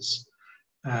factors.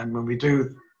 And when we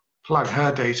do plug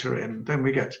her data in, then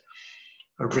we get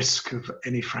a risk of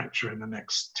any fracture in the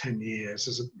next 10 years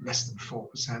is less than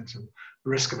 4%, and the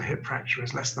risk of a hip fracture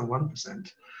is less than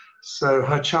 1%. So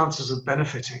her chances of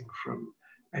benefiting from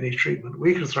any treatment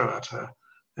we could throw at her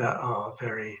are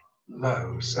very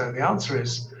low. So the answer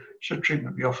is, should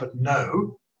treatment be offered?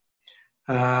 No.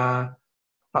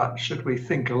 But should we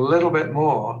think a little bit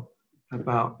more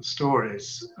about the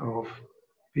stories of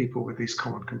people with these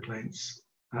common complaints?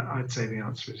 I'd say the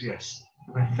answer is yes.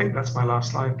 And I think that's my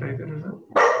last slide, David, is it?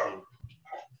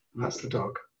 That's the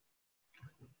dog.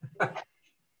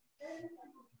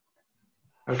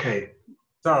 Okay.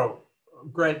 So,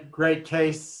 great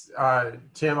case,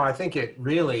 Tim. I think it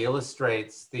really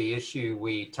illustrates the issue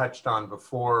we touched on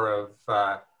before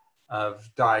of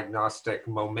diagnostic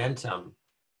momentum,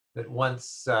 that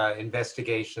once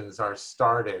investigations are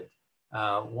started,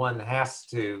 one has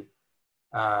to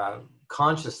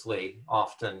consciously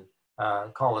often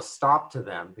call a stop to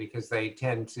them because they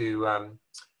tend to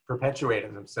perpetuate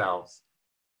in themselves.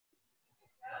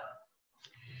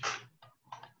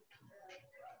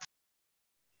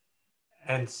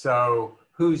 And so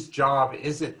whose job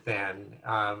is it then?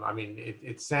 I mean,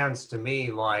 it sounds to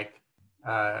me like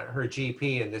her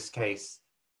GP in this case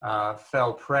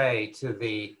fell prey to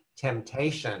the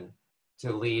temptation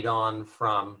to lead on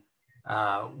from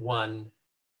one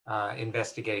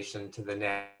investigation to the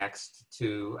next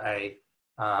to a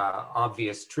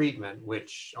obvious treatment,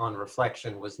 which on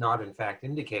reflection was not in fact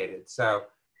indicated. So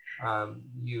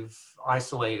you've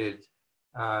isolated,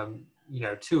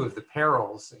 two of the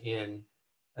perils in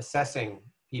assessing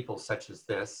people such as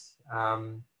this.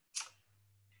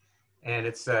 And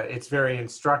it's very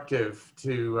instructive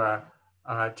to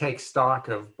take stock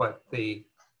of what the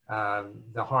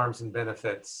harms and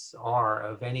benefits are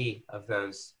of any of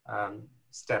those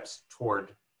steps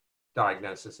toward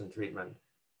diagnosis and treatment.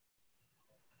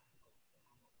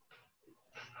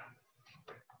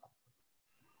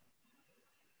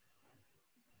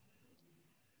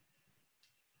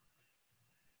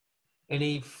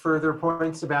 Any further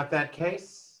points about that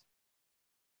case?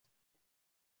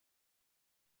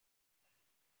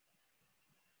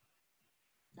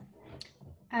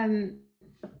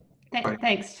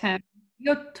 Thanks, Tim.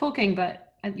 You're talking,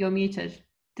 but you're muted.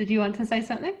 Did you want to say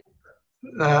something?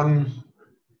 I'm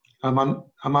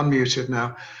unmuted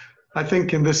now. I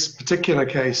think in this particular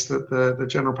case that the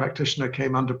general practitioner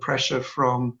came under pressure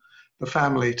from the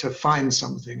family to find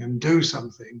something and do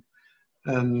something,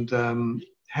 and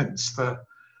hence the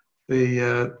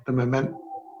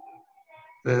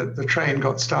train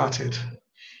got started.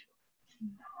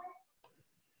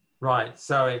 Right.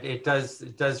 So it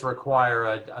does require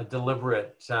a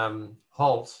deliberate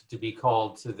halt to be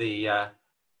called to the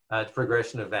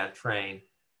progression of that train.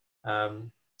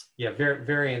 Yeah, very,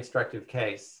 very instructive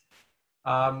case.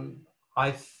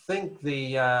 I think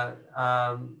the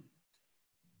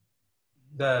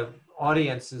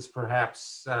audience is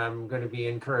perhaps going to be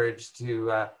encouraged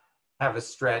to have a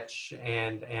stretch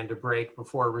and a break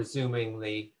before resuming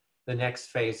the next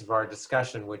phase of our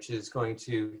discussion, which is going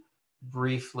to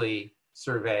briefly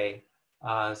survey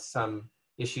some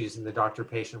issues in the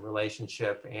doctor-patient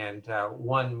relationship and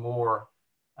one more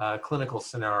clinical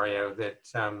scenario that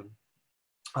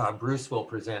Bruce will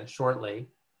present shortly.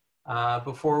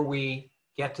 Before we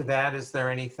get to that, is there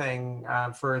anything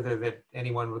further that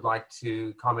anyone would like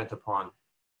to comment upon?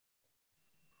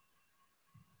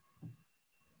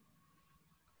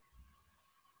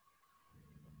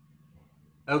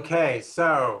 Okay,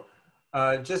 so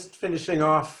just finishing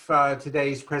off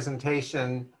today's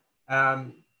presentation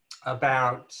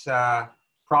about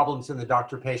problems in the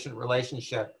doctor-patient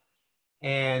relationship.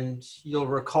 And you'll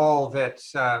recall that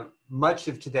much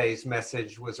of today's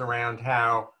message was around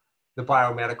how the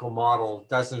biomedical model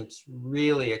doesn't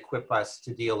really equip us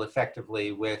to deal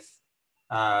effectively with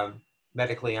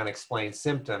medically unexplained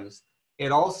symptoms.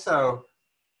 It also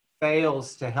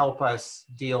fails to help us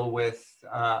deal with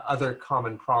other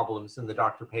common problems in the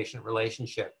doctor-patient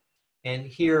relationship. And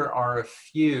here are a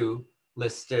few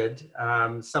listed,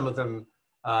 some of them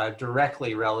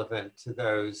directly relevant to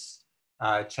those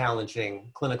challenging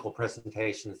clinical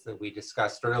presentations that we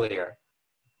discussed earlier.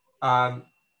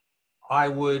 I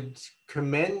would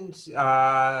commend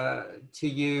to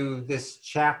you this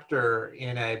chapter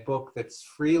in a book that's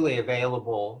freely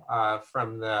available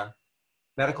from the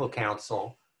Medical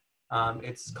Council.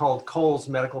 It's called Cole's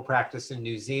Medical Practice in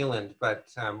New Zealand, but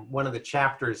one of the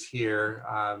chapters here,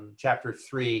 chapter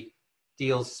 3,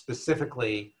 deals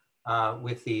specifically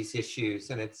with these issues,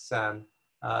 and it's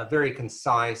very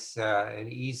concise and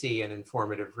easy and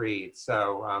informative read.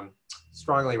 So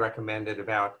strongly recommended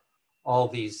about all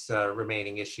these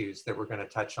remaining issues that we're going to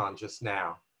touch on just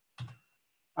now.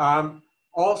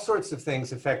 All sorts of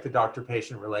things affect the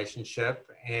doctor-patient relationship,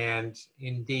 and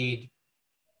indeed,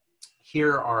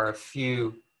 here are a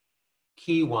few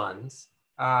key ones.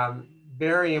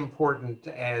 Very important,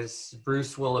 as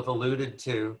Bruce will have alluded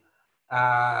to,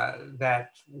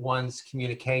 that one's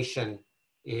communication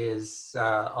is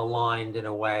aligned in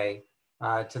a way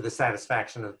to the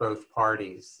satisfaction of both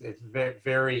parties. It's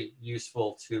very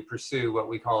useful to pursue what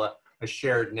we call a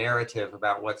shared narrative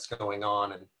about what's going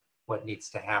on and what needs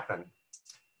to happen.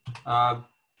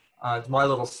 My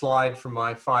little slide from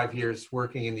my 5 years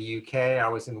working in the UK, I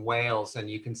was in Wales, and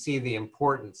you can see the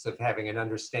importance of having an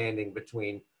understanding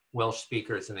between Welsh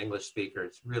speakers and English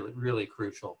speakers, really, really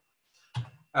crucial.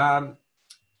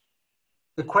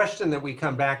 The question that we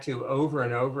come back to over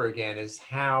and over again is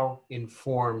how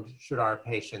informed should our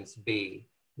patients be?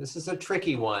 This is a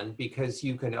tricky one because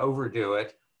you can overdo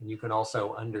it and you can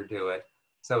also underdo it.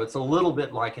 So it's a little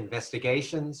bit like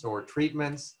investigations or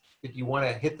treatments that you want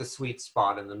to hit the sweet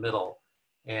spot in the middle.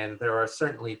 And there are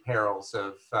certainly perils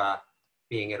of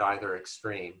being at either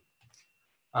extreme.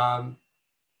 And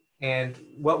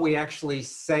what we actually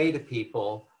say to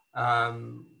people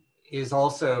is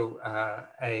also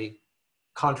a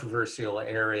controversial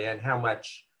area, and how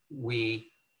much we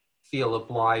feel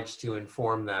obliged to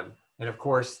inform them. And of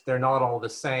course, they're not all the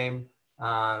same.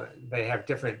 They have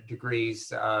different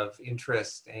degrees of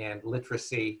interest and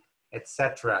literacy,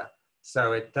 etc.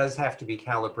 So it does have to be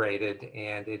calibrated,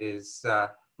 and it is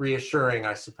reassuring,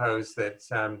 I suppose, that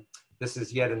this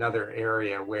is yet another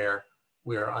area where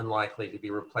we are unlikely to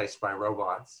be replaced by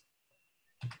robots.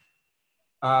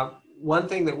 One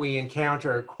thing that we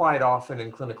encounter quite often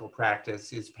in clinical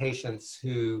practice is patients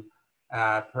who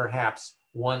perhaps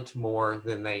want more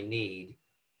than they need,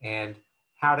 and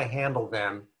how to handle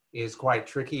them is quite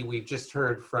tricky. We've just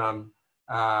heard from,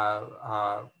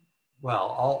 well,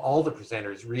 all the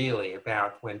presenters really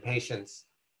about when patients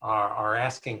are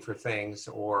asking for things,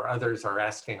 or others are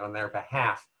asking on their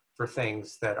behalf for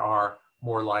things that are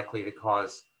more likely to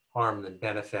cause harm than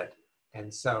benefit.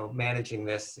 And so managing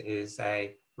this is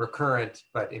a recurrent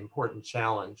but important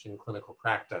challenge in clinical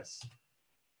practice.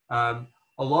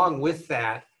 Along with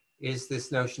that is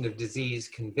this notion of disease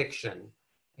conviction.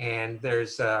 And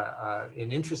there's an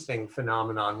interesting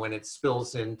phenomenon when it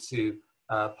spills into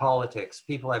politics.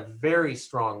 People have very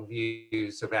strong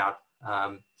views about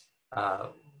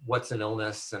what's an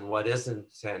illness and what isn't,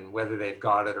 and whether they've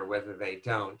got it or whether they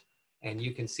don't. And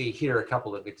you can see here a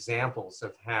couple of examples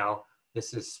of how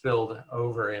this is spilled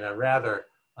over in a rather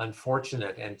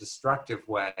unfortunate and destructive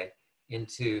way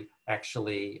into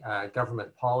actually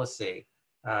government policy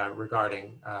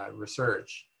regarding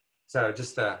research. So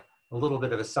just a little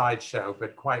bit of a sideshow,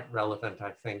 but quite relevant,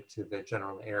 I think, to the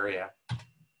general area.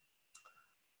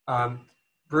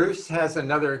 Bruce has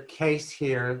another case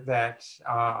here that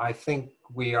I think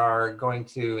we are going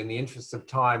to, in the interest of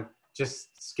time,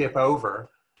 just skip over.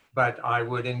 But I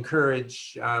would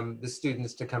encourage the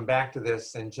students to come back to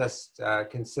this and just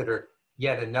consider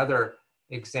yet another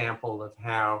example of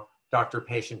how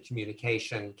doctor-patient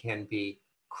communication can be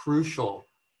crucial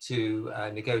to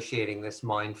negotiating this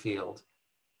minefield.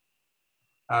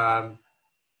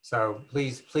 So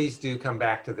please do come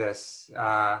back to this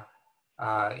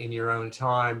in your own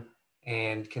time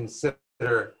and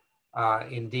consider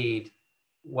indeed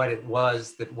what it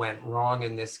was that went wrong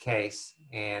in this case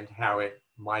and how it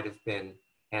might have been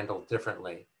handled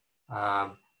differently.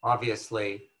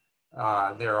 Obviously,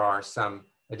 there are some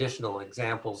additional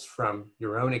examples from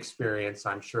your own experience,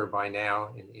 I'm sure by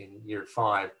now in year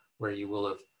 5, where you will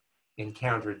have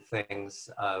encountered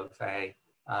things of a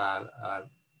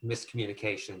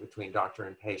miscommunication between doctor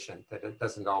and patient, that it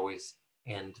doesn't always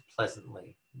end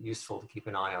pleasantly. Useful to keep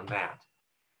an eye on that.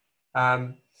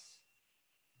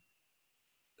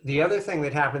 The other thing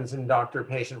that happens in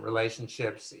doctor-patient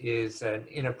relationships is an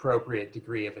inappropriate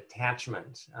degree of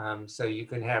attachment. So you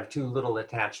can have too little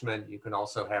attachment, you can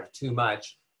also have too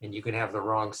much, and you can have the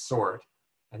wrong sort.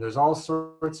 And there's all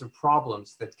sorts of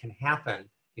problems that can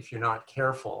happen if you're not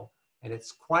careful. And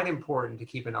it's quite important to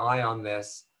keep an eye on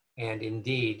this and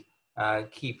indeed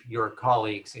keep your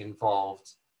colleagues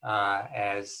involved,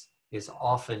 as is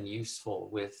often useful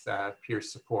with peer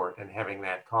support and having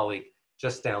that colleague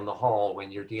just down the hall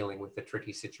when you're dealing with a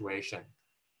tricky situation.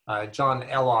 John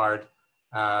Ellard,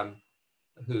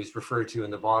 who's referred to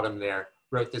in the bottom there,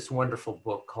 wrote this wonderful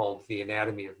book called The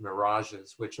Anatomy of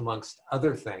Mirages, which amongst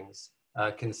other things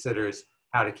considers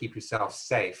how to keep yourself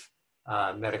safe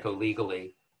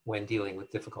medico-legally when dealing with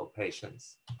difficult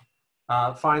patients.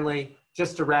 Finally,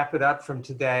 just to wrap it up from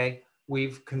today,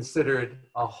 we've considered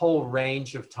a whole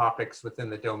range of topics within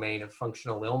the domain of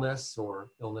functional illness or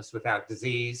illness without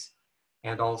disease,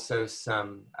 and also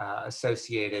some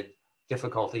associated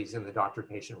difficulties in the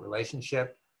doctor-patient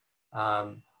relationship.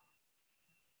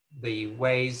 The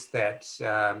ways that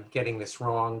getting this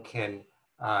wrong can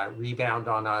rebound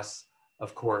on us,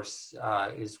 of course,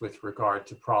 is with regard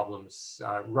to problems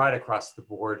right across the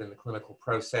board in the clinical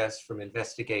process, from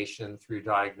investigation through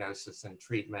diagnosis and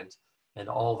treatment, and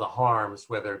all the harms,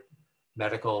 whether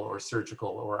medical or surgical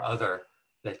or other,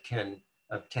 that can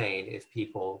obtain if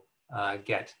people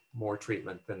get more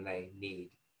treatment than they need.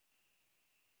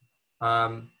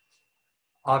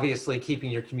 Obviously,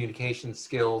 keeping your communication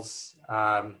skills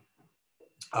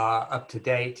up to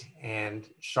date and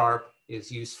sharp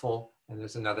is useful. And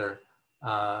there's another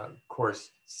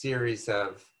course series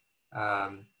of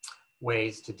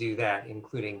ways to do that,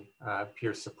 including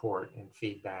peer support and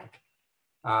feedback.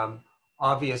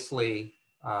 Obviously,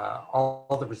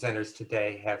 all the presenters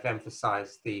today have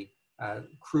emphasized the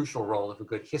crucial role of a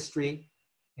good history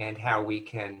and how we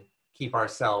can keep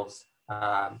ourselves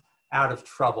out of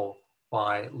trouble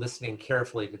by listening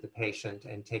carefully to the patient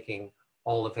and taking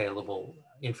all available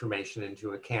information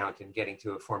into account and getting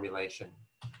to a formulation.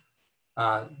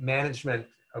 Management,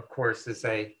 of course, is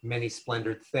a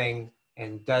many-splendored thing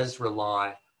and does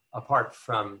rely, apart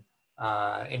from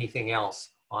anything else,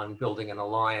 on building an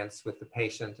alliance with the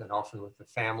patient and often with the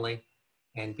family,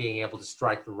 and being able to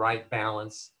strike the right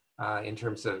balance in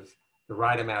terms of the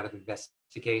right amount of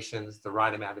investigations, the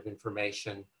right amount of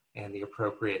information, and the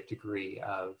appropriate degree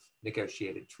of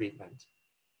negotiated treatment.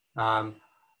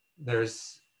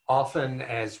 There's often,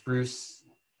 as Bruce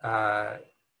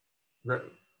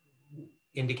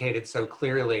indicated so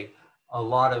clearly, a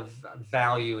lot of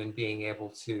value in being able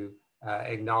to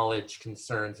acknowledge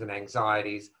concerns and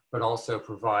anxieties, but also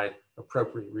provide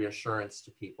appropriate reassurance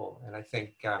to people. And I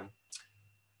think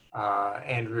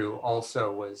Andrew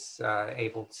also was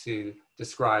able to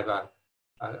describe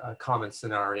a common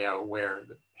scenario where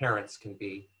the parents can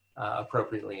be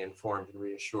appropriately informed and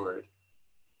reassured.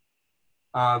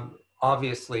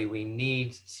 Obviously, we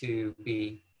need to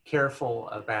be careful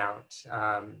about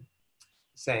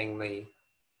saying the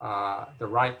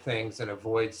right things and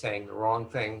avoid saying the wrong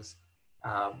things.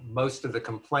 Most of the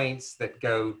complaints that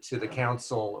go to the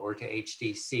council or to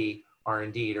HDC are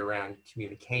indeed around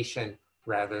communication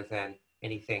rather than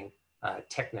anything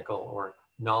technical or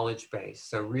knowledge-based.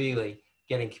 So really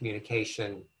getting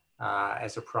communication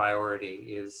as a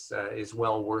priority is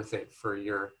well worth it for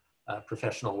your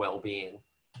professional well-being.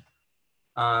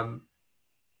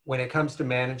 When it comes to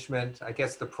management, I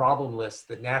guess the problem list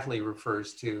that Natalie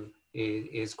refers to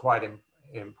is quite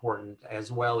important,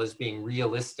 as well as being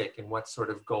realistic in what sort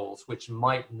of goals, which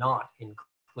might not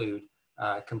include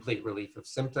complete relief of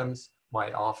symptoms,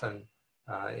 might often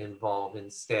involve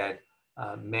instead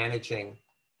managing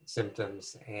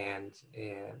symptoms and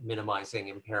minimizing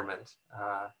impairment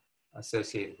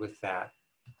associated with that.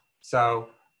 So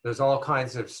there's all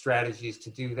kinds of strategies to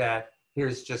do that.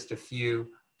 Here's just a few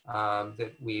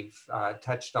that we've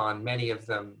touched on, many of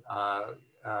them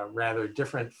rather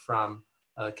different from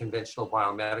a conventional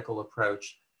biomedical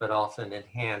approach, but often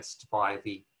enhanced by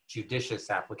the judicious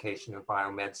application of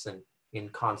biomedicine in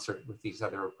concert with these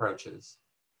other approaches.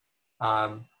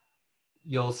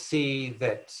 You'll see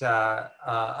that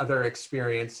other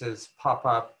experiences pop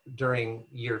up during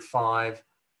year 5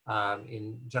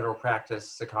 in general practice,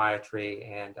 psychiatry,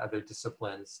 and other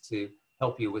disciplines to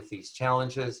help you with these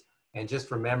challenges. And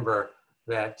just remember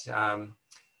that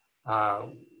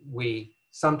we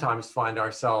sometimes find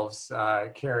ourselves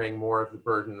carrying more of the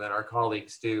burden than our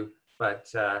colleagues do, but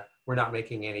we're not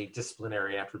making any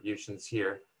disciplinary attributions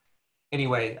here.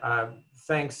 Anyway,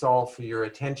 thanks all for your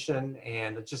attention,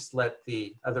 and just let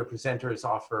the other presenters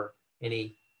offer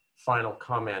any final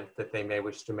comment that they may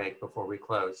wish to make before we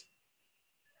close.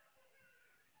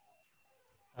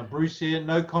 Bruce here,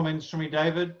 no comments from me,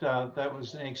 David. That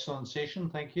was an excellent session,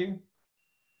 thank you.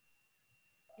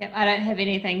 Yep, I don't have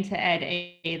anything to add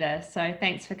either, so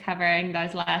thanks for covering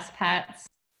those last parts,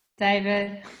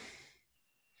 David.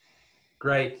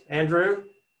 Great. Andrew?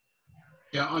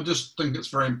 Yeah, I just think it's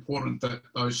very important that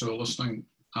those who are listening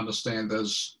understand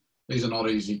these are not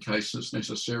easy cases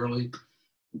necessarily.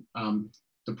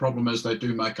 The problem is they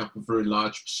do make up a very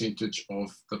large percentage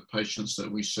of the patients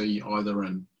that we see either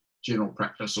in general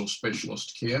practice or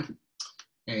specialist care.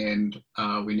 And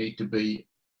we need to be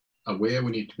aware,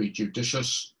 we need to be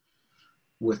judicious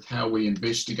with how we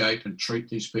investigate and treat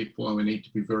these people, and we need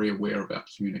to be very aware about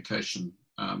communication.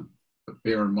 But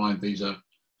bear in mind, these are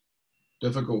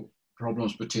difficult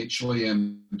problems potentially,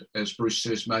 and as Bruce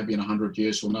says, maybe in 100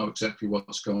 years we'll know exactly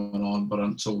what's going on, but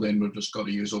until then we've just got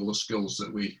to use all the skills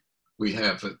that we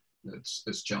have.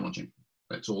 It's challenging.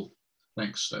 That's all.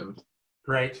 Thanks, David.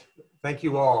 Great. Thank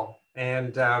you all.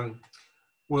 And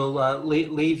we'll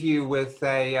leave you with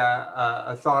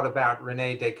a thought about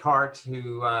René Descartes,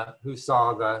 who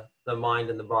saw the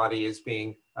mind and the body as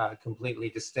being completely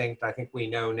distinct. I think we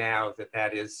know now that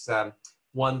that is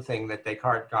one thing that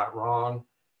Descartes got wrong,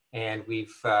 and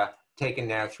we've taken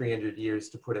now 300 years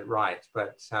to put it right.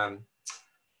 But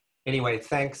anyway,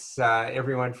 thanks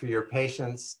everyone for your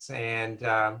patience, and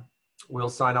we'll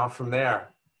sign off from there.